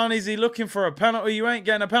it down. Is he looking for a penalty? You ain't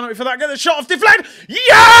getting a penalty for that. Get the shot off, deflect.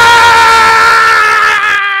 Yeah!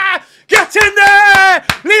 Get in there!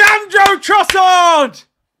 Leandro Trossard!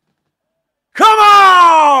 Come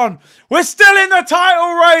on! We're still in the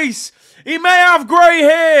title race. He may have grey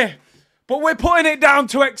hair, but we're putting it down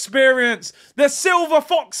to experience. The Silver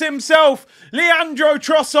Fox himself, Leandro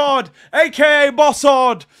Trossard, a.k.a.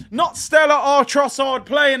 Bossard. Not Stella R. Trossard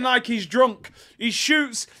playing like he's drunk. He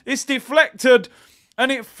shoots, it's deflected,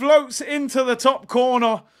 and it floats into the top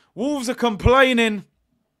corner. Wolves are complaining,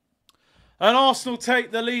 and Arsenal take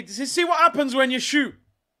the lead. You see what happens when you shoot?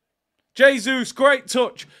 Jesus, great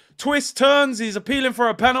touch. Twist turns, he's appealing for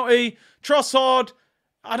a penalty. Trossard,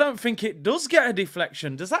 I don't think it does get a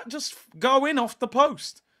deflection. Does that just go in off the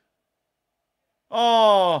post?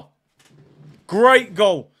 Oh, great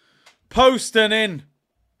goal. Post and in.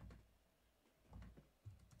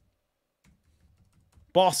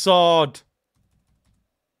 Bossard.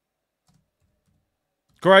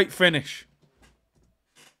 Great finish.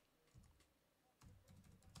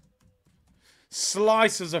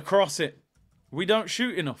 Slices across it. We don't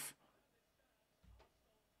shoot enough.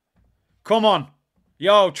 Come on.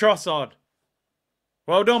 Yo, Trossard.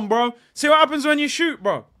 Well done, bro. See what happens when you shoot,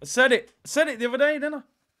 bro. I said it. I said it the other day, didn't I?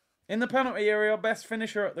 In the penalty area, best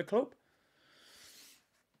finisher at the club.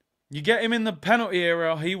 You get him in the penalty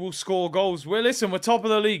area, he will score goals. Well, listen, we're top of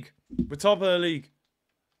the league. We're top of the league.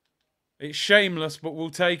 It's shameless, but we'll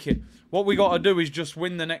take it. What we got to do is just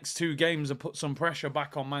win the next 2 games and put some pressure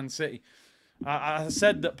back on Man City. I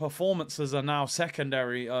said that performances are now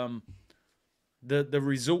secondary. The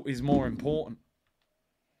result is more important.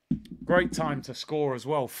 Great time to score as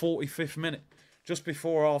well. 45th minute. Just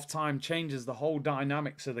before half-time. Changes the whole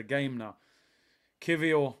dynamics of the game now.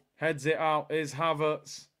 Kivior heads it out. Is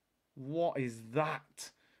Havertz. What is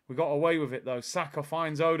that? We got away with it, though. Saka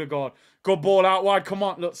finds Odegaard. Good ball out wide. Come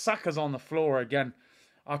on. Look, Saka's on the floor again.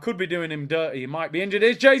 I could be doing him dirty. He might be injured.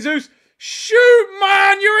 Here's Jesus. Shoot,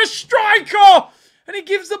 man. You're a striker. And he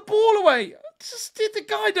gives the ball away. Just the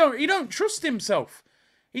guy he don't trust himself.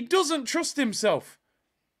 He doesn't trust himself.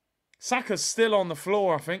 Saka's still on the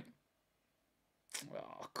floor, I think.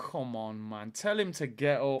 Oh, come on, man. Tell him to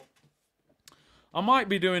get up. I might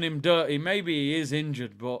be doing him dirty. Maybe he is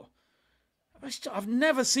injured, but I've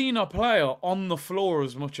never seen a player on the floor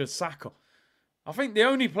as much as Saka. I think the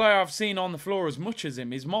only player I've seen on the floor as much as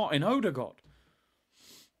him is Martin Odegaard.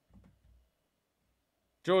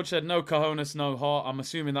 George said, no cojones, no heart. I'm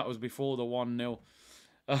assuming that was before the 1-0.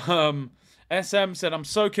 SM said, I'm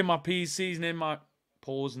soaking my peas, seasoning my...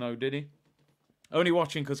 Pause, no, did he? Only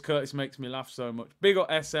watching because Curtis makes me laugh so much. Big up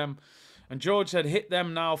SM. And George said, hit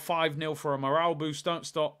them now, 5-0 for a morale boost. Don't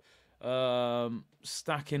stop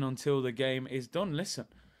stacking until the game is done. Listen,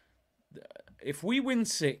 if we win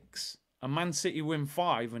 6 and Man City win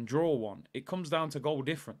 5 and draw 1, it comes down to goal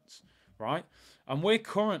difference, right? And we're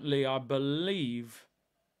currently, I believe,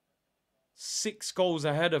 6 goals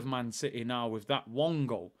ahead of Man City now with that 1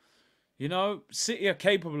 goal. You know, City are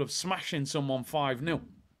capable of smashing someone 5-0.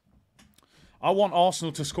 I want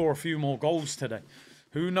Arsenal to score a few more goals today.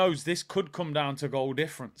 Who knows? This could come down to goal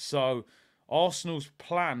difference. So Arsenal's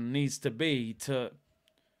plan needs to be to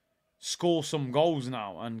score some goals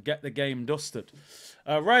now and get the game dusted.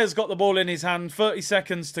 Raya's got the ball in his hand. 30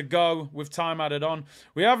 seconds to go with time added on.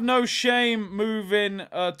 We have no shame moving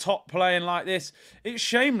top playing like this. It's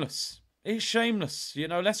shameless. It's shameless. You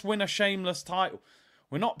know, let's win a shameless title.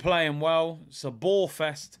 We're not playing well. It's a ball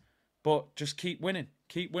fest. But just keep winning.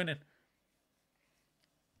 Keep winning.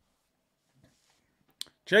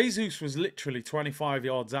 Jesus was literally 25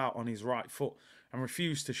 yards out on his right foot and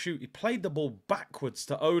refused to shoot. He played the ball backwards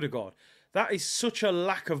to Odegaard. That is such a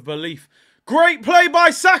lack of belief. Great play by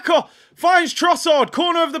Saka. Finds Trossard.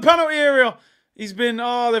 Corner of the penalty area. He's been...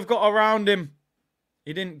 Oh, they've got around him.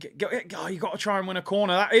 He didn't get... Oh, you got to try and win a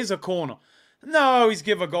corner. That is a corner. No, he's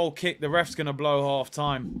give a goal kick. The ref's going to blow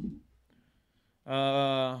half-time.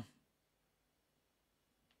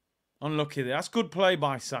 Unlucky there. That's good play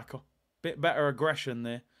by Saka. Bit better aggression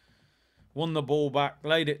there. Won the ball back.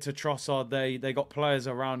 Laid it to Trossard. They got players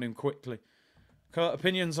around him quickly. Kurt,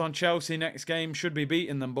 opinions on Chelsea next game. Should be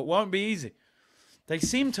beating them, but won't be easy. They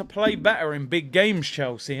seem to play better in big games,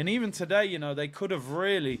 Chelsea. And even today, you know, they could have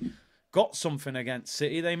really got something against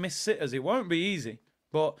City. They miss sitters. It won't be easy.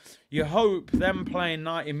 But you hope them playing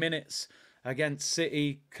 90 minutes against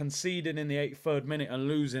City, conceding in the 83rd minute and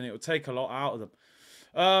losing, it will take a lot out of them.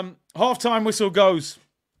 Half-time whistle goes.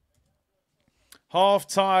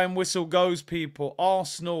 Half-time whistle goes, people.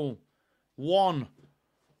 Arsenal 1.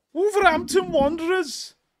 Wolverhampton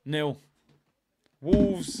Wanderers 0.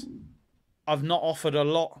 Wolves have not offered a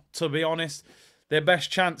lot, to be honest. Their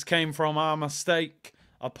best chance came from our mistake.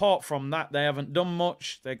 Apart from that, they haven't done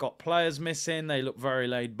much. They got players missing. They look very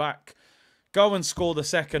laid back. Go and score the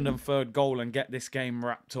second and third goal and get this game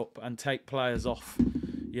wrapped up and take players off.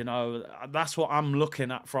 You know, that's what I'm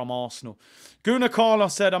looking at from Arsenal. Gunnar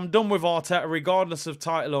Carlos said, I'm done with Arteta, regardless of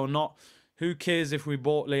title or not. Who cares if we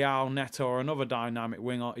bought Leao, Neto or another dynamic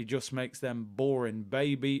winger? He just makes them boring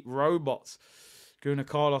baby robots. Gunnar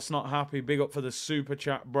Carlos not happy. Big up for the super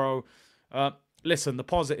chat, bro. Listen, the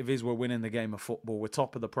positive is we're winning the game of football. We're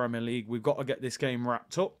top of the Premier League. We've got to get this game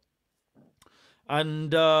wrapped up.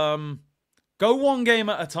 And go one game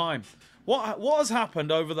at a time. What has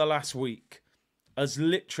happened over the last week has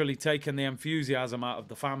literally taken the enthusiasm out of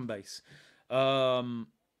the fan base.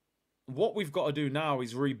 What we've got to do now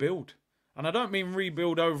is rebuild. And I don't mean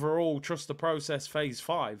rebuild overall, trust the process, phase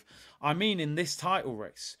 5. I mean in this title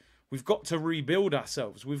race. We've got to rebuild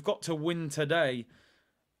ourselves. We've got to win today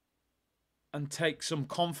and take some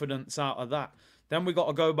confidence out of that. Then we've got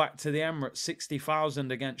to go back to the Emirates,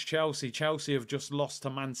 60,000 against Chelsea. Chelsea have just lost to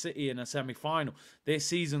Man City in a semi-final. Their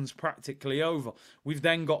season's practically over. We've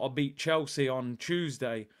then got to beat Chelsea on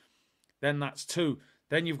Tuesday. Then that's 2.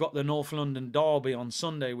 Then you've got the North London Derby on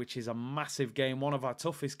Sunday, which is a massive game, one of our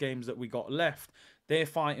toughest games that we got left. They're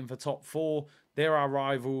fighting for top 4. They're our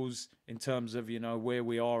rivals in terms of, you know, where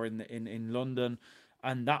we are in London.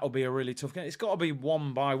 And that'll be a really tough game. It's got to be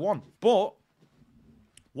 1-1. But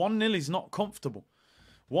 1-0 is not comfortable.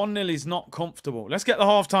 1-0 is not comfortable. Let's get the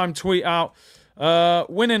halftime tweet out.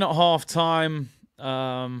 Winning at halftime.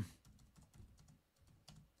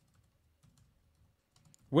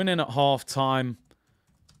 Winning at halftime.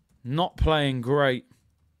 Not playing great.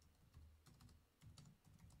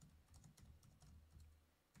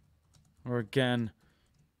 Or again,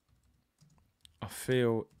 I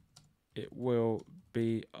feel it will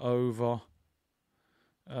be over.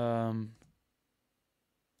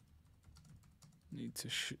 Need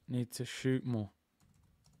to shoot more.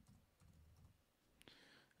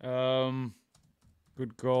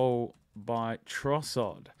 Good goal by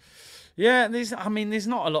Trossard. Yeah, there's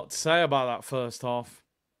not a lot to say about that first half.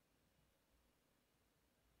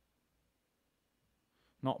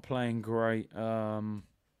 Not playing great.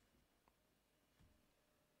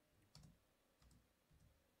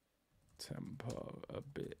 Tempo a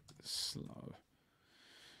bit slow.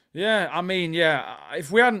 Yeah, I mean, yeah,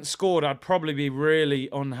 if we hadn't scored, I'd probably be really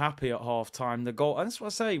unhappy at half-time. The goal, and that's what I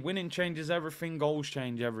say, winning changes everything, goals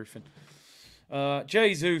change everything.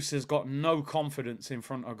 Jesus has got no confidence in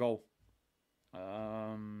front of goal.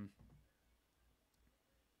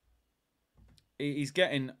 He's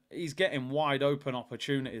getting wide open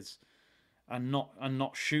opportunities and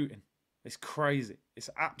not shooting. It's crazy. It's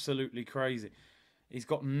absolutely crazy. He's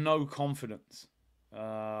got no confidence.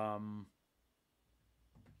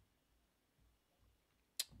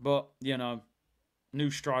 But, you know, new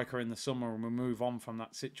striker in the summer and we move on from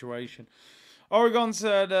that situation. Oregon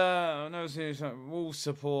said, no, Wolves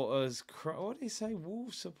supporters, what did he say?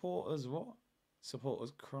 Wolves supporters what?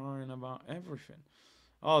 Supporters crying about everything.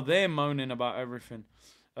 Oh, they're moaning about everything.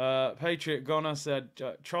 Patriot Gunner said,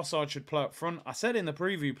 Trossard should play up front. I said in the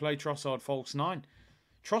preview, play Trossard false 9.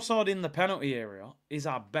 Trossard in the penalty area is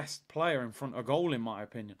our best player in front of goal, in my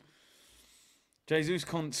opinion. Jesus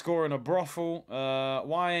can't score in a brothel.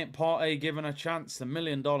 Why ain't Partey given a chance? The $1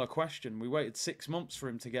 million question. We waited 6 months for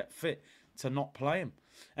him to get fit to not play him.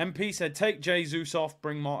 MP said, take Jesus off,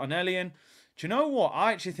 bring Martinelli in. Do you know what?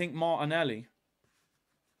 I actually think Martinelli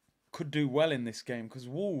could do well in this game because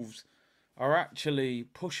Wolves are actually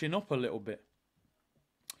pushing up a little bit.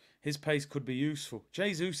 His pace could be useful.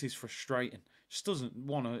 Jesus is frustrating. Just doesn't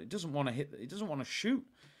want to hit. He doesn't want to shoot.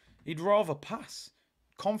 He'd rather pass.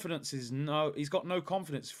 Confidence is no. He's got no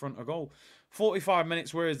confidence in front of goal. 45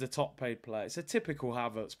 minutes. Where is the top paid player? It's a typical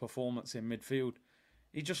Havertz performance in midfield.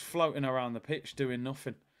 He's just floating around the pitch doing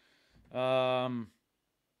nothing. Yeah,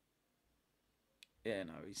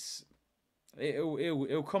 no,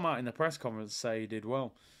 he'll come out in the press conference and say he did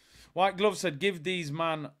well. White Glove said, get these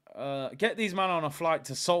man on a flight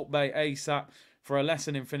to Salt Bay ASAP for a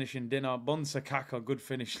lesson in finishing dinner. Bunsa Kaka, good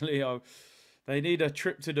finish, Leo. They need a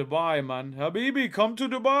trip to Dubai, man. Habibi, come to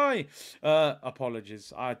Dubai.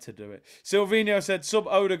 Apologies, I had to do it. Silvino said, sub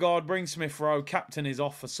Odegaard, bring Smith Rowe. Captain is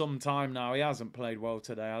off for some time now. He hasn't played well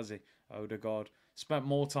today, has he? Odegaard. Spent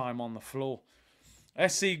more time on the floor.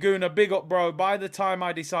 SC Guna, big up, bro. By the time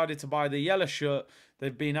I decided to buy the yellow shirt,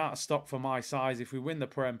 they've been out of stock for my size. If we win the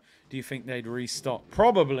Prem, do you think they'd restock?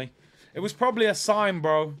 Probably. It was probably a sign,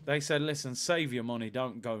 bro. They said, listen, save your money.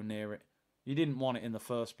 Don't go near it. You didn't want it in the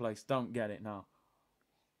first place. Don't get it now.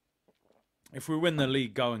 If we win the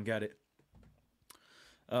league, go and get it.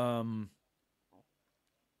 The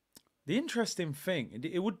interesting thing,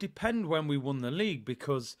 it would depend when we won the league,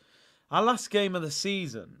 because our last game of the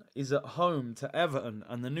season is at home to Everton,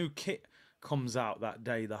 and the new kit comes out that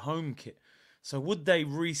day, the home kit. So would they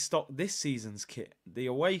restock this season's kit, the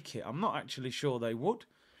away kit? I'm not actually sure they would.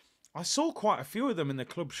 I saw quite a few of them in the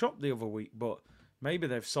club shop the other week, but maybe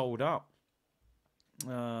they've sold out. So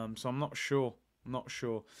I'm not sure. Not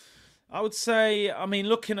sure. I would say, I mean,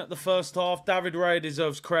 looking at the first half, David Raya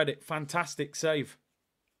deserves credit. Fantastic save.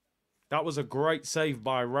 That was a great save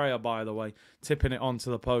by Raya, by the way, tipping it onto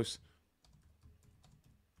the post.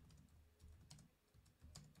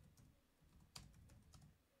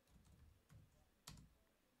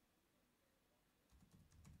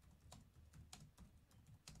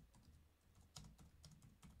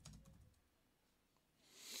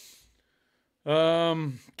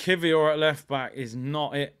 Kivior at left back is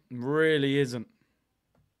not it. Really isn't.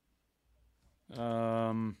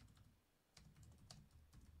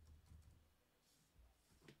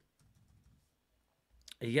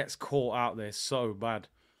 He gets caught out there so bad.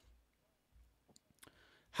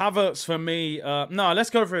 Havertz for me. No, let's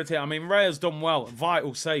go for it here. I mean, Raya's done well.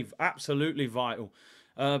 Vital save. Absolutely vital.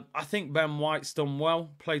 I think Ben White's done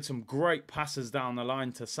well. Played some great passes down the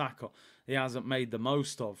line to Saka. He hasn't made the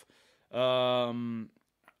most of.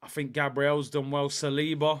 I think Gabriel's done well.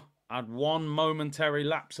 Saliba had one momentary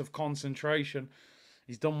lapse of concentration.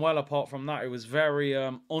 He's done well apart from that. It was very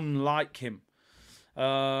unlike him.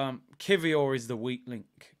 Kivior is the weak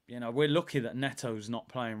link. You know, we're lucky that Neto's not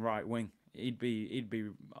playing right wing. He'd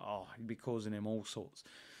be causing him all sorts.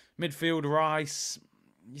 Midfield, Rice,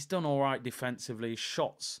 he's done all right defensively.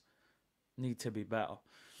 Shots need to be better.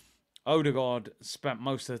 Odegaard spent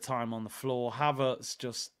most of the time on the floor. Havertz,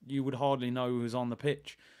 just, you would hardly know who was on the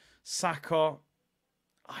pitch. Saka,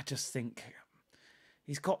 I just think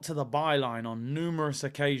he's got to the byline on numerous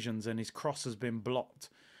occasions and his cross has been blocked.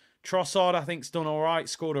 Trossard, I think, has done all right.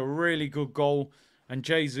 Scored a really good goal. And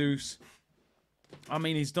Jesus, I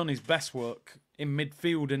mean, he's done his best work in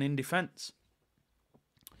midfield and in defence.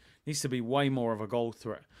 Needs to be way more of a goal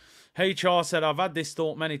threat. HR said, I've had this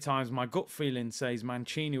thought many times. My gut feeling says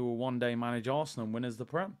Mancini will one day manage Arsenal and win us the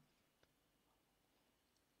Prem.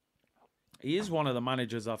 He is one of the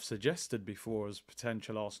managers I've suggested before as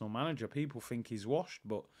potential Arsenal manager. People think he's washed,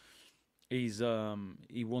 but he's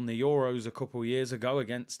he won the Euros a couple of years ago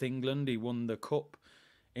against England. He won the Cup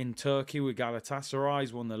in Turkey with Galatasaray.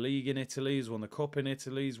 He's won the league in Italy. He's won the Cup in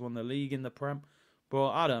Italy. He's won the league in the Prem.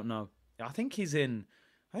 But I don't know. I think he's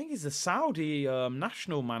the Saudi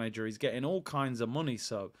national manager. He's getting all kinds of money,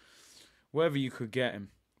 so wherever you could get him.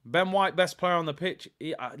 Ben White, best player on the pitch.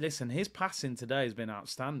 Listen, his passing today has been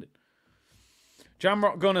outstanding.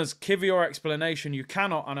 Jamrock Gunners, Kivior explanation. You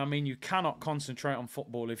cannot, and I mean you cannot concentrate on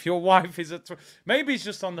football. If your wife is maybe he's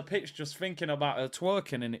just on the pitch just thinking about her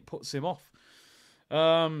twerking and it puts him off.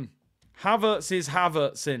 Havertz is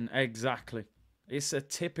Havertz in, exactly. It's a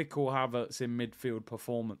typical Havertz in midfield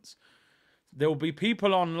performance. There will be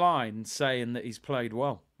people online saying that he's played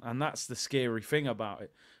well. And that's the scary thing about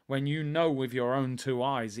it. When you know with your own two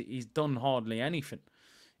eyes, he's done hardly anything.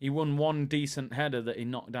 He won one decent header that he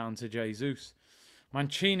knocked down to Jesus.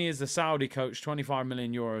 Mancini is the Saudi coach, 25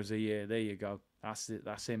 million euros a year. There you go. That's it.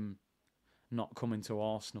 That's him not coming to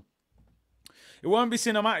Arsenal. It won't be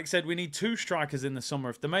cinematic, said we need two strikers in the summer.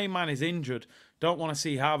 If the main man is injured, don't want to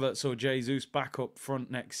see Havertz or Jesus back up front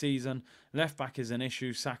next season. Left back is an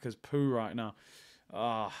issue. Saka's poo right now.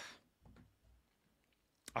 I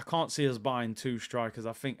can't see us buying two strikers.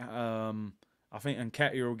 I think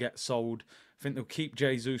Nketiah will get sold. I think they'll keep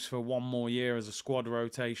Jesus for one more year as a squad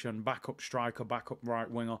rotation, backup striker, backup right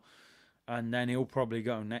winger, and then he'll probably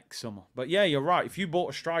go next summer. But yeah, you're right. If you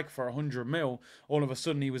bought a striker for 100 mil, all of a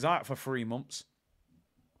sudden he was out for 3 months.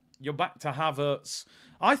 You're back to Havertz.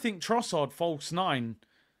 I think Trossard, false 9,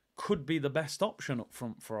 could be the best option up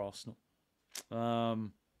front for Arsenal.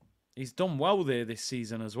 He's done well there this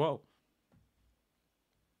season as well.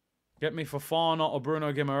 Get me Fofana or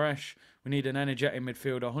Bruno Guimaraes. We need an energetic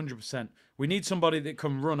midfielder, 100%. We need somebody that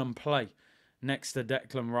can run and play next to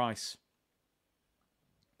Declan Rice.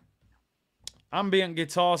 Ambient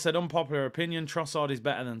Guitar said, unpopular opinion, Trossard is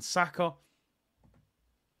better than Saka.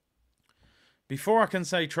 Before I can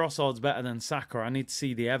say Trossard's better than Saka, I need to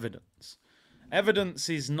see the evidence. Evidence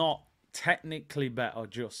is not technically better,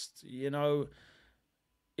 just, you know,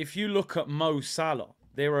 if you look at Mo Salah,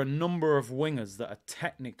 there are a number of wingers that are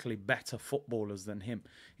technically better footballers than him.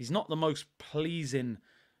 He's not the most pleasing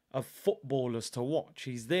of footballers to watch.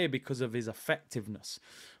 He's there because of his effectiveness.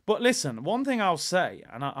 But listen, one thing I'll say,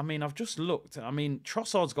 and I mean, I've just looked. I mean,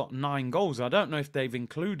 Trossard's got 9 goals. I don't know if they've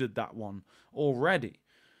included that one already.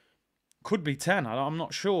 Could be 10. I'm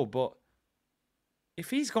not sure. But if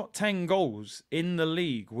he's got 10 goals in the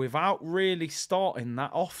league without really starting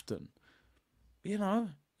that often, you know,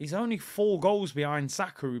 he's only 4 goals behind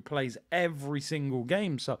Saka, who plays every single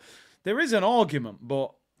game. So there is an argument,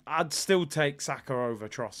 but I'd still take Saka over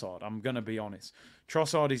Trossard. I'm going to be honest.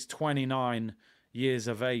 Trossard is 29 years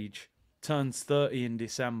of age, turns 30 in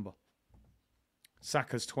December.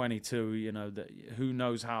 Saka's 22, you know, who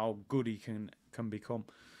knows how good he can become.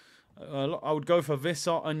 I would go for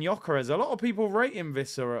Visser and Gyökeres. A lot of people rate him,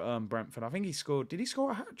 Visser, at Brentford. I think he scored... Did he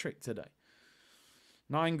score a hat-trick today?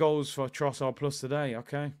 9 goals for Trossard plus today.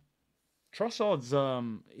 Okay. Trossard's...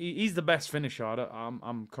 he's the best finisher.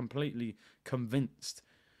 I'm completely convinced.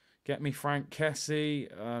 Get me Frank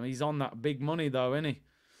Kessie. He's on that big money, though, isn't he?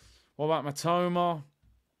 What about Matoma?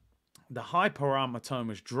 The hype around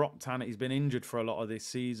Matoma's dropped, and he's been injured for a lot of this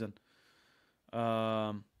season.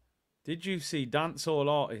 Did you see dancehall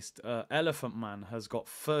artist Elephant Man has got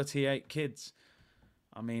 38 kids?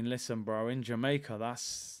 I mean, listen, bro, in Jamaica,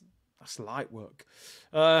 that's light work.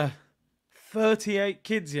 38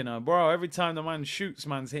 kids, you know, bro. Every time the man shoots,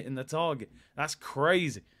 man's hitting the target. That's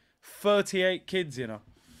crazy. 38 kids, you know.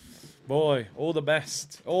 Boy, all the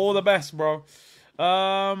best. All the best, bro.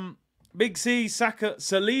 Big C,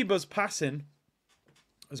 Saliba's passing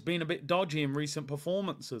has been a bit dodgy in recent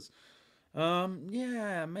performances.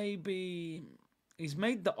 Yeah, maybe he's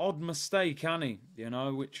made the odd mistake, hasn't he? You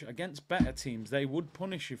know, which against better teams, they would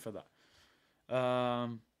punish you for that.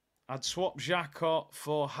 I'd swap Xhaka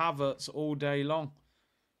for Havertz all day long.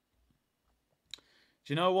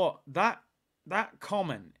 Do you know what? That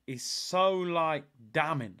comment is so, like,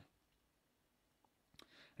 damning.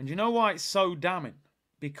 And you know why it's so damning?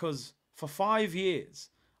 Because for 5 years,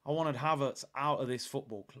 I wanted Havertz out of this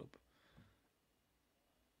football club.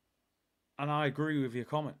 And I agree with your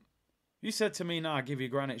comment. You said to me, now I give you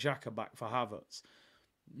Granit Xhaka back for Havertz.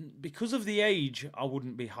 Because of the age, I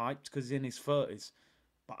wouldn't be hyped because he's in his 30s.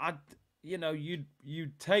 But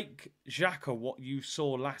you'd take Xhaka, what you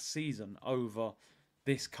saw last season, over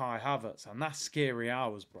this Kai Havertz. And that's scary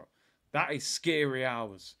hours, bro. That is scary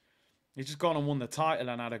hours. He's just gone and won the title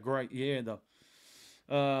and had a great year, though.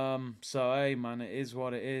 So, hey, man, it is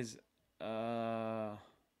what it is.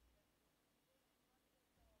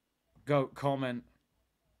 Goat comment.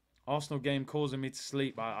 Arsenal game causing me to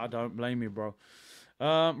sleep. I don't blame you, bro.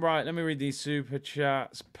 Right, let me read these super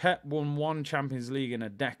chats. Pep won 1 Champions League in a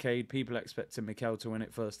decade. People expected Mikel to win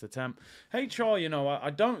it first attempt. HR, you know, I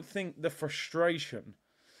don't think the frustration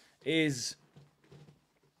is...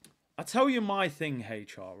 I tell you my thing,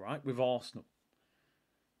 HR, right, with Arsenal.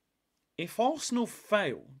 If Arsenal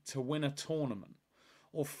fail to win a tournament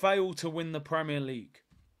or fail to win the Premier League,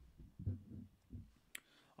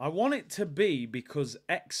 I want it to be because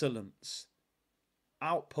excellence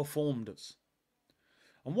outperformed us.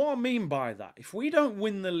 And what I mean by that, if we don't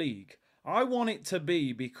win the league, I want it to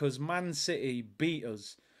be because Man City beat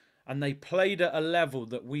us and they played at a level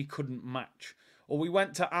that we couldn't match. Or we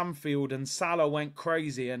went to Anfield and Salah went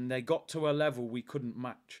crazy and they got to a level we couldn't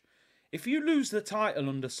match. If you lose the title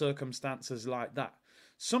under circumstances like that,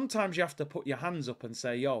 sometimes you have to put your hands up and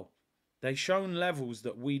say, yo, they've shown levels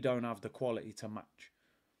that we don't have the quality to match.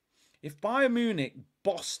 If Bayern Munich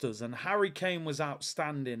bossed us and Harry Kane was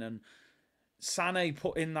outstanding and Sané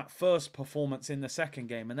put in that first performance in the second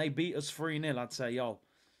game and they beat us 3-0, I'd say, yo,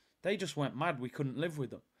 they just went mad. We couldn't live with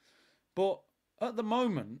them. But at the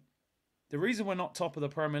moment, the reason we're not top of the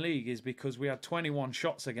Premier League is because we had 21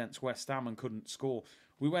 shots against West Ham and couldn't score.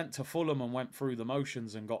 We went to Fulham and went through the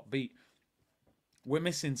motions and got beat. We're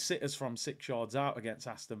missing sitters from 6 yards out against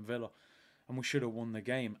Aston Villa. And we should have won the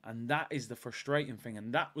game. And that is the frustrating thing.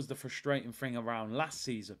 And that was the frustrating thing around last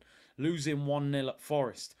season. Losing 1-0 at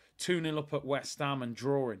Forest. 2-0 up at West Ham and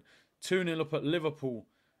drawing. 2-0 up at Liverpool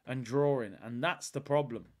and drawing. And that's the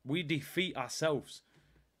problem. We defeat ourselves.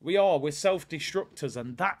 We're self-destructors,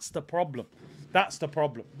 and that's the problem. That's the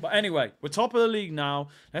problem. But anyway, we're top of the league now.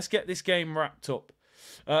 Let's get this game wrapped up.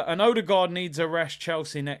 And Odegaard needs a rest.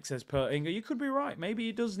 Chelsea next, says Per Inga. You could be right. Maybe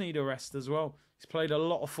he does need a rest as well. He's played a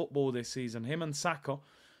lot of football this season. Him and Saka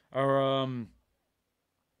are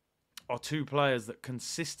are two players that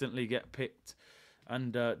consistently get picked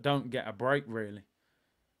and don't get a break, really.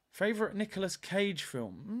 Favourite Nicolas Cage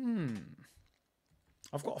film?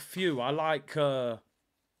 I've got a few. I like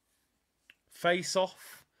Face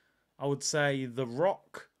Off. I would say The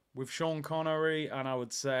Rock with Sean Connery. And I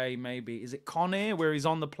would say maybe, is it Con Air where he's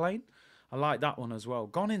on the plane? I like that one as well.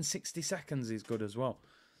 Gone in 60 Seconds is good as well.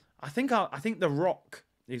 I think The Rock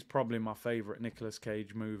is probably my favourite Nicolas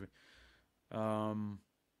Cage movie.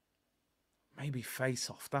 Maybe Face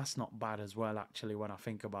Off. That's not bad as well, actually, when I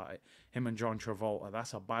think about it. Him and John Travolta.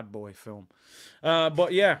 That's a bad boy film.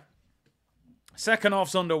 But yeah. Second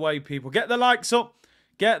half's underway, people. Get the likes up.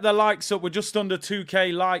 Get the likes up. We're just under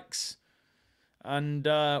 2K likes. And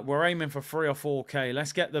we're aiming for 3 or 4K.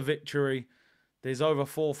 Let's get the victory. There's over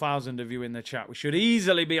 4,000 of you in the chat. We should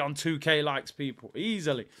easily be on 2K likes, people.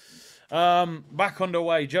 Easily. Back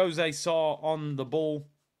underway. Jose Sa on the ball.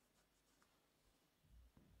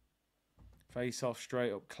 Face Off,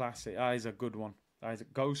 straight up classic. That is a good one. That is a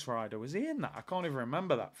Ghost Rider. Was he in that? I can't even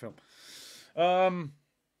remember that film.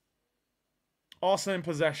 Arsenal in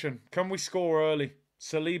possession. Can we score early?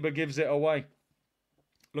 Saliba gives it away.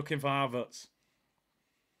 Looking for Havertz.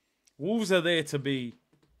 Wolves are there to be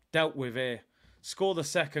dealt with here. Score the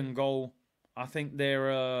second goal. I think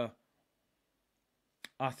their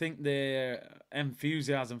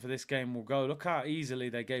enthusiasm for this game will go. Look how easily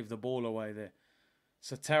they gave the ball away there.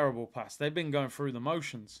 It's a terrible pass. They've been going through the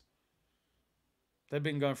motions.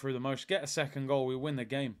 Get a second goal. We win the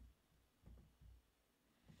game.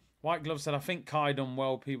 White Glove said, I think Kai done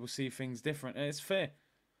well. People see things different. It's fair.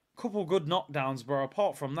 Couple good knockdowns, bro.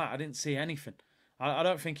 Apart from that, I didn't see anything. I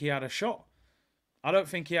don't think he had a shot. I don't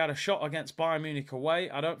think he had a shot against Bayern Munich away.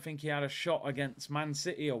 I don't think he had a shot against Man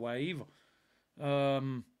City away either. I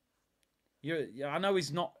know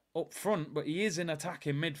he's not up front, but he is in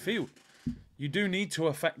attacking midfield. You do need to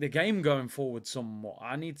affect the game going forward somewhat.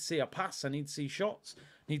 I need to see a pass. I need to see shots.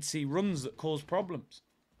 I need to see runs that cause problems.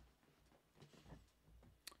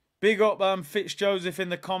 Big up Fitzjoseph in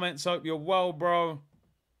the comments. Hope you're well, bro.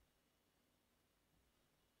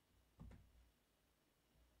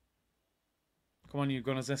 Come on, you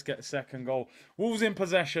Gunners. Let's get a second goal. Wolves in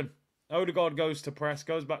possession. Odegaard goes to press.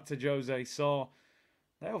 Goes back to Jose Sa.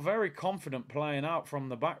 They are very confident playing out from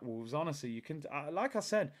the back, Wolves. Honestly, you can... like I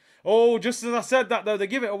said... Oh, just as I said that, though, they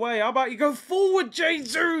give it away. How about you go forward,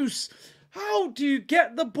 Jesus? How do you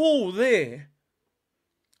get the ball there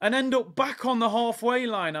and end up back on the halfway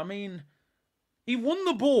line? I mean, he won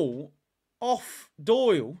the ball off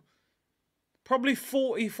Doyle. Probably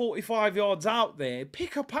 40, 45 yards out there.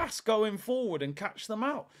 Pick a pass going forward and catch them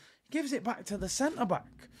out. He gives it back to the centre-back.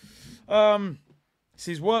 It's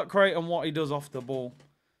his work rate and what he does off the ball.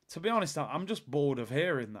 To be honest, I'm just bored of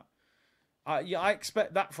hearing that. I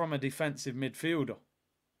expect that from a defensive midfielder.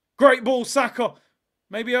 Great ball, Saka.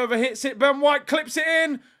 Maybe overhits it. Ben White clips it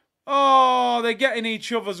in. Oh, they're getting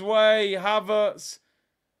each other's way. Havertz.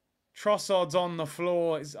 Trossard's on the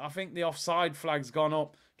floor. I think the offside flag's gone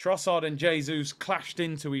up. Trossard and Jesus clashed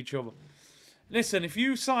into each other. Listen, if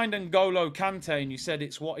you signed N'Golo Kante and you said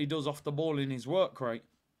it's what he does off the ball in his work rate,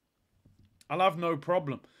 I'll have no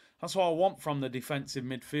problem. That's what I want from the defensive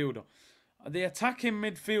midfielder. The attacking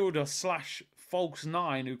midfielder / false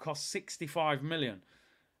 9 who costs 65 million.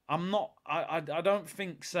 I don't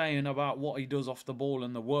think saying about what he does off the ball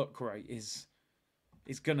and the work rate is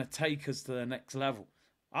going to take us to the next level.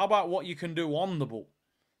 How about what you can do on the ball?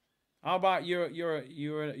 How about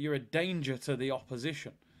you're a danger to the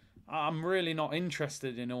opposition? I'm really not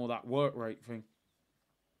interested in all that work rate thing.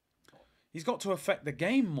 He's got to affect the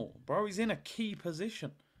game more, bro. He's in a key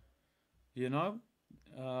position. You know?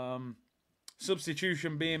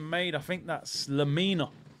 Substitution being made. I think that's Lamina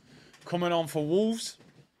coming on for Wolves.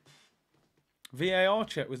 VAR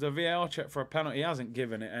check. Was there a VAR check for a penalty? He hasn't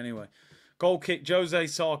given it anyway. Goal kick. Jose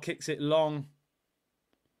Sa kicks it long.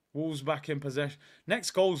 Wolves back in possession.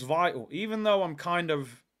 Next goal's vital. Even though I'm kind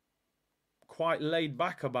of quite laid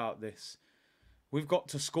back about this, we've got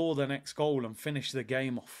to score the next goal and finish the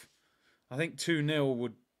game off. I think 2-0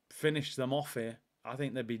 would finish them off here. I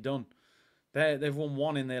think they'd be done. They've won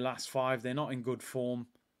 1 in their last 5. They're not in good form.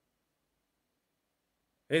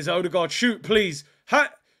 Here's Odegaard. Shoot, please.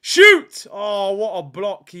 Shoot! Oh, what a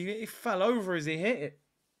block. He fell over as he hit it.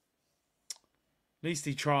 At least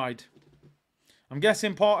he tried. I'm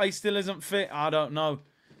guessing Partey still isn't fit. I don't know.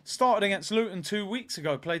 Started against Luton 2 weeks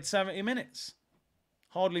ago. Played 70 minutes.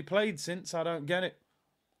 Hardly played since. I don't get it.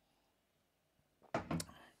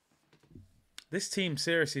 This team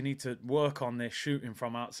seriously need to work on their shooting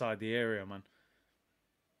from outside the area, man.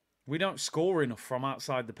 We don't score enough from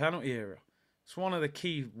outside the penalty area. It's one of the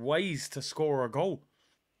key ways to score a goal.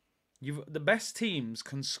 The best teams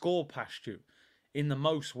can score past you in the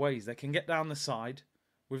most ways. They can get down the side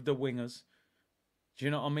with the wingers. Do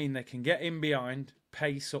you know what I mean? They can get in behind,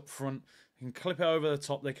 pace up front, they can clip it over the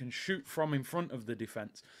top, they can shoot from in front of the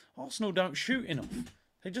defence. Arsenal don't shoot enough.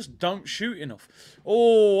 They just don't shoot enough.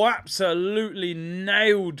 Oh, absolutely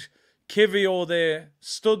nailed Kiwior there.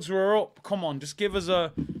 Studs were up. Come on, just give us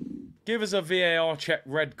a VAR check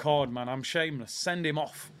red card, man. I'm shameless. Send him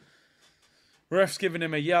off. Ref's giving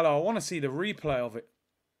him a yellow. I want to see the replay of it.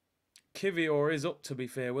 Kiwior is up, to be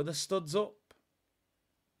fair. Were the studs up?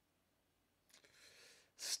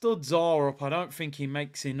 Studs are up. I don't think he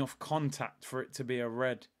makes enough contact for it to be a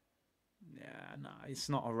red. Yeah, no, it's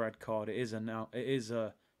not a red card. It is a no. It is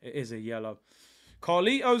a yellow.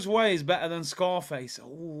 Carlito's Way is better than Scarface.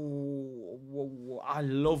 Oh, I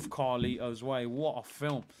love Carlito's Way. What a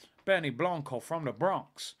film. Benny Blanco from the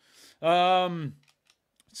Bronx.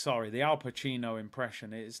 Sorry, the Al Pacino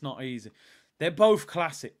impression. It's not easy. They're both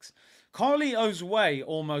classics. Carlito's Way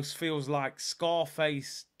almost feels like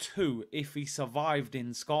Scarface 2 if he survived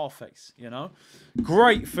in Scarface, you know?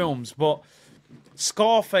 Great films, but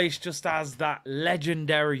Scarface just has that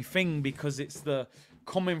legendary thing because it's the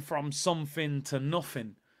coming from something to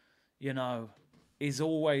nothing, you know, is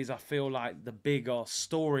always, I feel like, the bigger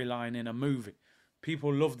storyline in a movie.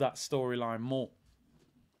 People love that storyline more.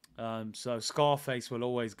 So Scarface will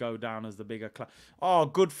always go down as the bigger class. Oh,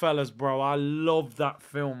 Goodfellas, bro. I love that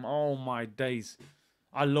film. Oh, my days.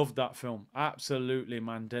 I love that film. Absolutely,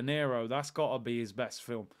 man. De Niro, that's got to be his best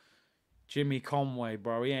film. Jimmy Conway,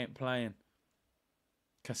 bro. He ain't playing.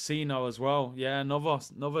 Casino as well. Yeah, another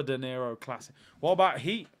De Niro classic. What about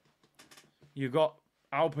Heat? You got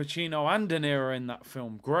Al Pacino and De Niro in that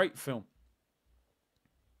film. Great film.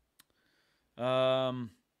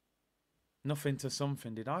 Nothing to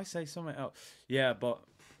something. Did I say something else? Yeah, but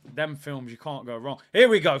them films, you can't go wrong. Here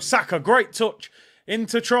we go. Saka, great touch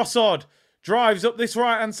into Trossard. Drives up this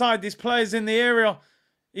right-hand side. This player's in the area.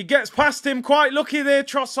 He gets past him. Quite lucky there.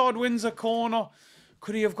 Trossard wins a corner.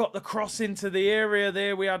 Could he have got the cross into the area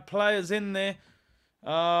there? We had players in there.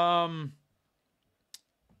 But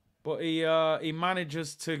he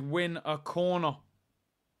manages to win a corner.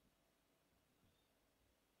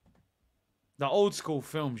 The old school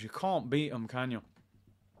films, you can't beat them, can you?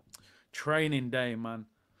 Training Day, man.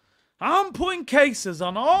 I'm putting cases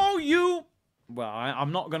on all you... Well,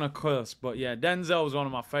 I'm not going to curse, but yeah, Denzel's one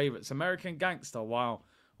of my favourites. American Gangster, wow.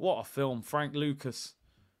 What a film. Frank Lucas.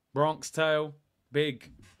 Bronx Tale,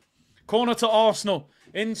 big. Corner to Arsenal.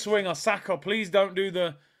 In swinger, Saka, please don't do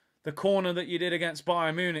the corner that you did against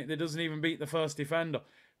Bayern Munich that doesn't even beat the first defender.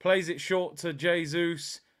 Plays it short to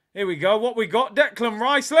Jesus. Here we go. What we got? Declan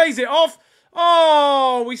Rice lays it off.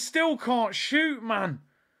 Oh, we still can't shoot, man.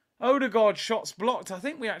 Odegaard shots blocked. I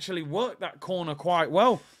think we actually worked that corner quite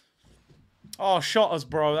well. Oh, shot us,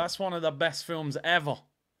 bro. That's one of the best films ever.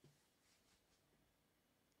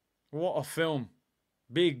 What a film.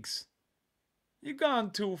 Biggs. You've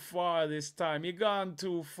gone too far this time. You've gone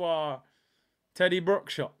too far. Teddy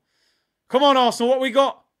Brooks shot. Come on, Arsenal. What we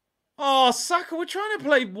got? Oh, Saka, we're trying to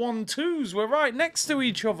play 1-2s. We're right next to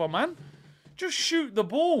each other, man. Just shoot the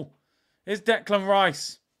ball. Here's Declan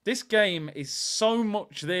Rice. This game is so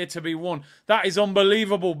much there to be won. That is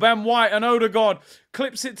unbelievable. Ben White and Odegaard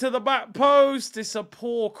clips it to the back post. It's a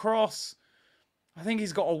poor cross. I think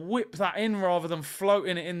he's got to whip that in rather than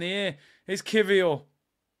floating it in the air. Here's Kiwior.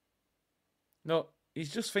 Look,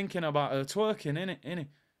 he's just thinking about her twerking, innit?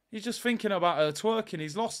 He's just thinking about her twerking.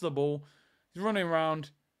 He's lost the ball. He's running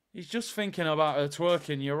around. He's just thinking about her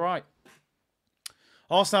twerking. You're right.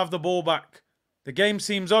 Arsenal have the ball back. The game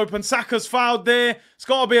seems open. Saka's fouled there. It's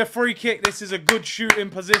got to be a free kick. This is a good shooting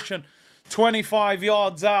position. 25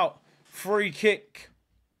 yards out. Free kick.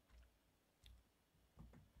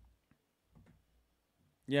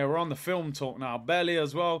 Yeah, we're on the film talk now. Belly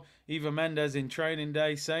as well. Eva Mendes in Training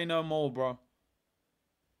Day. Say no more, bro.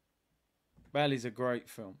 Belly's a great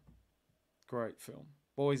film. Great film.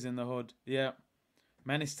 Boys in the Hood. Yeah.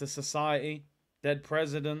 Menace to Society. Dead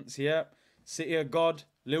Presidents. Yeah. City of God.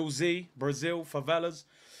 Lil Z, Brazil, Favelas.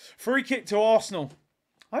 Free kick to Arsenal.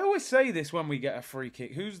 I always say this when we get a free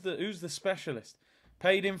kick. Who's the specialist?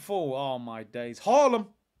 Paid in full. Oh, my days. Harlem.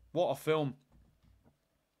 What a film.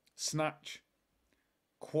 Snatch.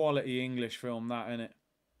 Quality English film, that, innit?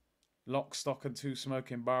 Lock, Stock and Two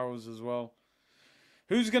Smoking Barrels as well.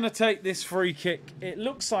 Who's going to take this free kick? It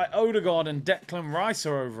looks like Odegaard and Declan Rice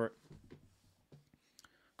are over it.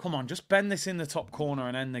 Come on, just bend this in the top corner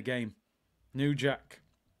and end the game. New Jack.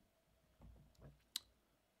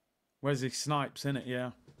 Wesley Snipes, innit? Yeah.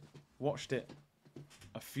 Watched it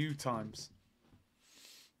a few times.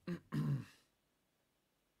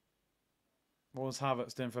 What was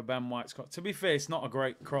Havertz doing for Ben White's cross? To be fair, it's not a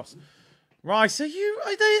great cross. Rice, are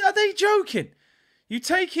they joking? You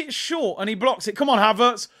take it short and he blocks it. Come on,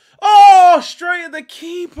 Havertz. Oh, straight at the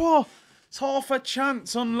keeper. It's half a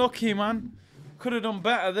chance. Unlucky, man. Could have done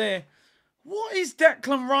better there. What is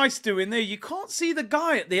Declan Rice doing there? You can't see the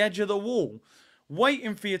guy at the edge of the wall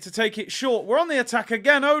waiting for you to take it short. We're on the attack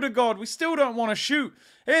again. Odegaard, we still don't want to shoot.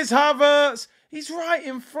 Here's Havertz. He's right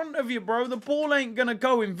in front of you, bro. The ball ain't going to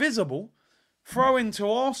go invisible. Throw into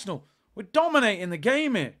Arsenal. We're dominating the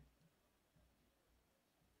game here.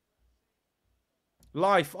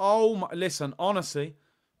 Life. Oh, my. Listen, honestly,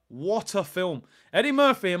 what a film. Eddie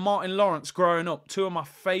Murphy and Martin Lawrence growing up. Two of my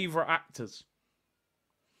favourite actors.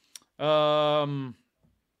 Two of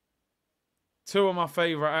my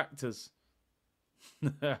favourite actors.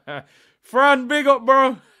 Fran, big up,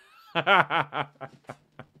 bro.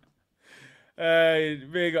 Hey,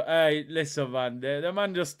 big up. Hey, listen, man. The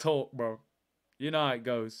man just talk, bro. You know how it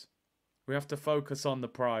goes. We have to focus on the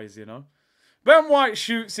prize, you know. Ben White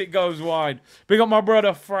shoots, it goes wide. Big up my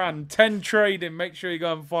brother, Fran. 10 trading. Make sure you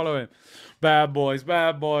go and follow him. Bad boys,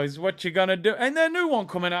 bad boys. What you gonna do? Ain't there a new one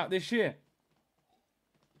coming out this year?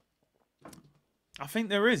 I think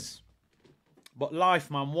there is. But Life,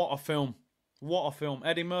 man, what a film. What a film.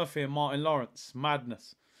 Eddie Murphy and Martin Lawrence.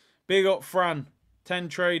 Madness. Big up Fran. 10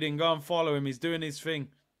 trading. Go and follow him. He's doing his thing.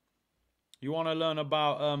 You want to learn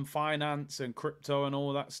about finance and crypto and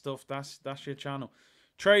all that stuff, that's your channel.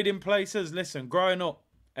 Trading places. Listen, growing up,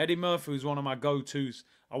 Eddie Murphy was one of my go-tos.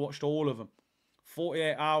 I watched all of them.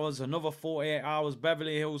 48 Hours, another 48 Hours,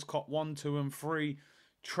 Beverly Hills Cop 1, 2, and 3.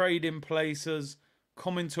 Trading Places,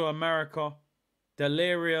 Coming to America,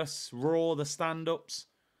 Delirious, Raw, the stand-ups.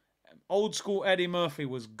 Old school Eddie Murphy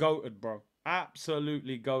was goated, bro.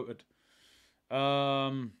 Absolutely goated.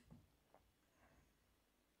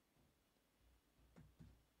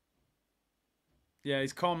 Yeah,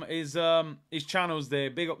 his channel's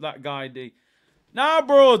there. Big up that guy, D. Nah,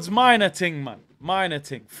 bro, it's minor ting, man. Minor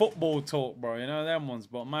ting. Football talk, bro. You know them ones,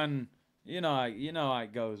 but man, you know how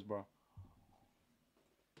it goes, bro.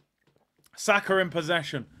 Saka in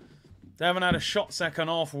possession. They haven't had a shot second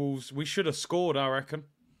half, Wolves. We should have scored, I reckon.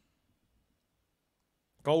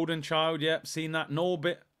 Golden Child, yep, seen that.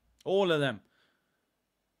 Norbit, all of them.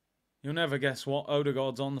 You'll never guess what.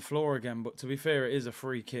 Odegaard's on the floor again, but to be fair, it is a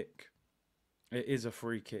free kick. It is a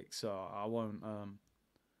free kick, so I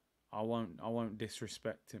won't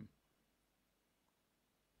disrespect him.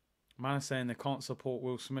 Man is saying they can't support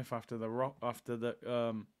Will Smith after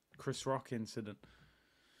the Chris Rock incident.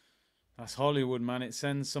 That's Hollywood, man. It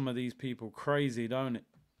sends some of these people crazy, don't it?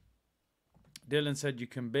 Dylan said you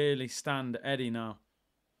can barely stand Eddie now.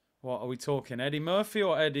 What are we talking? Eddie Murphy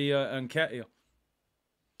or Eddie Nketiah?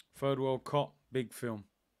 Third World Cup, big film.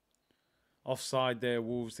 Offside there,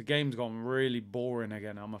 Wolves. The game's gone really boring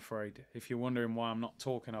again, I'm afraid. If you're wondering why I'm not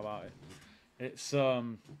talking about it. It's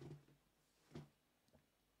big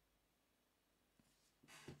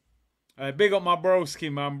up my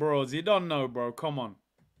broski, man, bros. You don't know, bro. Come on.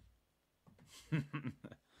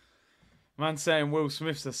 Man saying Will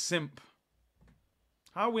Smith's a simp.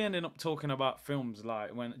 How are we ending up talking about films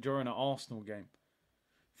like during an Arsenal game?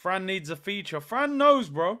 Fran needs a feature. Fran knows,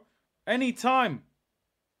 bro. Anytime.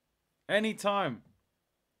 Anytime.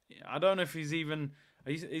 I don't know if he's even...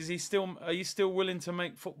 Are you still willing to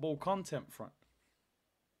make football content, Fran?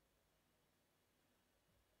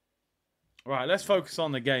 Right, let's focus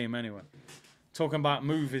on the game anyway. Talking about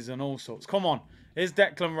movies and all sorts. Come on. Here's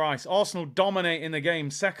Declan Rice. Arsenal dominating the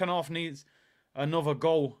game. Second half needs another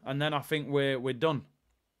goal. And then I think we're done.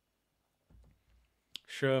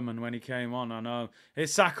 Sherman when he came on, I know.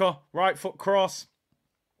 Here's Saka. Right foot cross.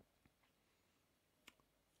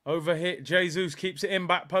 Overhit. Jesus keeps it in.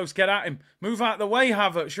 Back post. Get at him. Move out the way,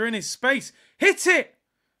 Havertz. You're in his space. Hit it.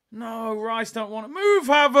 No, Rice don't want to. Move,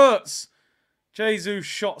 Havertz. Jesus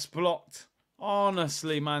shots blocked.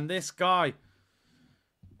 Honestly, man, this guy.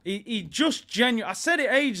 He just genuine. I said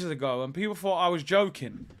it ages ago and people thought I was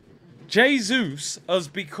joking. Jesus has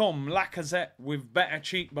become Lacazette with better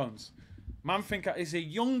cheekbones. Man think it's a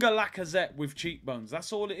younger Lacazette with cheekbones.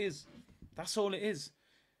 That's all it is. That's all it is.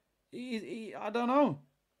 I don't know.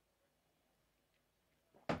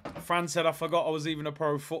 Fran said, I forgot I was even a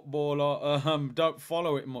pro footballer. Don't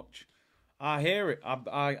follow it much. I hear it.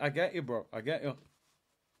 I get you, bro. I get you.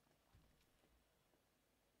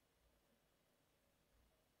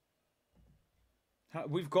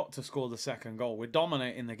 We've got to score the second goal. We're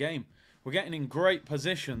dominating the game. We're getting in great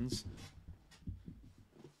positions.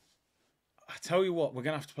 I tell you what, we're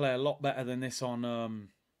going to have to play a lot better than this on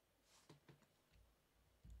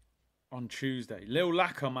Tuesday. Lil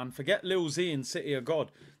Lacquer, man. Forget Lil Z and City of God.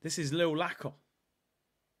 This is Lil Lacquer.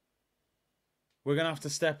 We're going to have to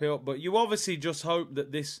step it up. But you obviously just hope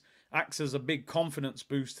that this acts as a big confidence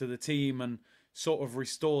boost to the team and sort of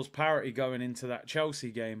restores parity going into that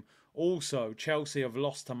Chelsea game. Also, Chelsea have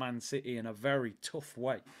lost to Man City in a very tough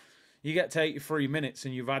way. You get to 83 minutes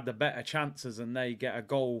and you've had the better chances and they get a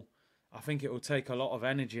goal. I think it will take a lot of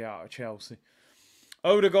energy out of Chelsea.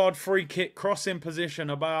 Odegaard free kick, crossing position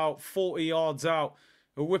about 40 yards out.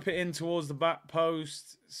 He'll whip it in towards the back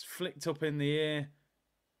post. It's flicked up in the air.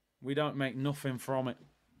 We don't make nothing from it.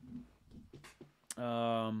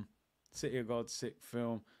 City of God, sick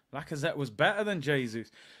film. Lacazette was better than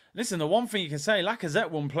Jesus. Listen, the one thing you can say, Lacazette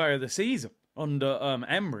won player of the season under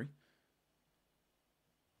Emery.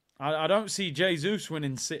 I don't see Jesus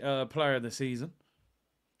winning player of the season.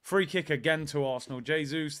 Free kick again to Arsenal.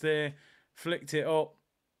 Jesus there. Flicked it up.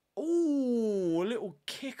 Ooh, a little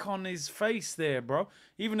kick on his face there, bro.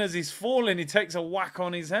 Even as he's falling, he takes a whack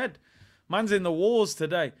on his head. Man's in the wars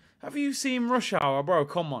today. Have you seen Rush Hour, bro?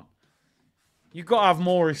 Come on. You've got to have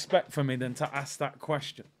more respect for me than to ask that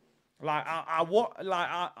question. Like,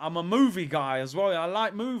 I'm a movie guy as well. I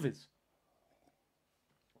like movies.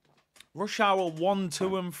 Rush Hour 1,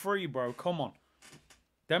 2, and 3, bro. Come on.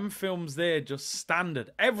 Them films there just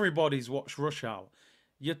standard. Everybody's watched Rush Hour.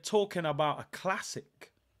 You're talking about a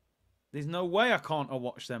classic. There's no way I can't have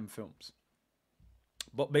watched them films.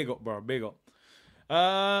 But big up, bro. Big up.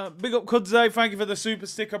 Big up, Kudze. Thank you for the super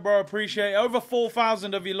sticker, bro. Appreciate it. Over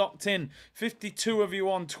 4,000 of you locked in. 52 of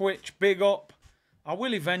you on Twitch. Big up. I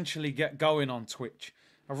will eventually get going on Twitch.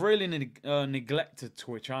 I've really neglected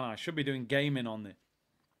Twitch, aren't I? I should be doing gaming on there.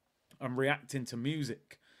 I'm reacting to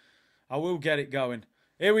music. I will get it going.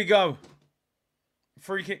 Here we go.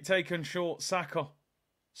 Free kick taken short. Saka.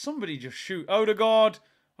 Somebody just shoot. Odegaard.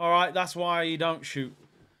 All right, that's why he don't shoot.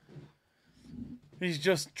 He's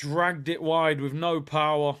just dragged it wide with no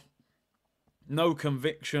power. No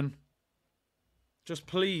conviction. Just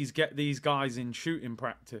please get these guys in shooting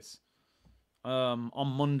practice on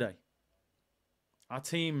Monday. Our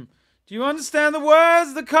team... Do you understand the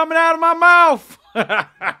words that are coming out of my mouth?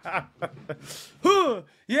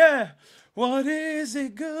 Yeah. What is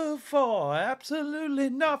it good for? Absolutely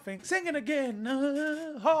nothing. Sing it again.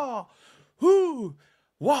 Wah.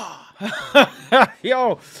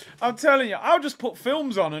 Yo, I'm telling you, I'll just put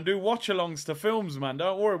films on and do watch-alongs to films, man.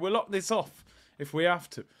 Don't worry, we'll lock this off if we have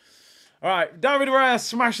to. All right, David Reyes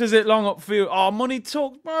smashes it long upfield. Oh, money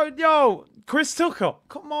talk, bro. Yo, Chris Tucker.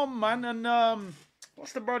 Come on, man. And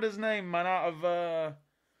what's the brother's name, man, out of...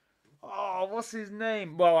 what's his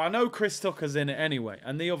name? Well, I know Chris Tucker's in it anyway.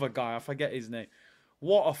 And the other guy, I forget his name.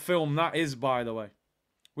 What a film that is, by the way.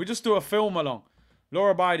 We just do a film along.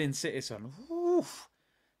 Law-abiding citizen. Oof.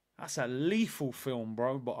 That's a lethal film,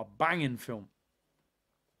 bro. But a banging film.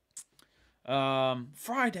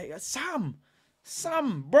 Friday.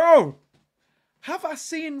 Sam, bro. Have I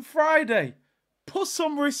seen Friday? Put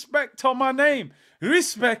some respect on my name.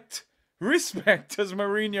 Respect, as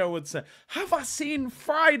Mourinho would say. Have I seen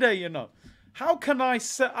Friday, you know? How can I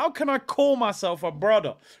call myself a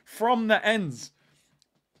brother from the ends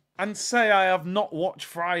and say I have not watched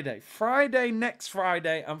Friday? Friday, next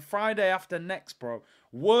Friday, and Friday after next, bro.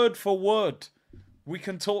 Word for word. We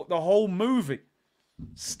can talk the whole movie.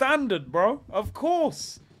 Standard, bro. Of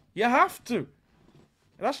course. You have to.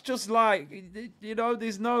 That's just like, you know,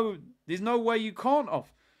 there's no way you can't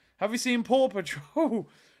have. Have you seen Paw Patrol?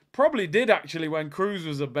 Probably did actually when Cruz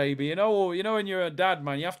was a baby. You know when you're a dad,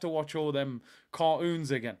 man, you have to watch all them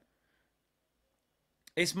cartoons again.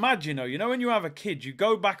 It's mad, you know. You know when you have a kid, you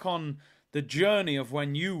go back on the journey of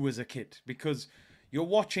when you was a kid because you're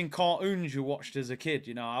watching cartoons you watched as a kid.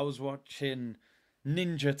 You know, I was watching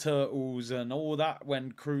Ninja Turtles and all that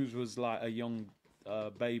when Cruz was like a young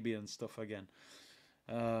baby and stuff again.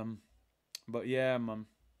 But yeah, man.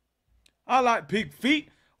 I like pig feet.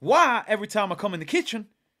 Why? Every time I come in the kitchen,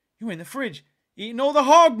 you're in the fridge eating all the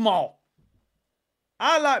hog maw.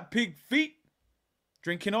 I like pig feet.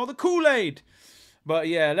 Drinking all the Kool-Aid. But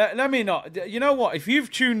yeah, let me not. You know what? If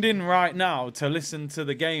you've tuned in right now to listen to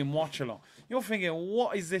the game watch along, you're thinking,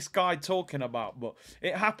 what is this guy talking about? But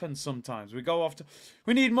it happens sometimes. We go off to...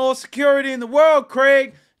 We need more security in the world,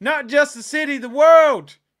 Craig. Not just the city, the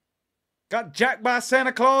world. Got jacked by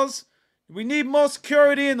Santa Claus. We need more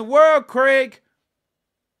security in the world, Craig.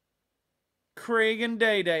 Craig and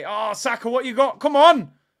Day Day. Oh, Saka, what you got? Come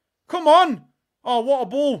on. Come on. Oh, what a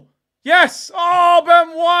ball. Yes. Oh,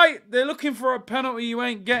 Ben White. They're looking for a penalty. You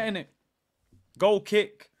ain't getting it. Goal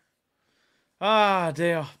kick. Ah,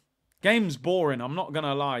 dear. Game's boring. I'm not going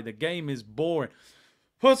to lie. The game is boring.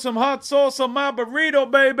 Put some hot sauce on my burrito,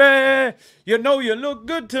 baby. You know you look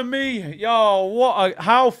good to me. Yo,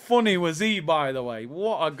 how funny was he, by the way?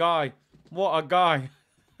 What a guy. What a guy.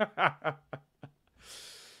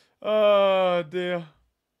 Oh, dear.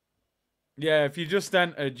 Yeah, if you just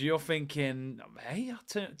entered, you're thinking, hey,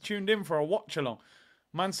 I tuned in for a watch-along.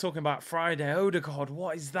 Man's talking about Friday. Odegaard,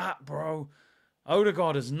 what is that, bro?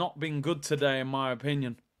 Odegaard has not been good today, in my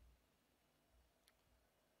opinion.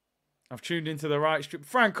 I've tuned into the right strip.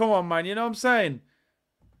 Frank, come on, man. You know what I'm saying?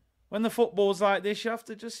 When the football's like this, you have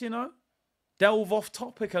to just, delve off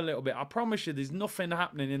topic a little bit. I promise you, there's nothing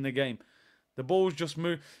happening in the game. The ball's just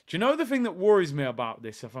moved. Do you know the thing that worries me about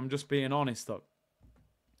this, if I'm just being honest, though?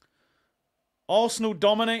 Arsenal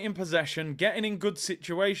dominating possession, getting in good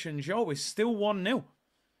situations. Yo, it's still 1-0.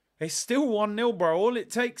 It's still 1-0, bro. All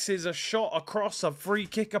it takes is a shot across, a free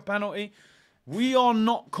kick, a penalty. We are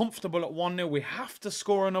not comfortable at 1-0. We have to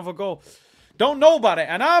score another goal. Don't nobody,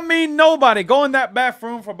 and I mean nobody, go in that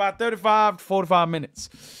bathroom for about 35 to 45 minutes.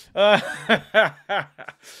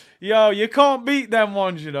 Yo, you can't beat them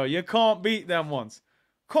ones, you know. You can't beat them ones.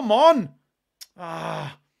 Come on.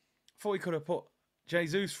 I thought we could have put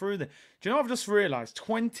Jesus through there. Do you know, I've just realised,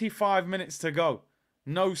 25 minutes to go.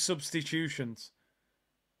 No substitutions.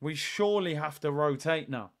 We surely have to rotate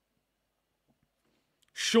now.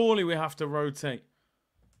 Surely we have to rotate.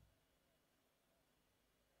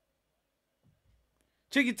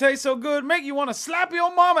 Chicken tastes so good, make you want to slap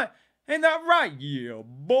your mama. Ain't that right? Yeah,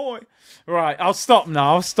 boy. Right, I'll stop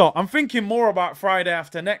now. I'll stop. I'm thinking more about Friday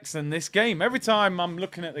after next than this game. Every time I'm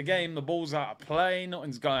looking at the game, the ball's out of play.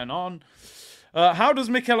 Nothing's going on. How does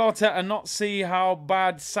Mikel Arteta not see how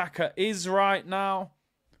bad Saka is right now?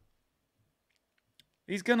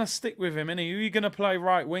 He's going to stick with him, isn't he? Who are you going to play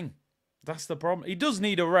right wing? That's the problem. He does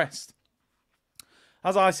need a rest.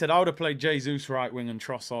 As I said, I would have played Jesus right wing and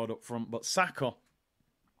Trossard up front. But Saka's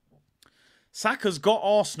got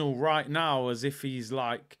Arsenal right now as if he's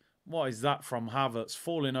like, what is that from Havertz,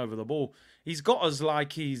 falling over the ball. He's got us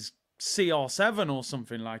like he's CR7 or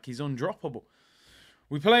something, like he's undroppable.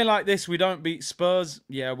 We play like this, we don't beat Spurs.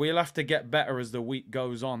 Yeah, we'll have to get better as the week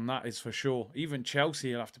goes on, that is for sure. Even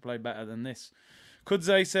Chelsea will have to play better than this.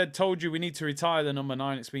 Kudze said, told you we need to retire the number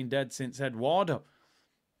 9. It's been dead since Eduardo.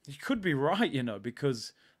 He could be right, you know,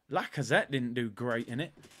 because Lacazette didn't do great in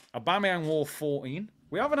it. Aubameyang wore 14.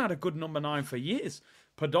 We haven't had a good number 9 for years.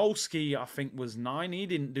 Podolski, I think, was 9. He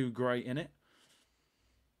didn't do great in it.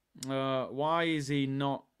 Why is he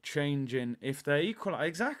not changing if they're equal?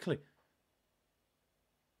 Exactly.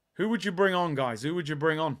 Who would you bring on, guys? Who would you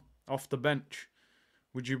bring on off the bench?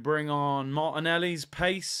 Would you bring on Martinelli's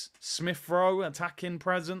pace, Smith Rowe, attacking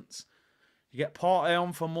presence? You get Partey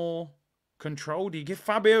on for more control. Do you give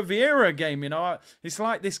Fabio Vieira a game? You know, it's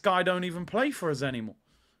like this guy don't even play for us anymore.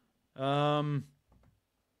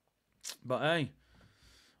 But hey,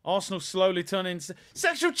 Arsenal slowly turning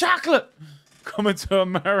sexual chocolate coming to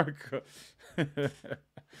America.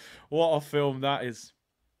 What a film that is.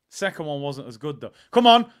 Second one wasn't as good though. Come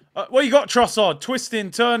on, what you got, Trossard?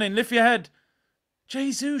 Twisting, turning, lift your head.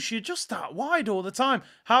 Jesus, you're just that wide all the time.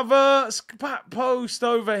 Havertz, back post,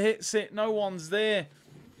 over hits it. No one's there.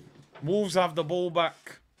 Wolves have the ball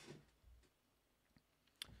back.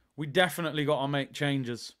 We definitely got to make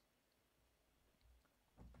changes.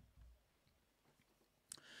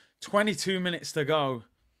 22 minutes to go.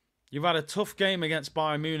 You've had a tough game against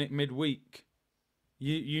Bayern Munich midweek.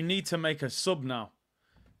 You need to make a sub now.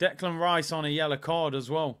 Declan Rice on a yellow card as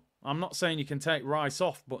well. I'm not saying you can take Rice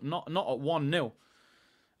off, but not at 1-0.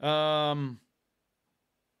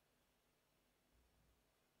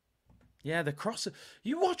 Yeah, the cross.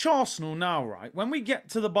 You watch Arsenal now, right? When we get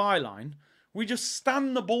to the byline, we just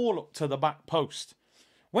stand the ball up to the back post.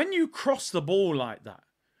 When you cross the ball like that,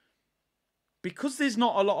 because there's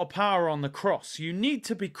not a lot of power on the cross, you need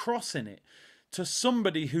to be crossing it to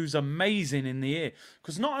somebody who's amazing in the air.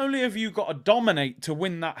 Because not only have you got to dominate to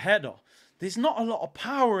win that header, there's not a lot of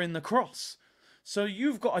power in the cross. So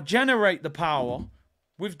you've got to generate the power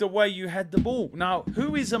with the way you head the ball. Now,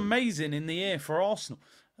 who is amazing in the air for Arsenal?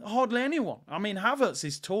 Hardly anyone. I mean, Havertz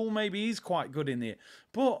is tall. Maybe he's quite good in the air.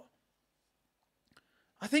 But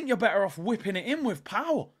I think you're better off whipping it in with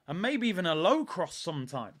power. And maybe even a low cross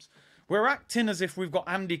sometimes. We're acting as if we've got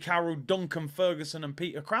Andy Carroll, Duncan Ferguson and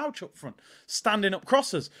Peter Crouch up front. Standing up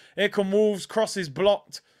crosses. Here come Wolves. Crosses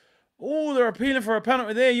blocked. Oh, they're appealing for a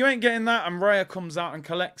penalty there. You ain't getting that. And Raya comes out and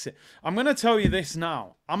collects it. I'm going to tell you this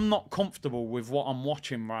now. I'm not comfortable with what I'm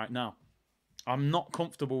watching right now. I'm not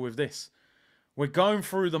comfortable with this. We're going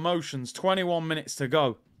through the motions. 21 minutes to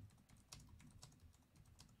go.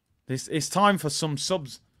 It's time for some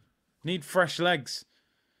subs. Need fresh legs.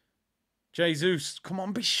 Jesus, come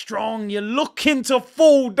on, be strong. You're looking to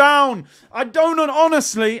fall down.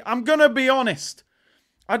 Honestly, I'm going to be honest.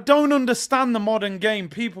 I don't understand the modern game.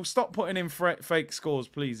 People, stop putting in fake scores,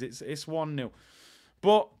 please. It's 1-0.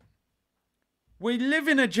 But we live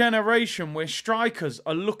in a generation where strikers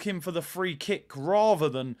are looking for the free kick rather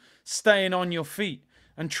than staying on your feet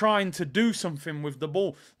and trying to do something with the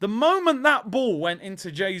ball. The moment that ball went into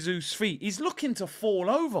Jesus' feet, he's looking to fall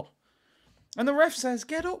over. And the ref says,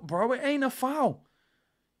 get up, bro. It ain't a foul.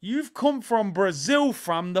 You've come from Brazil,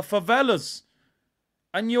 from the favelas.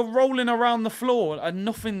 And you're rolling around the floor and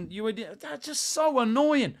nothing. That's just so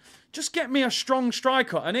annoying. Just get me a strong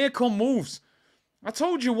striker. And here come Wolves. I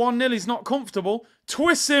told you 1-0 is not comfortable.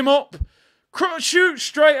 Twist him up. Shoot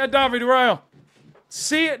straight at David Raya.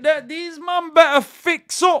 See it there. These men better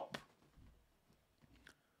fix up.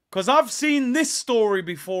 Because I've seen this story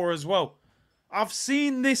before as well. I've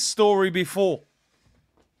seen this story before.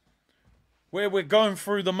 Where we're going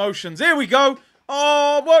through the motions. Here we go.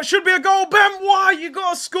 Oh, well, it should be a goal. Ben White, you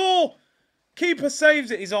got to score. Keeper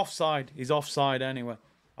saves it. He's offside. He's offside anyway.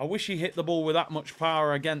 I wish he hit the ball with that much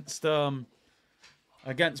power against Bayern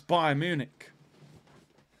Munich.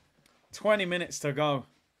 20 minutes to go.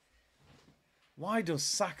 Why does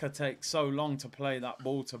Saka take so long to play that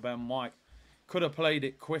ball to Ben White? Could have played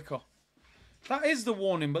it quicker. That is the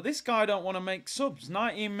warning, but this guy don't want to make subs.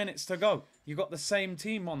 19 minutes to go. You got the same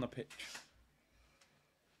team on the pitch.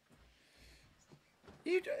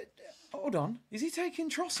 Hold on. Is he taking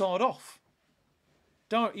Trossard off?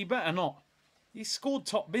 He better not. He scored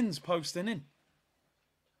top bins posting in.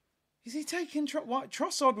 Is he taking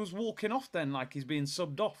Trossard was walking off then like he's being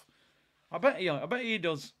subbed off. I bet he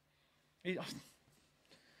does. I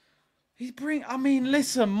mean,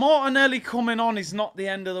 listen, Martinelli coming on is not the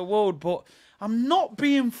end of the world, but I'm not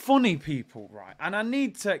being funny, people, right? And I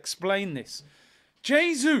need to explain this.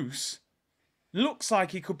 Jesus looks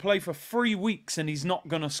like he could play for 3 weeks and he's not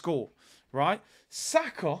going to score, right?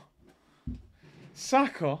 Saka,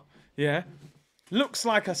 yeah, looks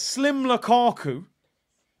like a slim Lukaku,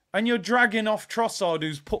 and you're dragging off Trossard,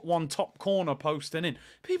 who's put one top corner posting in.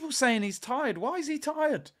 People saying he's tired. Why is he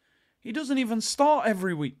tired? He doesn't even start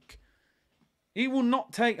every week. He will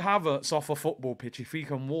not take Havertz off a football pitch if he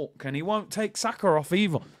can walk, and he won't take Saka off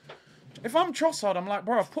either. If I'm Trossard, I'm like,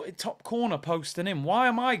 bro, I've put it top corner posting in. Why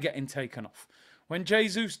am I getting taken off? When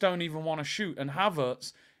Jesus don't even want to shoot, and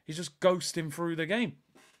Havertz, he's just ghosting through the game.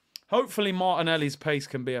 Hopefully Martinelli's pace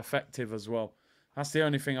can be effective as well. That's the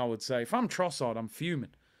only thing I would say. If I'm Trossard, I'm fuming.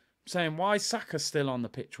 I'm saying, why is Saka still on the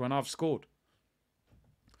pitch when I've scored?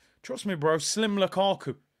 Trust me, bro, slim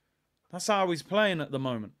Lukaku. That's how he's playing at the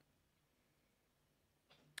moment.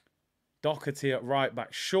 Doherty at right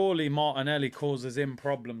back. Surely Martinelli causes him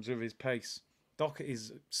problems with his pace.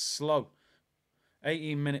 Doherty's slow.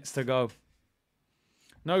 18 minutes to go.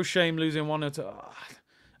 No shame losing 1-2.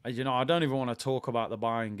 You know, I don't even want to talk about the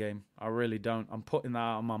Bayern game. I really don't. I'm putting that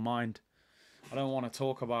out of my mind. I don't want to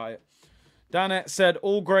talk about it. Danette said,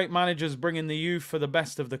 all great managers bring in the youth for the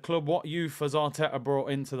best of the club. What youth has Arteta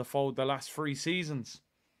brought into the fold the last 3 seasons?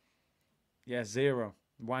 Yeah, 0.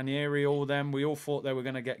 Wanieri, all them, we all thought they were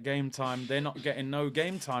going to get game time. They're not getting no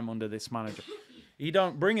game time under this manager. He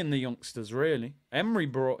don't bring in the youngsters, really. Emery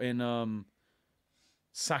brought in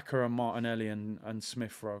Saka and Martinelli and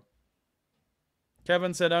Smith Rowe.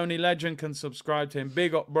 Kevin said only legend can subscribe to him.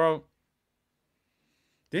 Big up, bro.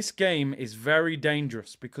 This game is very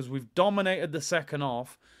dangerous because we've dominated the second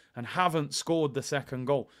half and haven't scored the second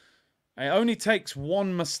goal. It only takes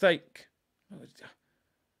one mistake.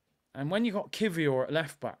 And when you got Kivior at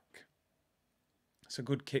left back, it's a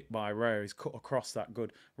good kick by Raya. He's cut across that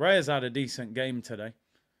good. Raya's had a decent game today.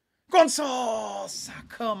 Gonçalo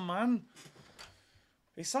Saka, man.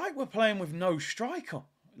 It's like we're playing with no striker.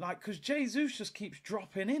 Like, because Jesus just keeps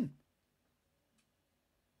dropping in.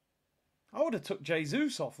 I would have took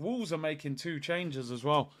Jesus off. Wolves are making 2 changes as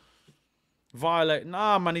well. Violet.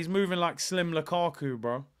 Nah, man, he's moving like slim Lukaku,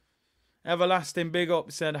 bro. Everlasting big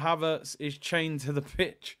up said Havertz is chained to the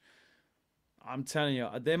pitch. I'm telling you,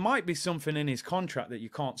 there might be something in his contract that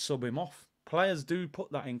you can't sub him off. Players do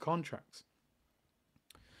put that in contracts.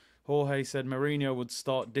 Jorge said Mourinho would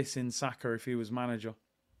start dissing Saka if he was manager.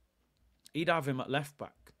 He'd have him at left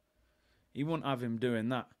back. He wouldn't have him doing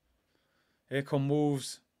that. Here come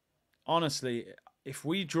Wolves. Honestly, if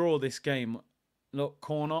we draw this game, look,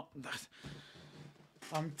 corner.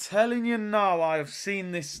 I'm telling you now, I have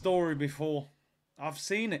seen this story before. I've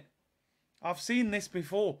seen it. I've seen this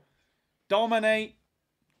before. Dominate,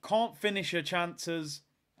 can't finish your chances,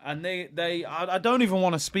 and I don't even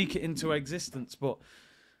want to speak it into existence, but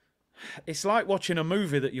it's like watching a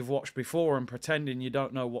movie that you've watched before and pretending you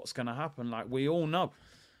don't know what's going to happen. Like we all know.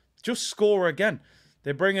 Just score again.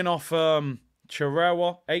 They're bringing off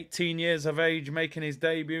Chirella, 18 years of age, making his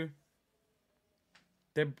debut.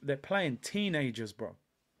 They're playing teenagers, bro.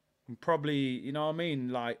 And probably, you know what I mean?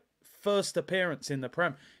 Like, first appearance in the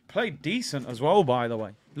Prem. Played decent as well, by the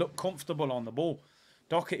way. Looked comfortable on the ball.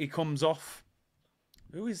 Doherty comes off.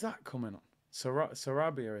 Who is that coming on?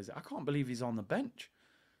 Sarabia, is it? I can't believe he's on the bench.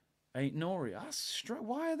 Aït-Nouri.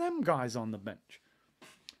 Why are them guys on the bench?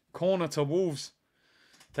 Corner to Wolves.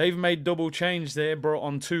 They've made double change there, brought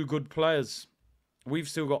on 2 good players. We've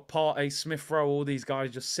still got Partey, Smith Rowe, all these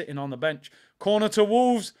guys just sitting on the bench. Corner to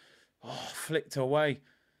Wolves. Oh, flicked away.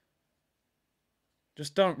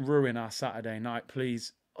 Just don't ruin our Saturday night,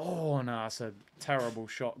 please. Oh, no, that's a terrible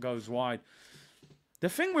shot. Goes wide. The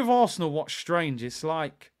thing with Arsenal, what's strange, it's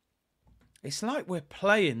like we're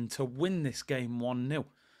playing to win this game 1-0.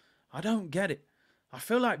 I don't get it. I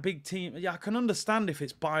feel like big team... Yeah, I can understand if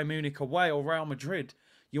it's Bayern Munich away or Real Madrid.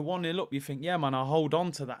 You're 1-0 up, you think, yeah, man, I'll hold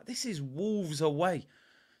on to that. This is Wolves away.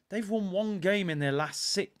 They've won 1 game in their last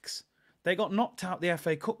 6. They got knocked out the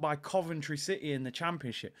FA Cup by Coventry City in the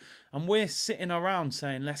Championship. And we're sitting around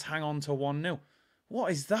saying, let's hang on to 1-0.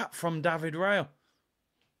 What is that from David Raya?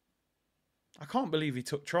 I can't believe he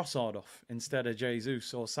took Trossard off instead of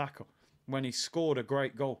Jesus or Saka when he scored a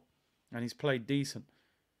great goal and he's played decent.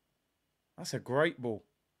 That's a great ball.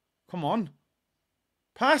 Come on.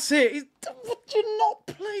 Pass it. Would you not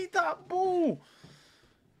play that ball?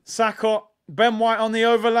 Saka, Ben White on the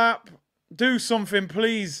overlap. Do something,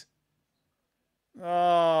 please.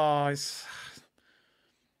 Oh,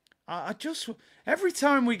 I just... Every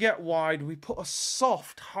time we get wide, we put a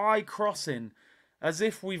soft, high cross in as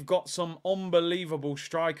if we've got some unbelievable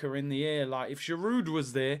striker in the air. Like, if Giroud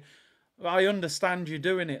was there, I understand you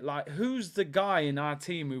doing it. Like, who's the guy in our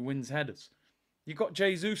team who wins headers? You got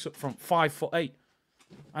Jesus up front, 5'8",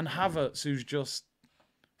 and Havertz who's just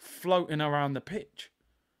floating around the pitch.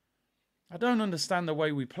 I don't understand the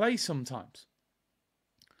way we play sometimes.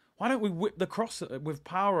 Why don't we whip the cross with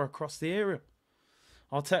power across the area?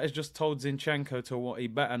 Arteta's just told Zinchenko to what he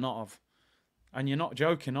better not have. And you're not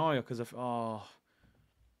joking, are you? Because of... Oh,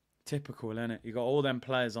 typical, innit? You got all them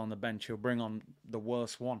players on the bench. He'll bring on the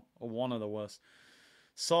worst one, or one of the worst.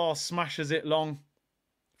 Sarr smashes it long.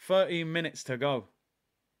 13 minutes to go.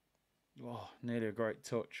 Oh, nearly a great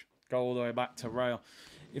touch. Go all the way back to Rail.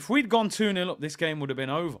 If we'd gone 2-0 up, this game would have been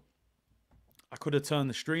over. I could have turned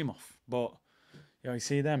the stream off. But, you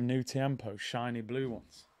see them new Tiempo, shiny blue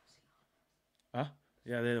ones? Huh?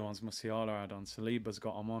 Yeah, they're the ones Musiala had on. Saliba's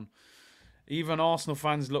got them on. Even Arsenal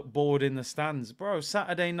fans look bored in the stands. Bro,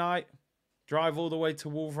 Saturday night, drive all the way to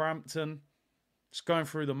Wolverhampton. Just going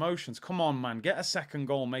through the motions. Come on, man. Get a second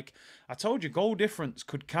goal. I told you, goal difference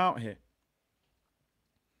could count here.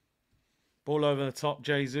 Ball over the top,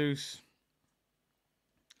 Jesus.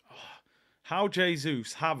 Oh, how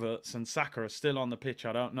Jesus, Havertz and Saka are still on the pitch,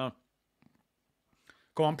 I don't know.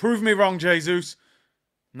 Go on, prove me wrong, Jesus.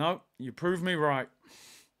 No, you prove me right.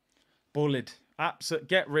 Bullied. Absolutely.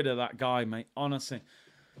 Get rid of that guy, mate. Honestly.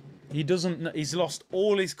 He's lost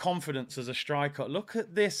all his confidence as a striker. Look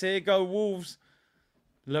at this. Here go Wolves.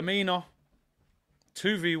 Lamina.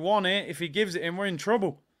 2v1 here. If he gives it in, we're in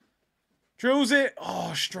trouble. Drills it.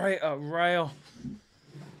 Oh, straight at rail.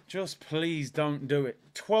 Just please don't do it.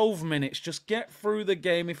 12 minutes. Just get through the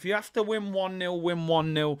game. If you have to win 1-0, win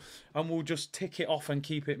 1-0. And we'll just tick it off and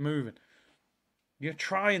keep it moving. You're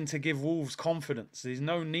trying to give Wolves confidence. There's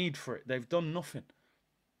no need for it. They've done nothing.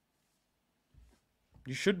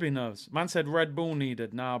 You should be nervous. Man said Red Bull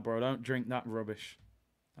needed. Nah, bro, don't drink that rubbish.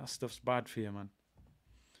 That stuff's bad for you,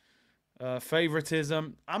 man.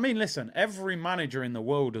 Favoritism. I mean, listen, every manager in the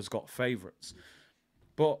world has got favourites.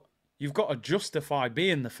 But you've got to justify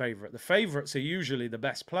being the favourite. The favourites are usually the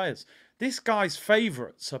best players. This guy's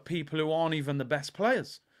favourites are people who aren't even the best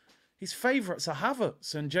players. His favourites are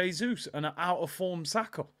Havertz and Jesus and an out-of-form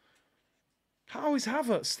Saka. How is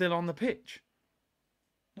Havertz still on the pitch?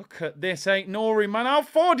 Look at this, Aït-Nouri, man. How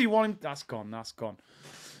far do you want him? That's gone, that's gone.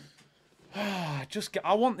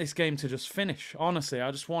 I want this game to just finish. Honestly, I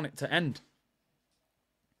just want it to end.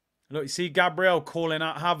 Look, you see Gabriel calling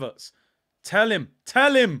out Havertz. Tell him,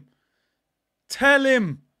 tell him, tell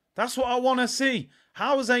him. That's what I want to see.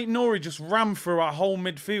 How has Aït-Nouri just rammed through our whole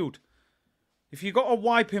midfield? If you got to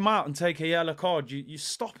wipe him out and take a yellow card, you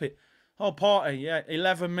stop it. Oh, Partey, yeah,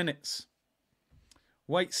 11 minutes.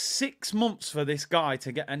 Wait 6 months for this guy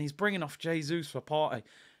to get... And he's bringing off Jesus for Partey.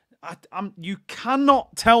 You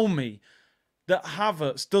cannot tell me that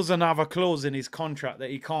Havertz doesn't have a clause in his contract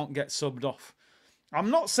that he can't get subbed off. I'm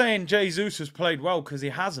not saying Jesus has played well because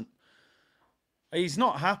he hasn't. He's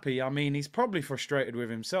not happy. I mean, he's probably frustrated with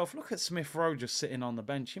himself. Look at Smith Rowe just sitting on the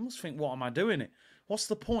bench. He must think, what am I doing it? What's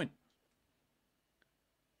the point?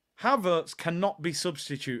 Havertz cannot be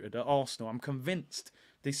substituted at Arsenal. I'm convinced.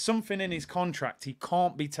 There's something in his contract. He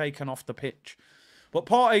can't be taken off the pitch. But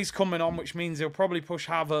Partey's coming on, which means he'll probably push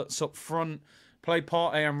Havertz up front, play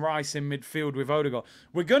Partey and Rice in midfield with Odegaard.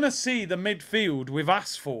 We're going to see the midfield we've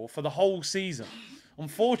asked for the whole season.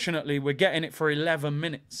 Unfortunately, we're getting it for 11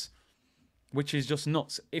 minutes, which is just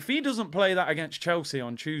nuts. If he doesn't play that against Chelsea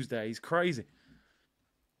on Tuesday, he's crazy.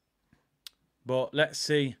 But let's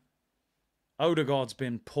see. Odegaard's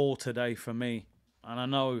been poor today for me. And I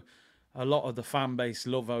know a lot of the fan base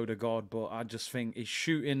love Odegaard, but I just think his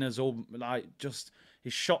shooting is all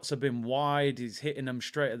his shots have been wide. He's hitting them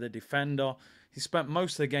straight at the defender. He spent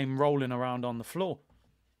most of the game rolling around on the floor.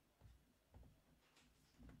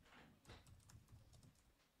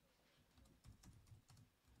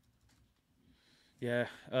 Yeah,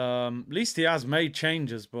 at least he has made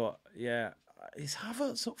changes, but yeah, is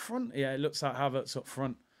Havertz up front? Yeah, it looks like Havertz up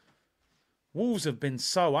front. Wolves have been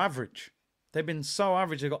so average. They've been so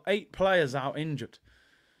average. They've got 8 players out injured.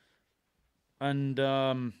 And,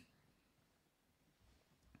 well,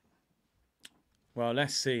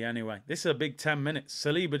 let's see anyway. This is a big 10 minutes.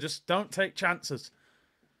 Saliba, just don't take chances.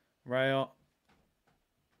 Raya.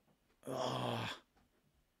 Oh.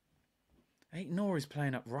 Aït-Nouri's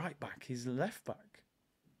playing up right back. He's left back.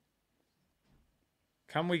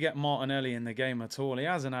 Can we get Martinelli in the game at all? He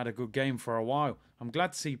hasn't had a good game for a while. I'm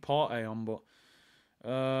glad to see Partey on, but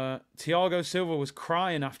Thiago Silva was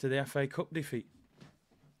crying after the FA Cup defeat.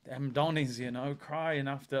 Them Donnies, you know, crying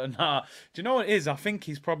after. Nah, do you know what it is? I think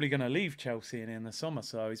he's probably going to leave Chelsea in the summer,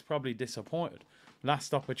 so he's probably disappointed.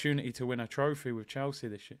 Last opportunity to win a trophy with Chelsea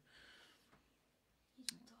this year.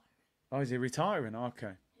 Oh, is he retiring?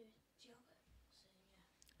 Okay.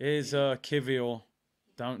 Here's Kivior.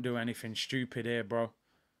 Don't do anything stupid here, bro.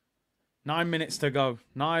 9 minutes to go.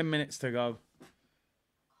 9 minutes to go.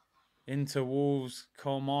 Into Wolves.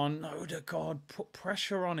 Come on. Odegaard, put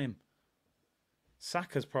pressure on him.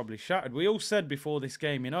 Saka's probably shattered. We all said before this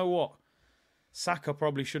game, you know what? Saka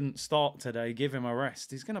probably shouldn't start today. Give him a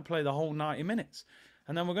rest. He's going to play the whole 90 minutes.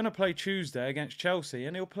 And then we're going to play Tuesday against Chelsea.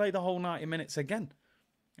 And he'll play the whole 90 minutes again.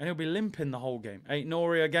 And he'll be limping the whole game.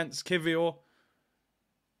 Aït-Nouri against Kivior.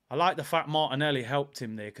 I like the fact Martinelli helped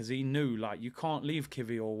him there because he knew, like, you can't leave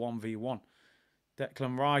Kivior 1v1.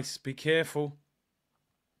 Declan Rice, be careful.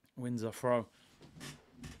 Wins a throw.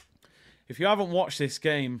 If you haven't watched this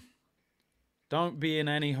game, don't be in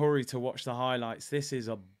any hurry to watch the highlights. This is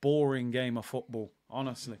a boring game of football,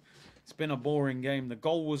 honestly. It's been a boring game. The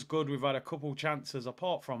goal was good. We've had a couple chances.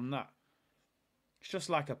 Apart from that, it's just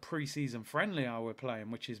like a pre-season friendly how we're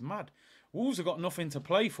playing, which is mad. Wolves have got nothing to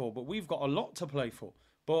play for, but we've got a lot to play for.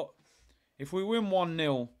 But if we win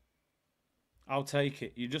 1-0, I'll take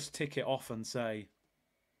it. You just tick it off and say,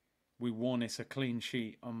 we won, it's a clean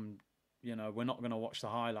sheet. You know, we're not going to watch the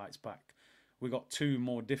highlights back. We got 2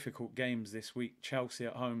 more difficult games this week. Chelsea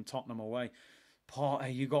at home, Tottenham away.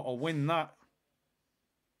 Partey, you got to win that.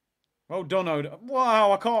 Well done, Odegaard.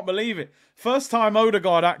 Wow, I can't believe it. First time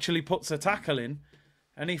Odegaard actually puts a tackle in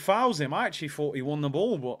and he fouls him. I actually thought he won the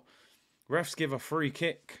ball, but refs give a free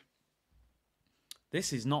kick.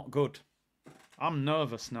 This is not good. I'm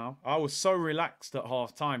nervous now. I was so relaxed at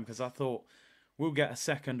half-time because I thought we'll get a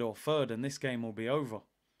second or third and this game will be over.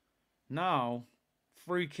 Now,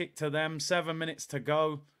 free kick to them, 7 minutes to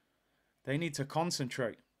go. They need to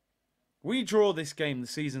concentrate. We draw this game, the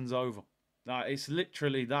season's over. It's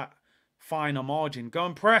literally that finer margin. Go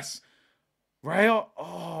and press. Raya.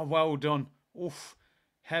 Oh, well done. Oof.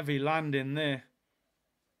 Heavy landing there.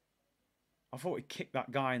 I thought he kicked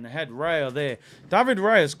that guy in the head. Raya there. David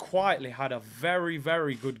Raya's quietly had a very,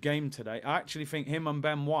 very good game today. I actually think him and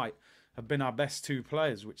Ben White have been our best 2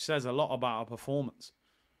 players, which says a lot about our performance.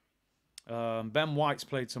 Ben White's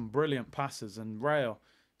played some brilliant passes and Raya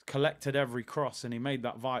collected every cross and he made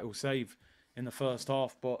that vital save in the first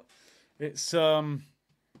half. But it's 7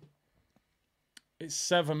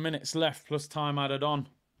 minutes left plus time added on.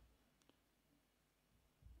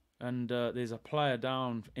 And there's a player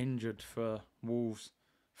down injured for Wolves.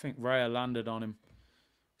 I think Raya landed on him.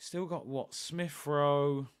 Still got what? Smith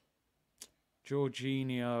Rowe,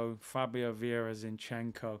 Jorginho, Fabio Vieira,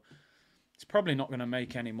 Zinchenko. It's probably not going to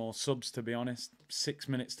make any more subs, to be honest. 6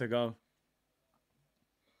 minutes to go.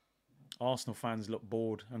 Arsenal fans look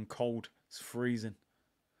bored and cold. It's freezing.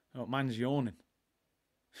 Oh, man's yawning.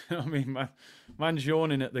 I mean, man's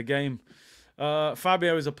yawning at the game.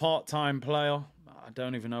 Fabio is a part-time player. I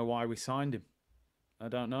don't even know why we signed him. I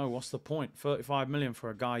don't know. What's the point? 35 million for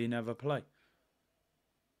a guy you never play.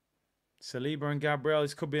 Saliba and Gabriel.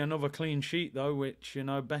 This could be another clean sheet, though, which, you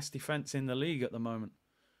know, best defence in the league at the moment.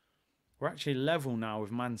 We're actually level now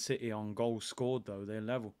with Man City on goals scored, though. They're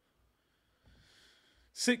level.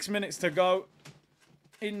 6 minutes to go.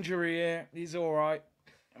 Injury here. He's all right.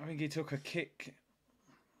 I think he took a kick.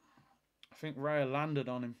 I think Raya landed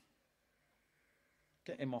on him.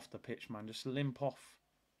 Get him off the pitch, man. Just limp off.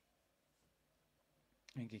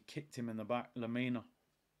 I think he kicked him in the back. Lamina.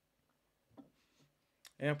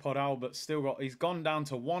 AirPod Albert still got... He's gone down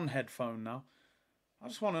to one headphone now. I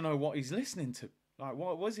just want to know what he's listening to. Like,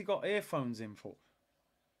 what's he got earphones in for?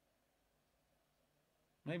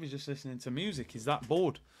 Maybe he's just listening to music. He's that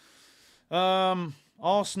bored.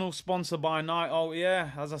 Arsenal sponsored by Nike. Oh,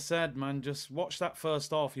 yeah. As I said, man, just watch that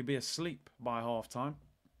first half. You'll be asleep by half time.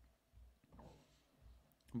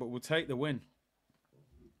 But we'll take the win.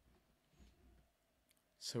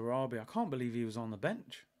 Sarabi. I can't believe he was on the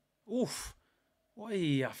bench. Oof.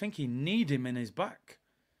 I think he kneed him in his back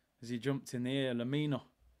as he jumped in the air. Lamina.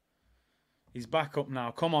 He's back up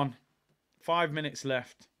now. Come on. 5 minutes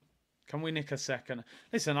left. Can we nick a second?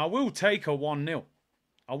 Listen, I will take a 1-0.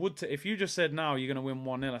 I would. If you just said now you're going to win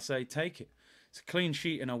 1-0, I say take it. It's a clean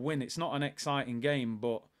sheet and a win. It's not an exciting game,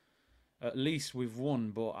 but at least we've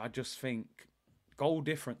won. But I just think goal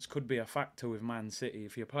difference could be a factor with Man City.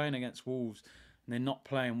 If you're playing against Wolves and they're not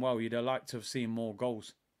playing well, you'd have liked to have seen more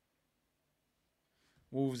goals.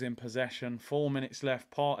 Wolves in possession. 4 minutes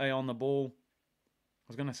left. Partey on the ball. I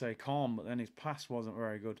was going to say calm, but then his pass wasn't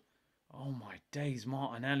very good. Oh my days,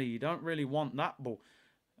 Martinelli. You don't really want that ball.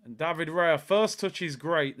 And David Raya, first touch is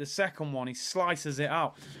great. The second one, he slices it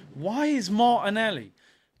out. Why is Martinelli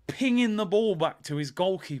pinging the ball back to his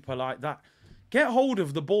goalkeeper like that? Get hold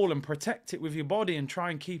of the ball and protect it with your body and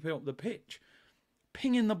try and keep it up the pitch.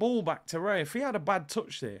 Pinging the ball back to Raya. If he had a bad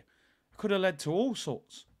touch there, it could have led to all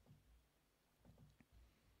sorts.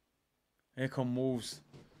 Here come Wolves.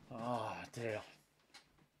 Oh, dear.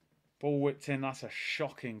 Ball whipped in. That's a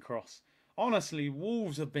shocking cross. Honestly,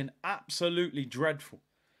 Wolves have been absolutely dreadful.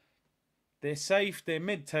 They're safe. They're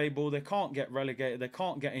mid-table. They can't get relegated. They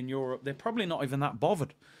can't get in Europe. They're probably not even that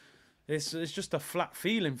bothered. It's just a flat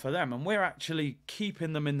feeling for them. And we're actually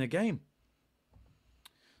keeping them in the game.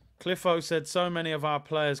 Cliffo said, so many of our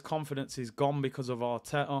players' confidence is gone because of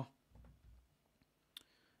Arteta.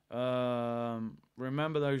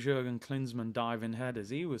 Remember those Jurgen Klinsmann diving headers?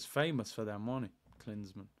 He was famous for them, wasn't he?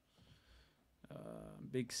 Klinsmann.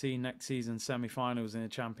 Big C next season semi-finals in the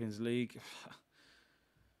Champions League.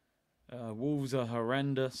 Wolves are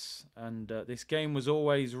horrendous, and this game was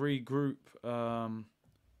always regroup and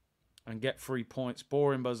get 3 points.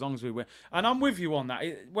 Boring, but as long as we win. And I'm with you on that.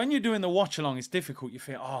 When you're doing the watch-along, it's difficult. You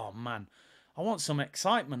think, oh, man, I want some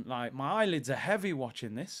excitement. Like, my eyelids are heavy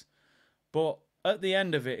watching this. But at the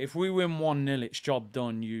end of it, if we win 1-0, it's job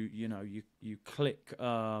done. You click...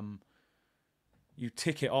 you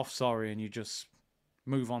tick it off, sorry, and you just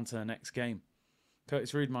move on to the next game.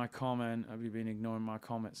 Curtis, read my comment. Have you been ignoring my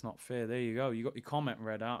comments? Not fair. There you go. You got your comment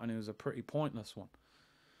read out, and it was a pretty pointless one.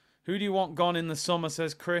 Who do you want gone in the summer,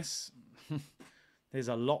 says Chris. There's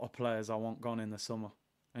a lot of players I want gone in the summer.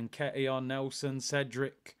 And Nketiah, Nelson,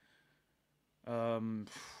 Cedric. I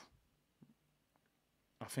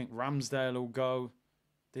think Ramsdale will go.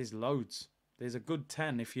 There's loads. There's a good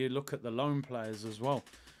 10 if you look at the loan players as well.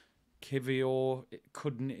 Kivior,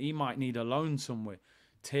 he might need a loan somewhere.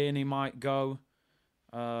 Tierney might go.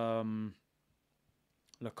 Lokonga,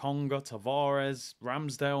 Tavares,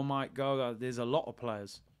 Ramsdale might go. There's a lot of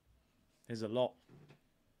players. There's a lot.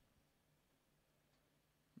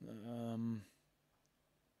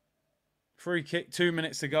 Free kick, 2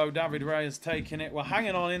 minutes to go. David Raya's taking it. We're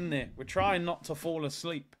hanging on in there. We're trying not to fall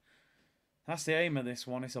asleep. That's the aim of this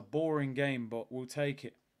one. It's a boring game, but we'll take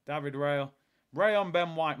it. David Raya. Rayon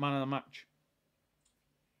Ben White, man of the match.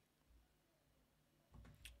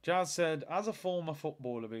 Jazz said, as a former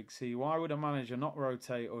footballer, Big C, why would a manager not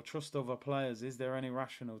rotate or trust other players? Is there any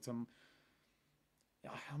rationale to...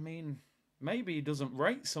 I mean, maybe he doesn't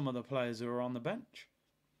rate some of the players who are on the bench.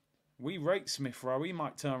 We rate Smith Rowe. He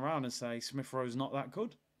might turn around and say Smith Rowe's not that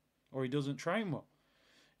good. Or he doesn't train well.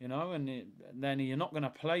 You know, and then you're not going to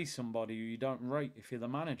play somebody who you don't rate if you're the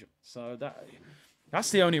manager. So that's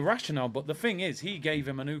the only rationale. But the thing is, he gave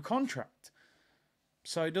him a new contract.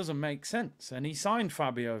 So it doesn't make sense. And he signed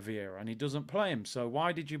Fabio Vieira and he doesn't play him. So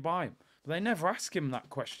why did you buy him? But they never ask him that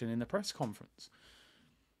question in the press conference.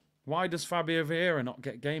 Why does Fabio Vieira not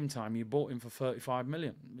get game time? You bought him for 35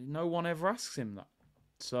 million. No one ever asks him that.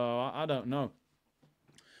 So I don't know.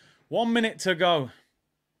 1 minute to go.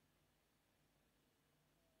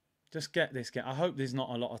 Just get this game. I hope there's not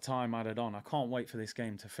a lot of time added on. I can't wait for this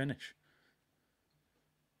game to finish.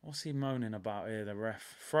 What's he moaning about here, the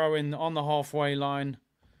ref? Throw in on the halfway line.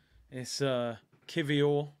 It's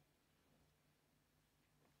Kivior.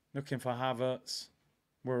 Looking for Havertz.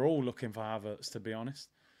 We're all looking for Havertz, to be honest.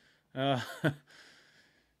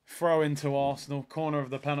 Throw into Arsenal, corner of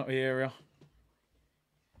the penalty area.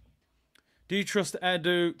 Do you trust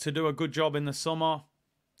Edu to do a good job in the summer?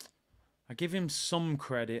 I give him some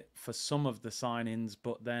credit for some of the signings,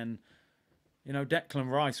 but then, you know,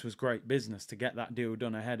 Declan Rice was great business to get that deal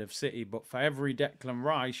done ahead of City. But for every Declan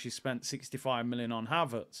Rice, you spent 65 million on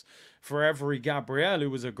Havertz. For every Gabriel, who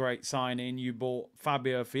was a great signing, you bought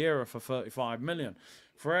Fabio Vieira for 35 million.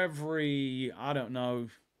 For every, I don't know,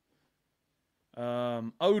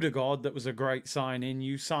 Odegaard, that was a great signing,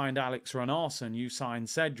 you signed Alex Renarson, you signed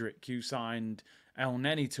Cedric, you signed El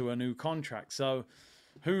Neni to a new contract. So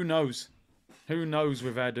who knows? Who knows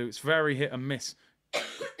with Edu? It's very hit and miss.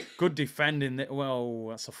 Good defending. Well,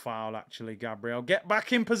 that's a foul, actually, Gabriel. Get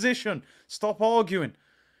back in position. Stop arguing.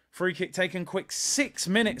 Free kick taken quick. 6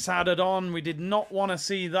 minutes added on. We did not want to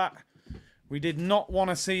see that. We did not want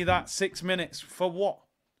to see that. 6 minutes. For what?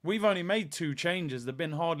 We've only made 2 changes. There have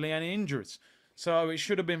been hardly any injuries. So it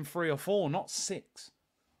should have been 3 or 4, not 6.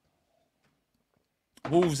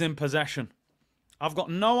 Wolves in possession. I've got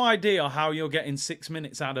no idea how you're getting 6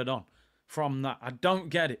 minutes added on from that. I don't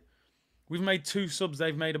get it. We've made 2 subs.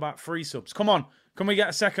 They've made about 3 subs. Come on. Can we get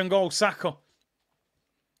a second goal? Saka.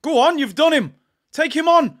 Go on. You've done him. Take him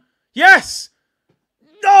on. Yes.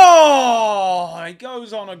 Oh, he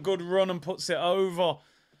goes on a good run and puts it over.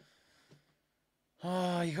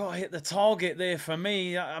 Oh, you got to hit the target there for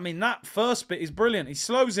me. I mean, that first bit is brilliant. He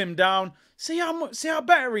slows him down. See how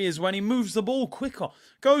better he is when he moves the ball quicker.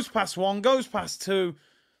 Goes past 1, goes past 2.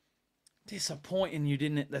 Disappointing you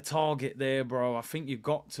didn't hit the target there, bro. I think you've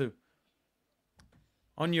got to.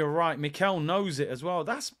 On your right, Mikel knows it as well.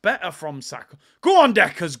 That's better from Saka. Go on,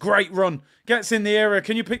 Deckers. Great run. Gets in the area.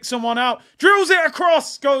 Can you pick someone out? Drills it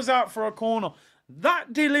across. Goes out for a corner.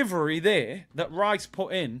 That delivery there that Rice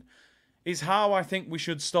put in is how I think we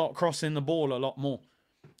should start crossing the ball a lot more.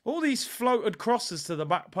 All these floated crosses to the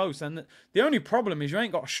back post. And the only problem is you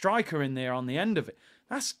ain't got a striker in there on the end of it.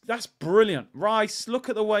 That's brilliant. Rice, look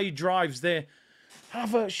at the way he drives there.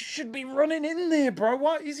 Havertz should be running in there, bro.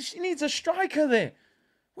 What? He needs a striker there.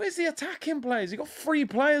 Where's the attacking players? He got 3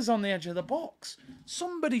 players on the edge of the box.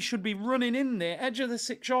 Somebody should be running in there, edge of the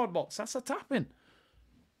 6-yard box. That's a tap-in.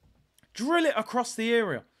 Drill it across the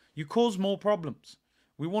area. You cause more problems.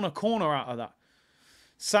 We want a corner out of that.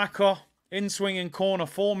 Saka, in-swinging corner,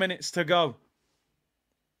 4 minutes to go.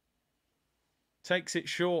 Takes it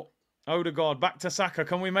short. Odegaard, back to Saka.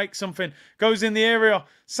 Can we make something? Goes in the area.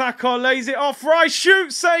 Saka lays it off. Rice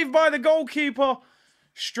shoots. Saved by the goalkeeper.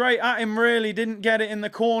 Straight at him, really. Didn't get it in the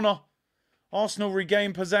corner. Arsenal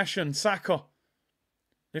regain possession. Saka.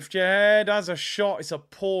 Lift your head. Has a shot. It's a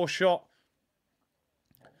poor shot.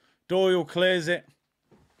 Doyle clears it.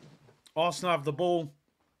 Arsenal have the ball.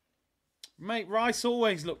 Mate, Rice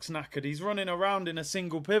always looks knackered. He's running around in a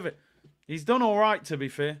single pivot. He's done all right, to be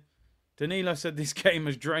fair. Danilo said this game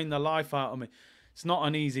has drained the life out of me. It's not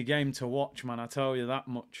an easy game to watch, man. I tell you that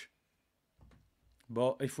much.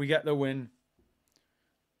 But if we get the win,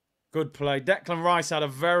 good play. Declan Rice had a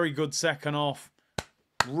very good second half.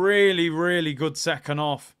 Really, really good second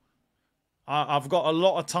half. I've got a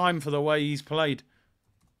lot of time for the way he's played.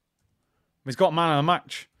 He's got man of the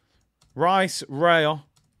match. Rice, Raya,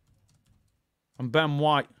 and Ben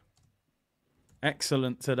White.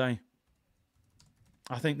 Excellent today.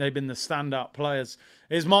 I think they've been the standout players.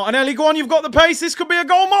 Here's Martinelli. Go on, you've got the pace. This could be a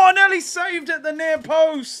goal. Martinelli saved at the near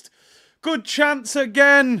post. Good chance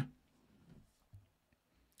again.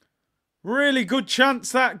 Really good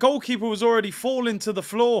chance. That goalkeeper was already falling to the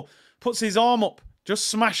floor. Puts his arm up. Just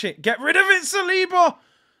smash it. Get rid of it, Saliba.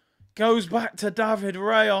 Goes back to David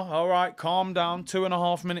Raya. All right, calm down.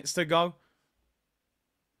 2.5 minutes to go.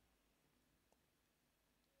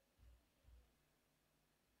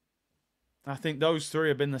 I think those 3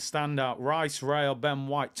 have been the standout. Rice, Raya, Ben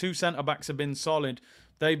White. 2 centre-backs have been solid.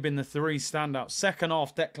 They've been the 3 standouts. Second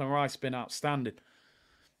half, Declan Rice been outstanding.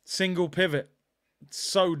 Single pivot.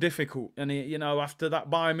 So difficult. And, you know, after that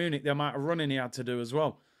Bayern Munich, the amount of running he had to do as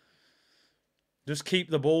well. Just keep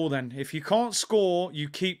the ball then. If you can't score, you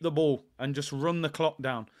keep the ball and just run the clock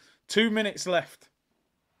down. 2 minutes left.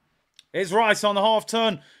 It's Rice on the half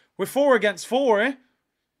turn. We're 4 against 4 here.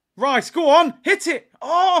 Rice, go on. Hit it.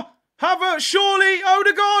 Oh, Havertz, surely.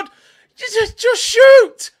 Odegaard. Just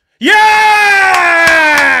shoot.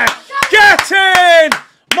 Yeah! Get in!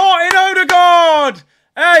 Martin Odegaard.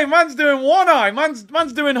 Hey, man's doing one eye.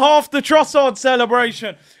 Man's doing half the Trossard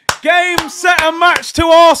celebration. Game, set and match to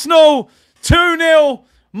Arsenal. 2-0.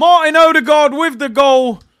 Martin Odegaard with the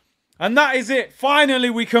goal. And that is it. Finally,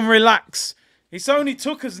 we can relax. It's only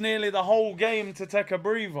took us nearly the whole game to take a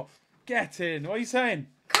breather. Get in. What are you saying?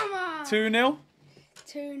 Come on. 2-0?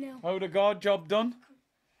 2-0. Odegaard, job done.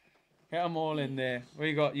 Get them all in there. What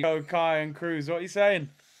you got? You go, Kai and Cruz. What are you saying?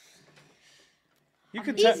 You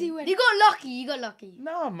can tell. Easy win. You got lucky. You got lucky.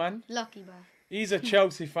 No, man. Lucky, bro. He's a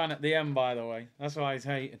Chelsea fan at the end, by the way. That's why he's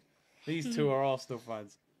hating. These two are Arsenal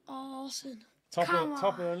fans. Arsenal. Top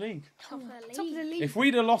of the league. Top of the league. If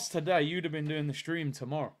we'd have lost today, you'd have been doing the stream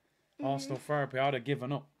tomorrow. Arsenal therapy. I'd have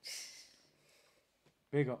given up.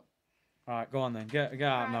 Big up. All right, go on then. Get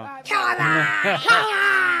out now.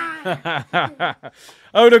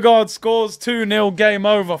 Odegaard scores 2-0. Game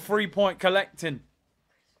over. 3-point collecting.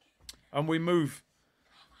 And we move.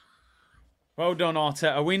 Well done,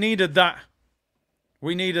 Arteta. We needed that.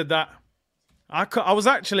 We needed that. I was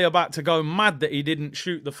actually about to go mad that he didn't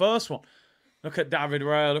shoot the first one. Look at David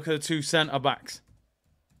Raya. Look at the two centre-backs.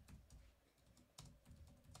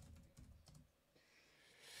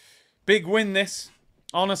 Big win this.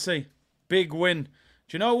 Honestly, big win. Do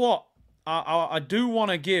you know what? I do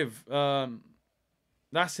want to give...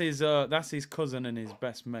 that's his cousin and his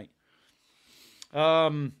best mate.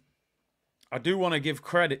 I do want to give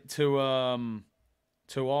credit to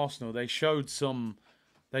Arsenal. They showed some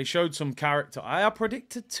character. I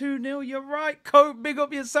predicted 2-0. You're right, Cope. Big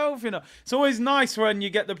up yourself, you know. It's always nice when you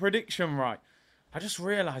get the prediction right. I just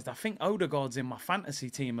realised I think Odegaard's in my fantasy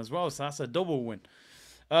team as well, so that's a double win.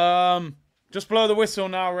 Just blow the whistle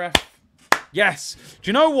now, ref. Yes. Do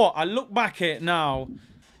you know what? I look back at it now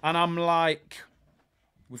and I'm like,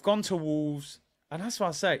 we've gone to Wolves. And that's what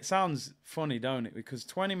I say. It sounds funny, don't it? Because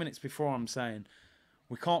 20 minutes before I'm saying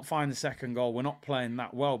we can't find the second goal. We're not playing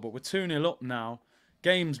that well, but we're 2-0 up now.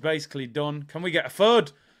 Game's basically done. Can we get a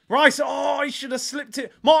third? Rice. Oh, he should have slipped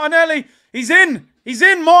it. Martinelli. He's in. He's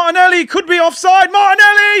in. Martinelli could be offside.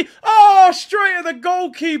 Martinelli. Oh, straight at the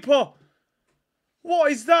goalkeeper.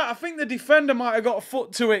 What is that? I think the defender might have got a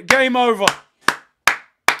foot to it. Game over.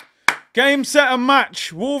 Game, set, and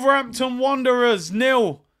match. Wolverhampton Wanderers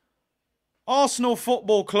 0. Arsenal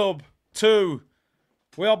Football Club 2.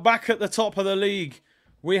 We are back at the top of the league.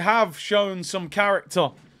 We have shown some character.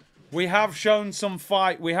 We have shown some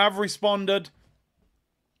fight. We have responded.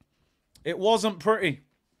 It wasn't pretty.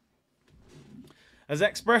 As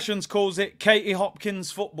Expressions calls it, Katie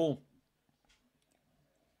Hopkins football.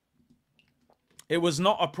 It was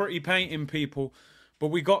not a pretty painting, people, but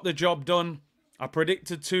we got the job done. I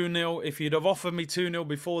predicted 2-0. If you'd have offered me 2-0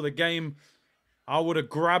 before the game, I would have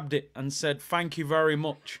grabbed it and said, thank you very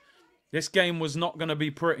much. This game was not going to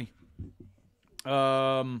be pretty.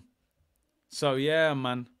 So, yeah,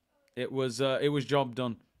 man. It was job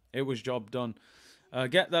done. It was job done.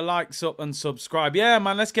 Get the likes up and subscribe. Yeah,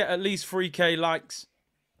 man, let's get at least 3K likes.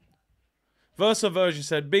 Versa Version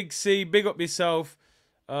said, Big C, big up yourself.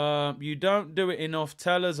 You don't do it enough.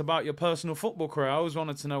 Tell us about your personal football career. I always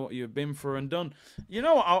wanted to know what you've been through and done. You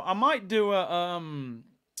know what? I might do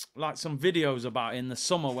like some videos about it in the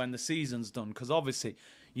summer when the season's done, because obviously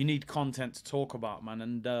you need content to talk about, man.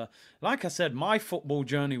 And like I said, my football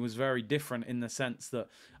journey was very different in the sense that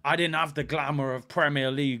I didn't have the glamour of Premier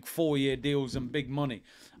League 4-year deals and big money.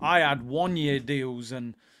 I had 1-year deals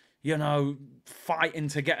and, you know, fighting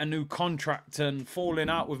to get a new contract and falling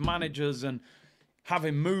out with managers and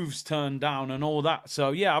having moves turned down and all that.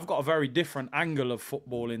 So, yeah, I've got a very different angle of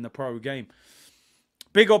football in the pro game.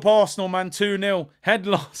 Big up Arsenal, man. 2-0. Head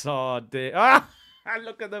loss. Oh, dear. Ah,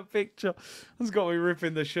 look at the picture. That's got me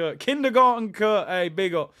ripping the shirt. Kindergarten Kurt. Hey,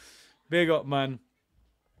 big up. Big up, man.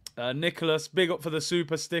 Nicholas, big up for the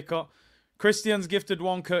super sticker. Christian's gifted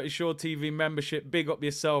 1 Curtis Shaw TV membership. Big up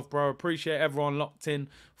yourself, bro. Appreciate everyone locked in.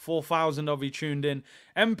 4,000 of you tuned in.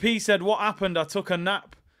 MP said, what happened? I took a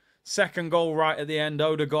nap. Second goal right at the end.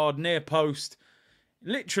 Odegaard near post.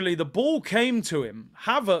 Literally, the ball came to him.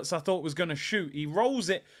 Havertz, I thought, was going to shoot. He rolls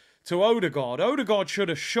it to Odegaard. Odegaard should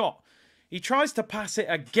have shot. He tries to pass it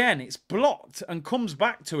again. It's blocked and comes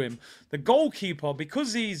back to him. The goalkeeper,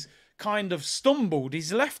 because he's kind of stumbled,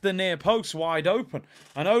 he's left the near post wide open.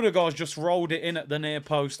 And Odegaard's just rolled it in at the near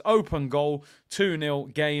post. Open goal.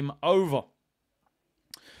 2-0. Game over.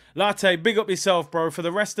 Latte, big up yourself, bro. For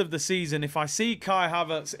the rest of the season, if I see Kai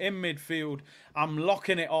Havertz in midfield, I'm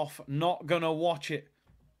locking it off. Not going to watch it.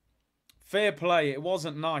 Fair play. It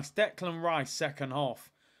wasn't nice. Declan Rice, second half.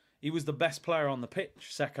 He was the best player on the pitch,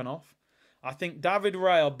 second half. I think David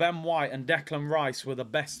Raya, Ben White and Declan Rice were the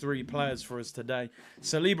best 3 players for us today.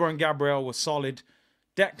 Saliba and Gabriel were solid.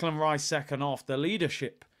 Declan Rice, second half. The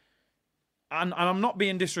leadership. And I'm not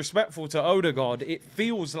being disrespectful to Odegaard. It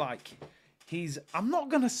feels like he's, I'm not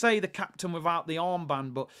going to say the captain without the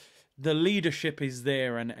armband, but the leadership is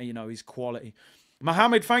there and, you know, his quality.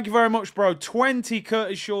 Mohammed, thank you very much, bro. 20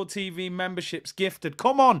 Curtis Shaw TV memberships gifted.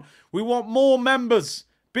 Come on. We want more members.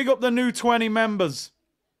 Big up the new 20 members.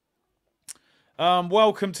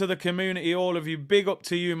 Welcome to the community, all of you. Big up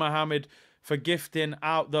to you, Mohammed, for gifting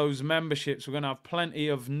out those memberships. We're going to have plenty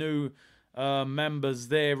of new members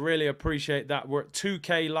there. Really appreciate that. We're at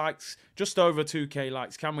 2K likes, just over 2K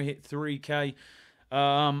likes. Can we hit 3K?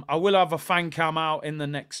 I will have a fan cam out in the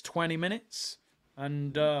next 20 minutes.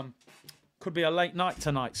 And could be a late night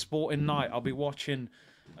tonight, sporting night. I'll be watching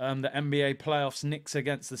the NBA playoffs, Knicks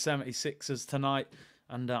against the 76ers tonight.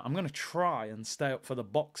 And I'm going to try and stay up for the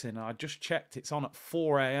boxing. I just checked. It's on at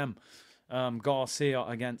 4 a.m. Garcia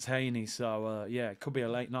against Haney. So, yeah, it could be a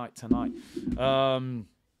late night tonight.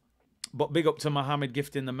 But big up to Mohammed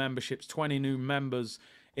gifting the memberships. 20 new members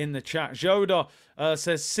in the chat. Joda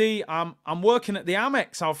says, see, I'm working at the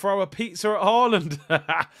Amex. I'll throw a pizza at Haaland.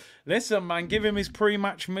 Listen, man, give him his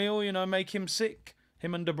pre-match meal, you know, make him sick.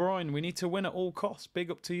 Him and De Bruyne. We need to win at all costs.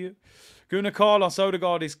 Big up to you. Gunnar Carlos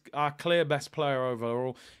Odegaard is our clear best player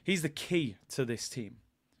overall. He's the key to this team.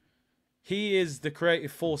 He is the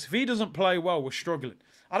creative force. If he doesn't play well, we're struggling.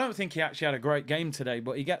 I don't think he actually had a great game today,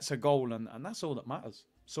 but he gets a goal, and that's all that matters.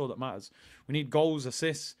 That's all that matters. We need goals,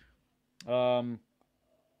 assists. We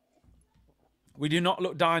do not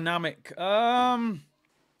look dynamic. I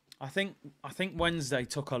think Wednesday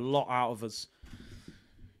took a lot out of us.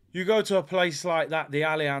 You go to a place like that, the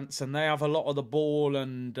Allianz, and they have a lot of the ball,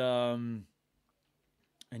 and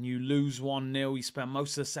you lose 1-0. You spend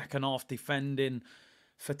most of the second half defending.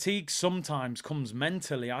 Fatigue sometimes comes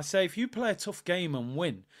mentally. I say if you play a tough game and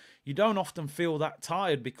win, you don't often feel that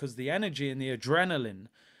tired because the energy and the adrenaline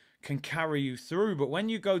can carry you through. But when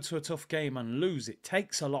you go to a tough game and lose, it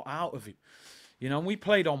takes a lot out of you. You know, we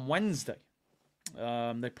played on Wednesday.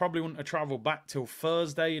 They probably wouldn't have travelled back till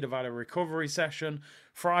Thursday. You'd have had a recovery session.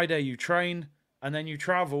 Friday you train and then you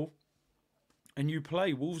travel and you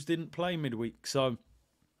play. Wolves didn't play midweek. So,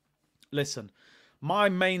 listen, my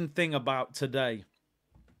main thing about today,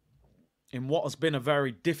 in what has been a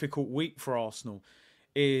very difficult week for Arsenal,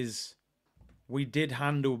 is we did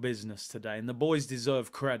handle business today and the boys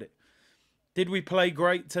deserve credit. Did we play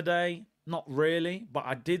great today? Not really, but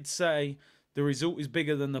I did say the result is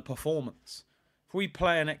bigger than the performance. If we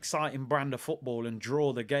play an exciting brand of football and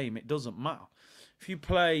draw the game, it doesn't matter. If you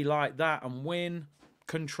play like that and win,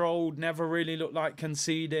 controlled, never really looked like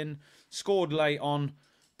conceding, scored late on,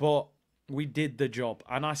 but we did the job.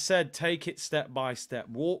 And I said, take it step by step.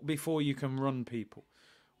 Walk before you can run, people.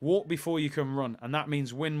 Walk before you can run. And that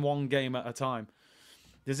means win one game at a time.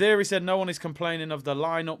 Desiree said, no one is complaining of the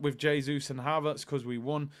lineup with Jesus and Havertz because we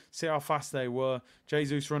won. See how fast they were.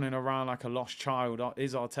 Jesus running around like a lost child.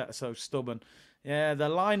 Is Arteta so stubborn? Yeah, the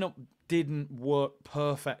lineup didn't work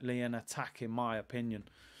perfectly in attack, in my opinion.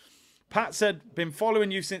 Pat said, been following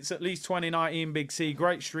you since at least 2019, Big C.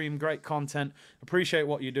 Great stream, great content. Appreciate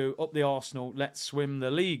what you do. Up the Arsenal. Let's swim the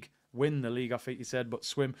league. Win the league, I think you said, but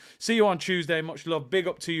swim. See you on Tuesday. Much love. Big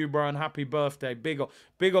up to you, bro, and happy birthday. Big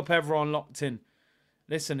up everyone locked in.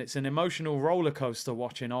 Listen, it's an emotional roller coaster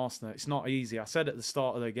watching Arsenal. It's not easy. I said at the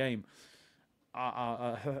start of the game,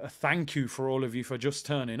 thank you for all of you for just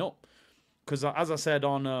turning up. Because as I said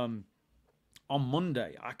on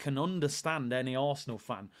Monday, I can understand any Arsenal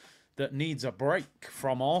fan that needs a break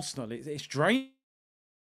from Arsenal. It's draining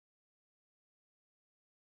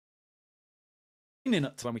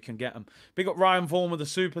it when we can get them. Big up Ryan Vaughan with the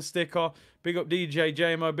super sticker. Big up DJ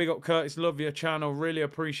JMO. Big up Curtis. Love your channel. Really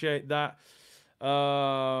appreciate that.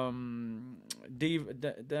 Devo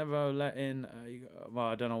let in. Well,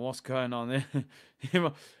 I don't know what's going on there.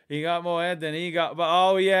 He got more head than he got. But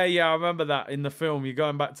oh yeah, I remember that in the film. You're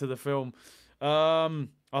going back to the film. Arteta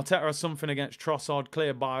has something against Trossard.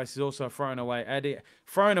 Clear bias. He's also throwing away Eddie.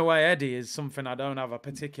 Throwing away Eddie is something I don't have a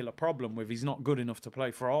particular problem with. He's not good enough to play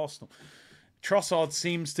for Arsenal. Trossard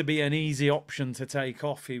seems to be an easy option to take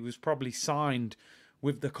off. He was probably signed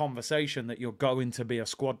with the conversation that you're going to be a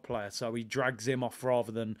squad player. So he drags him off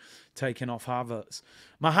rather than taking off Havertz.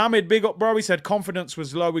 Mohammed, big up, bro. He said confidence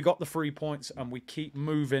was low. We got the 3 points and we keep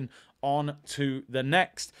moving on to the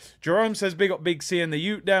next. Jerome says, big up Big C and the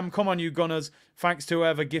Ute Dem. Come on, you Gunners. Thanks to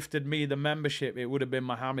whoever gifted me the membership. It would have been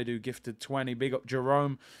Mohammed who gifted 20. Big up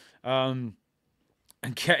Jerome. And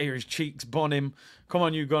Ketia, his cheeks bun him. Come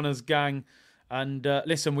on, you Gunners, gang. And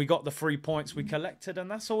listen, we got the 3 points we collected, and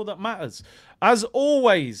that's all that matters. As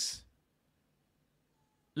always,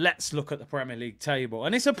 let's look at the Premier League table.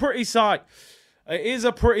 And it's a pretty sight. It is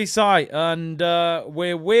a pretty sight. And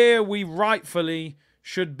we're where we rightfully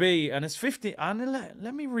should be, and it's 50, and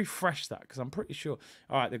let me refresh that because I'm pretty sure.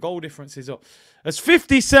 All right, the goal difference is up. As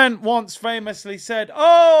 50 Cent once famously said,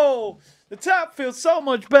 "Oh, the top feels so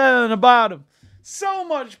much better than the bottom. So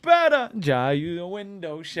much better. Jai, you the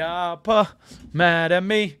window shopper. Mad at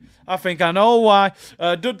me. I think I know why."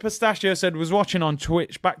 Dud Pistachio said, was watching on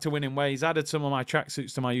Twitch. Back to winning ways. Added some of my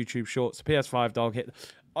tracksuits to my YouTube shorts. PS5 dog hit.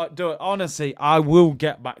 Honestly, I will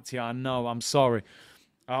get back to you. I know. I'm sorry.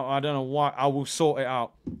 I don't know why. I will sort it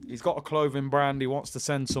out. He's got a clothing brand. He wants to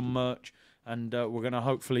send some merch. And we're going to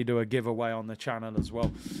hopefully do a giveaway on the channel as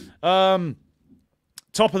well.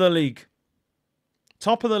 Top of the league.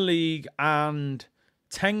 Top of the league and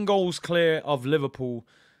 10 goals clear of Liverpool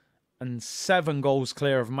and 7 goals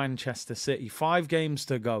clear of Manchester City. 5 games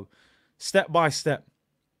to go. Step by step.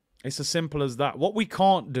 It's as simple as that. What we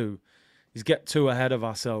can't do is get too ahead of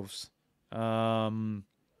ourselves.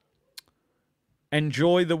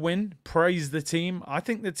 Enjoy the win. Praise the team. I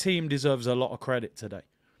think the team deserves a lot of credit today.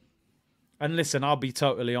 And listen, I'll be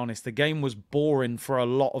totally honest. The game was boring for a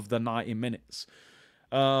lot of the 90 minutes.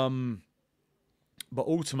 But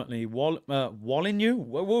ultimately, Molineux?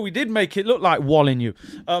 Well, we did make it look like Molineux.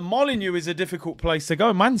 Molineux is a difficult place to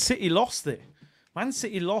go. Man City lost it. Man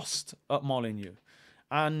City lost at Molineux.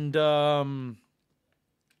 And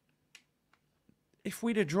if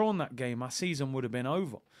we'd have drawn that game, our season would have been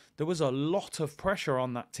over. There was a lot of pressure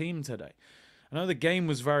on that team today. I know the game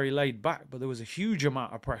was very laid back, but there was a huge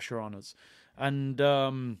amount of pressure on us. And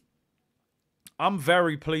I'm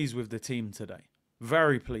very pleased with the team today.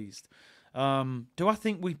 Very pleased. Do I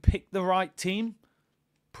think we picked the right team?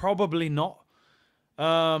 Probably not.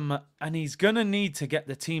 And he's going to need to get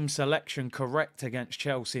the team selection correct against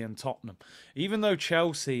Chelsea and Tottenham. Even though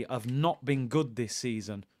Chelsea have not been good this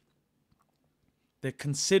season, they're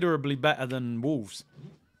considerably better than Wolves.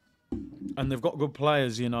 And they've got good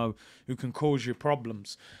players, you know, who can cause you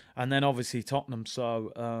problems. And then obviously Tottenham.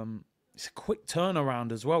 So it's a quick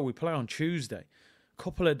turnaround as well. We play on Tuesday. A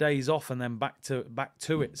couple of days off and then back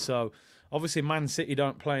to it. So obviously Man City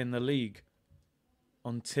don't play in the league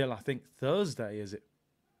until I think Thursday, is it?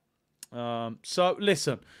 So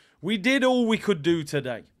listen, we did all we could do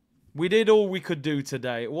today. We did all we could do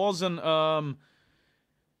today. It wasn't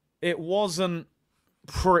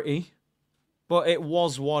pretty, but it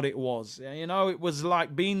was what it was. You know, it was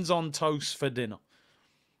like beans on toast for dinner.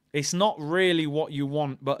 It's not really what you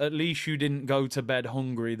want, but at least you didn't go to bed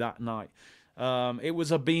hungry that night. It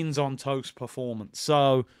was a beans on toast performance.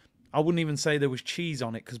 So I wouldn't even say there was cheese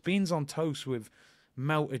on it, because beans on toast with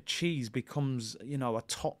melted cheese becomes, you know, a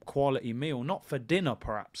top quality meal. Not for dinner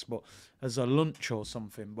perhaps, but as a lunch or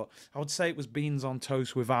something. But I would say it was beans on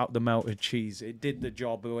toast without the melted cheese. It did the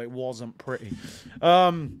job, though it wasn't pretty.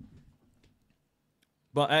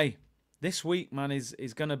 But hey, this week, man,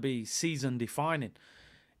 is going to be season defining.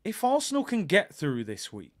 If Arsenal can get through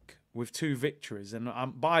this week with 2 victories, and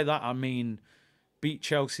by that I mean beat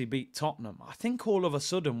Chelsea, beat Tottenham, I think all of a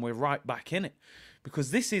sudden we're right back in it.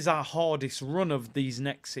 Because this is our hardest run of these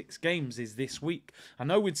next 6 games is this week. I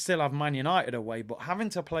know we'd still have Man United away, but having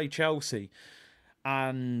to play Chelsea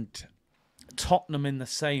and Tottenham in the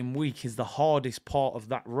same week is the hardest part of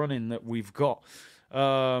that running that we've got.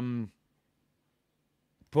 But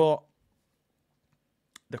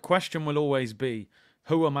the question will always be,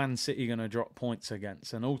 who are Man City going to drop points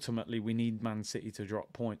against? And ultimately, we need Man City to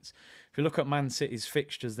drop points. If you look at Man City's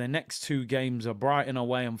fixtures, their next 2 games are Brighton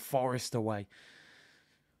away and Forest away.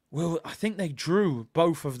 Well, I think they drew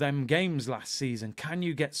both of them games last season. Can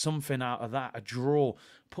you get something out of that? A draw,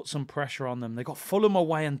 put some pressure on them. They got Fulham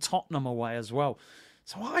away and Tottenham away as well.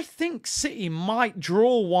 So I think City might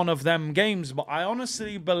draw one of them games, but I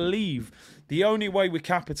honestly believe the only way we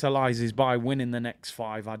capitalise is by winning the next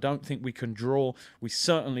 5. I don't think we can draw. We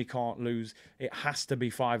certainly can't lose. It has to be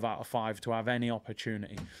 5 out of 5 to have any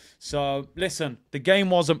opportunity. So, listen, the game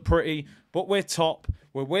wasn't pretty, but we're top.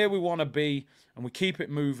 We're where we want to be, and we keep it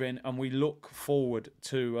moving, and we look forward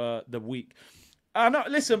to the week.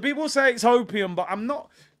 Listen, people say it's opium, but I'm not.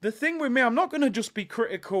 The thing with me, I'm not going to just be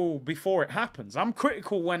critical before it happens. I'm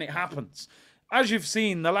critical when it happens. As you've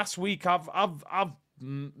seen, the last week I've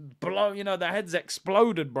blown, you know, their heads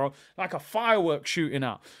exploded, bro, like a firework shooting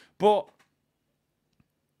out. But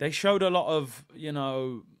they showed a lot of, you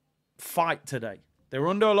know, fight today. They were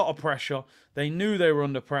under a lot of pressure. They knew they were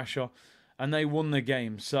under pressure, and they won the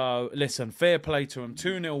game. So, listen, fair play to them.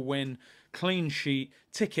 2-0 win. Clean sheet,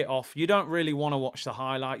 tick it off. You don't really want to watch the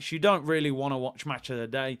highlights. You don't really want to watch match of the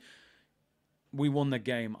day. We won the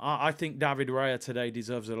game. I think David Raya today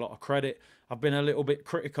deserves a lot of credit. I've been a little bit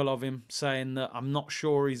critical of him, saying that I'm not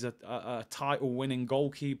sure he's a title-winning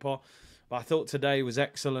goalkeeper. But I thought today was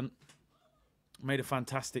excellent. Made a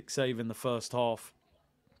fantastic save in the first half.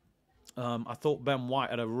 I thought Ben White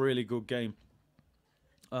had a really good game.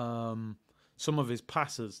 Some of his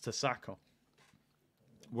passes to Saka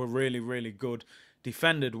were really, really good.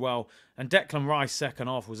 Defended well. And Declan Rice second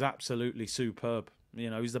half was absolutely superb. You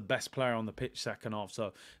know, he's the best player on the pitch second half.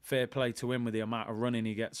 So fair play to him with the amount of running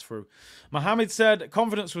he gets through. Mohamed said,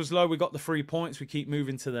 confidence was low. We got the 3 points. We keep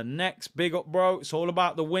moving to the next. Big up, bro. It's all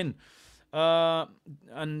about the win.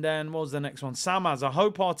 And then what was the next one? Samaz, I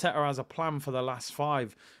hope Arteta has a plan for the last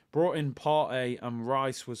 5. Brought in Partey and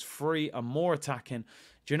Rice was free and more attacking.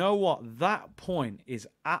 Do you know what? That point is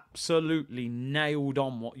absolutely nailed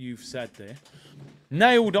on what you've said there.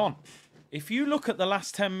 Nailed on. If you look at the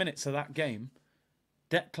last 10 minutes of that game,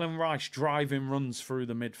 Declan Rice driving runs through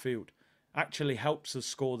the midfield actually helps us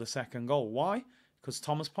score the second goal. Why? Because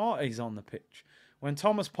Thomas Partey's on the pitch. When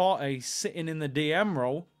Thomas Partey's sitting in the DM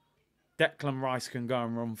role, Declan Rice can go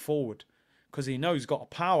and run forward because he knows he's got a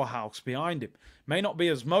powerhouse behind him. May not be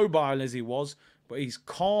as mobile as he was, but he's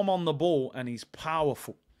calm on the ball and he's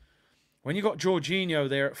powerful. When you got Jorginho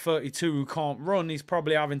there at 32 who can't run, he's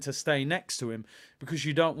probably having to stay next to him because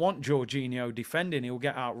you don't want Jorginho defending. He'll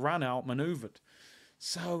get outran, outmaneuvered.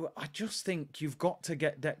 So I just think you've got to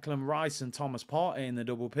get Declan Rice and Thomas Partey in the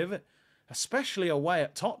double pivot, especially away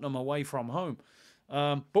at Tottenham, away from home.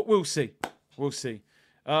 But we'll see. We'll see.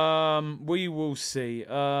 We will see.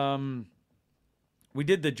 We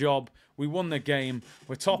did the job. We won the game.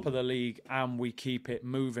 We're top of the league and we keep it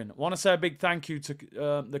moving. I want to say a big thank you to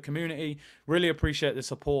the community. Really appreciate the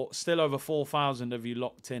support. Still over 4,000 of you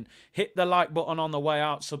locked in. Hit the like button on the way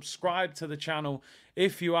out. Subscribe to the channel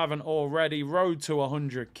if you haven't already. Road to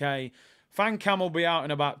 100k. Fan cam will be out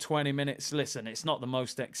in about 20 minutes. Listen, it's not the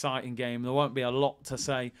most exciting game. There won't be a lot to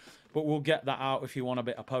say, but we'll get that out if you want a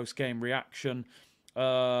bit of post-game reaction.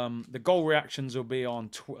 The goal reactions will be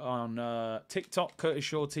on TikTok, Curtis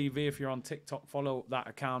Shaw TV. If you're on TikTok, follow that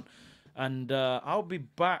account. And I'll be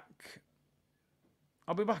back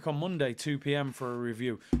on Monday, 2 p.m. for a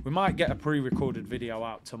review. We might get a pre-recorded video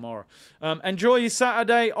out tomorrow. Enjoy your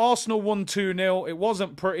Saturday. Arsenal won 2-0. It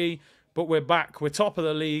wasn't pretty, but we're back. We're top of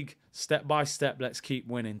the league. Step by step, let's keep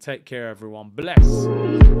winning. Take care, everyone. Bless.